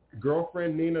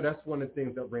 Girlfriend Nina, that's one of the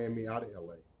things that ran me out of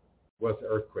LA, was the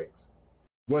earthquakes.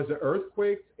 Was the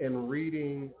earthquakes and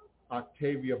reading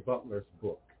Octavia Butler's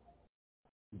book,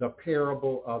 The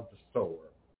Parable of the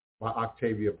Sower by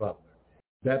Octavia Butler.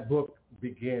 That book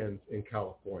begins in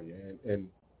California. And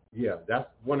yeah, that's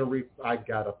one of the reasons I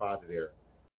got up out of there.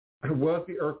 It was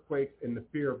the earthquakes and the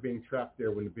fear of being trapped there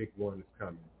when the big one is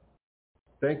coming.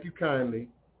 Thank you kindly.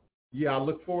 Yeah, I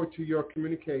look forward to your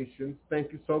communications.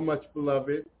 Thank you so much,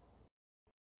 beloved.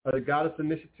 The Goddess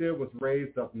Initiative was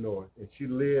raised up north, and she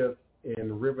lives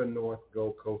in River North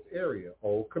Gold Coast area,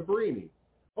 Old Cabrini.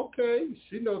 Okay,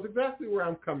 she knows exactly where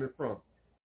I'm coming from.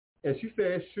 And she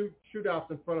says shootouts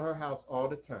in front of her house all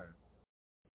the time.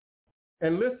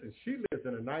 And listen, she lives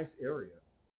in a nice area.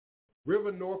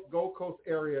 River North Gold Coast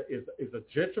area is a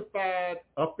gentrified,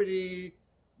 uppity,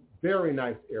 very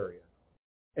nice area.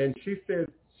 And she says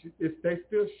they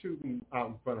still shooting out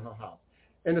in front of her house.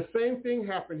 And the same thing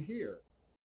happened here.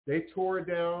 They tore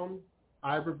down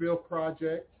Iberville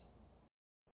Projects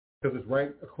because it's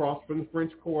right across from the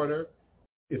French Quarter.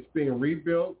 It's being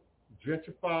rebuilt,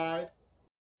 gentrified,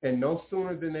 and no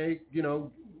sooner than they,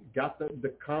 got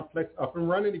the complex up and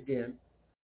running again,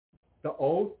 the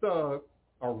old thugs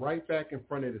are right back in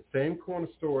front of the same corner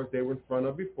stores they were in front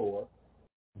of before,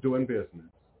 doing business.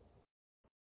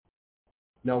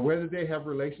 Now, whether they have a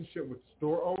relationship with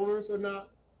store owners or not,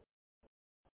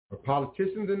 or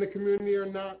politicians in the community or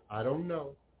not, I don't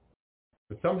know.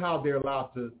 But somehow they're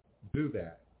allowed to do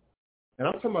that. And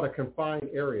I'm talking about a confined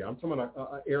area. I'm talking about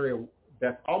an area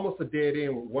that's almost a dead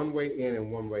end with one way in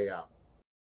and one way out.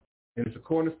 And it's a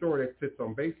corner store that sits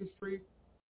on Basin Street.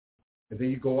 And then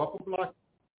you go up a block,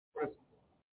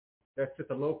 that sits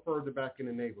a little further back in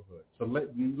the neighborhood. So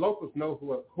locals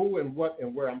know who and what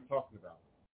and where I'm talking about.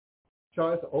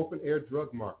 Charlie, it's an open-air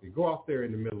drug market. Go out there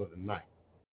in the middle of the night.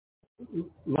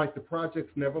 Like the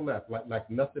projects never left, like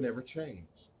nothing ever changed.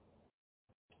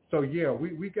 So, yeah,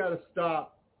 we got to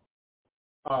stop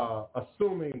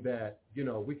assuming that,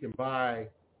 we can buy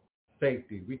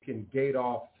safety. We can gate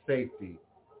off safety.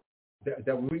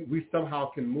 That we somehow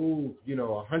can move,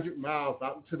 100 miles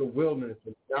out into the wilderness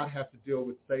and not have to deal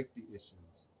with safety issues.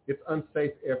 It's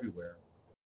unsafe everywhere.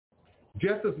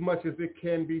 Just as much as it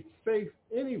can be safe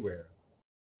anywhere,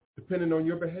 depending on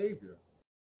your behavior.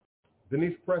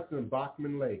 Denise Preston,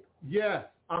 Bachman Lake. Yes,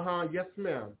 yes,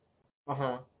 ma'am.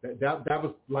 That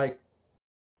was like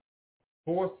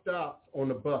 4 stops on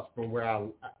the bus from where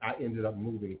I ended up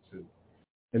moving to.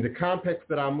 And the complex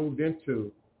that I moved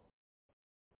into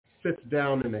sits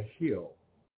down in a hill.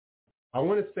 I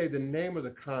want to say the name of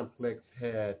the complex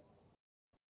had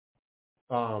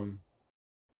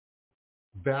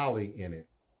Valley in it.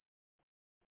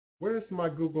 Where's my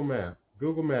Google Map?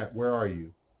 Google Map, where are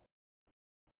you?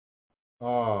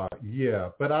 Yeah,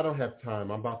 but I don't have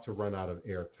time. I'm about to run out of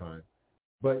airtime.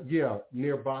 But yeah,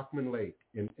 near Bachman Lake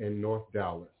in North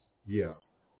Dallas. Yeah.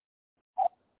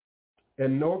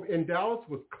 And Dallas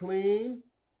was clean.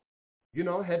 You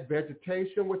know, had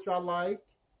vegetation, which I liked.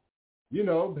 You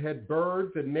know, had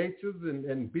birds and natures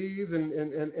and bees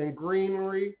and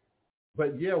greenery.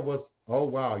 But yeah,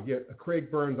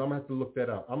 Craig Burns, I'm going to have to look that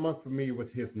up. I'm unfamiliar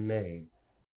with his name,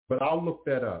 but I'll look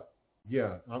that up.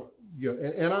 Yeah,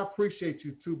 and I appreciate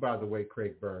you too, by the way,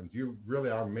 Craig Burns. You're really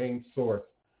our main source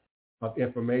of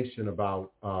information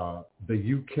about the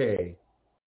UK,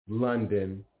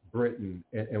 London, Britain,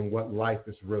 and what life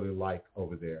is really like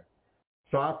over there.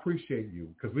 So I appreciate you,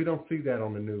 because we don't see that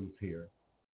on the news here.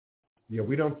 Yeah,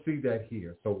 we don't see that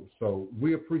here. So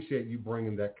we appreciate you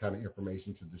bringing that kind of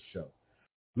information to the show.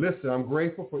 Listen, I'm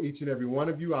grateful for each and every one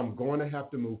of you. I'm going to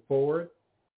have to move forward.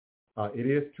 It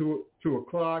is 2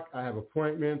 o'clock. I have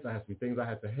appointments. I have some things I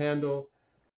have to handle.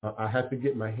 I have to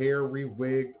get my hair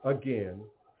re-wigged again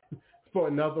for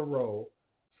another role.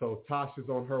 So Tasha's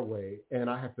on her way, and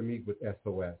I have to meet with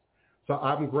SOS. So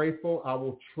I'm grateful. I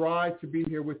will try to be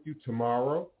here with you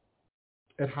tomorrow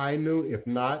at high noon. If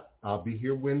not, I'll be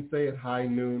here Wednesday at high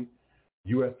noon,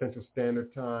 U.S. Central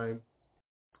Standard Time,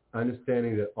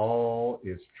 understanding that all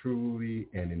is truly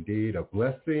and indeed a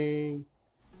blessing.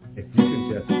 If you can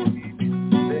just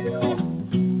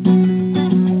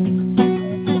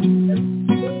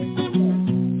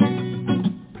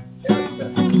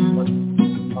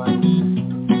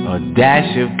a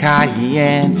dash of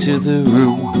cayenne to the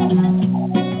root.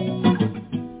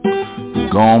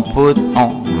 Gon' put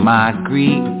on my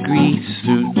grease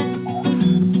suit.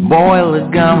 Boil a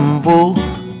gumbo,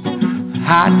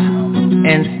 hot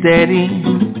and steady.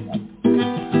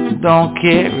 Don't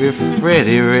care if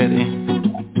ready.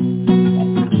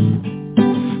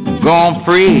 Gon'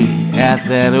 pray at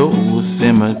that old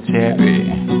cemetery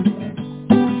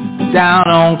down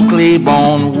on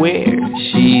Claiborne where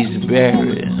she's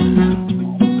buried.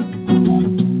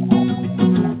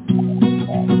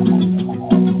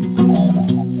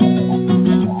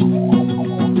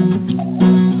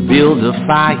 Build a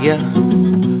fire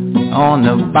on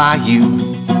the bayou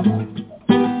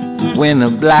when the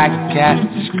black cat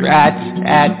scratched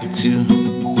at 2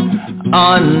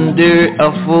 under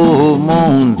a full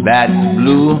moon that's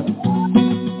blue.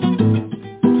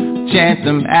 Chant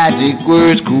the magic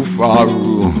words,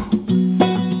 Kufaru.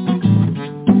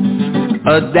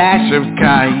 A dash of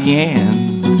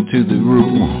cayenne to the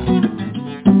root.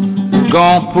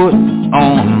 Gon' put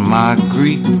on my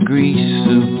grease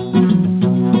suit.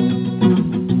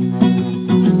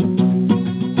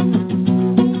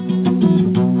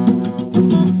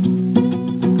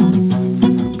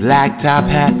 Black top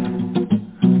hat,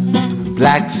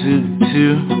 black suit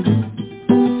too.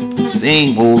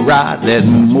 Same old ride that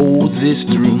Moses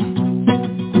threw.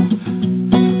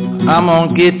 I'm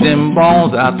gonna get them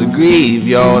bones out the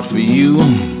graveyard for you.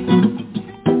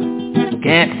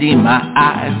 Can't see my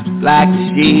eyes, black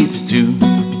shades too.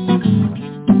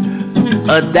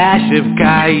 A dash of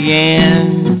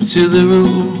cayenne to the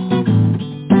roof.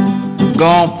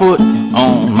 Gonna put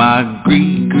on my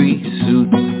grease suit.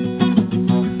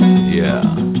 Yeah.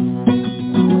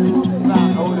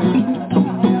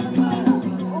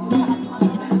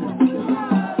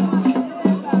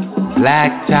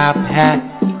 Black top hat,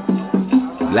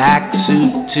 black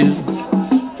suit too.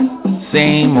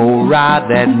 Same old ride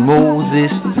that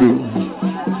Moses threw.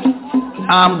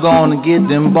 I'm gonna get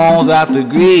them bones out the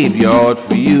graveyard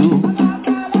for you.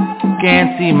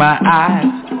 Can't see my eyes,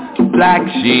 black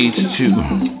shades too.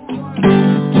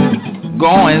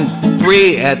 Go and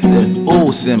pray at the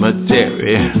old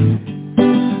cemetery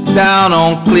down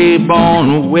on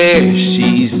Claiborne where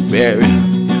she's buried.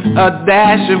 A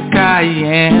dash of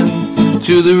cayenne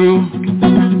to the roof.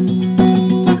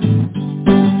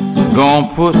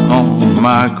 Gonna put on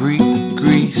my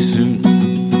grease suit.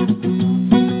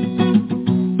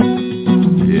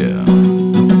 Yeah.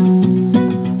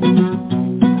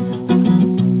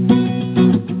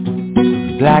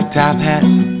 Black top hat,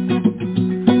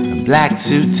 black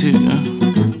suit too.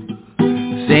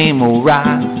 Same old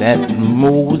ride that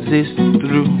Moses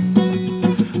threw.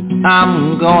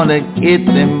 I'm gonna get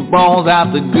them bones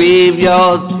out the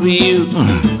graveyard for you.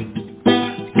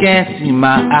 Can't see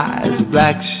my eyes,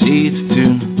 black shades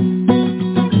too.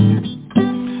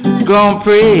 Gonna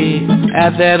pray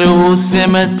at that old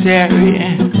cemetery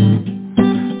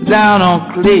down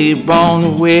on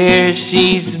Claiborne where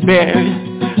she's buried.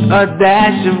 A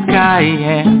dash of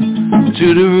cayenne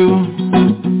to the roof.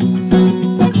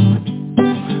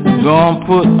 Gonna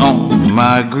put on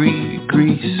my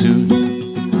grease suit.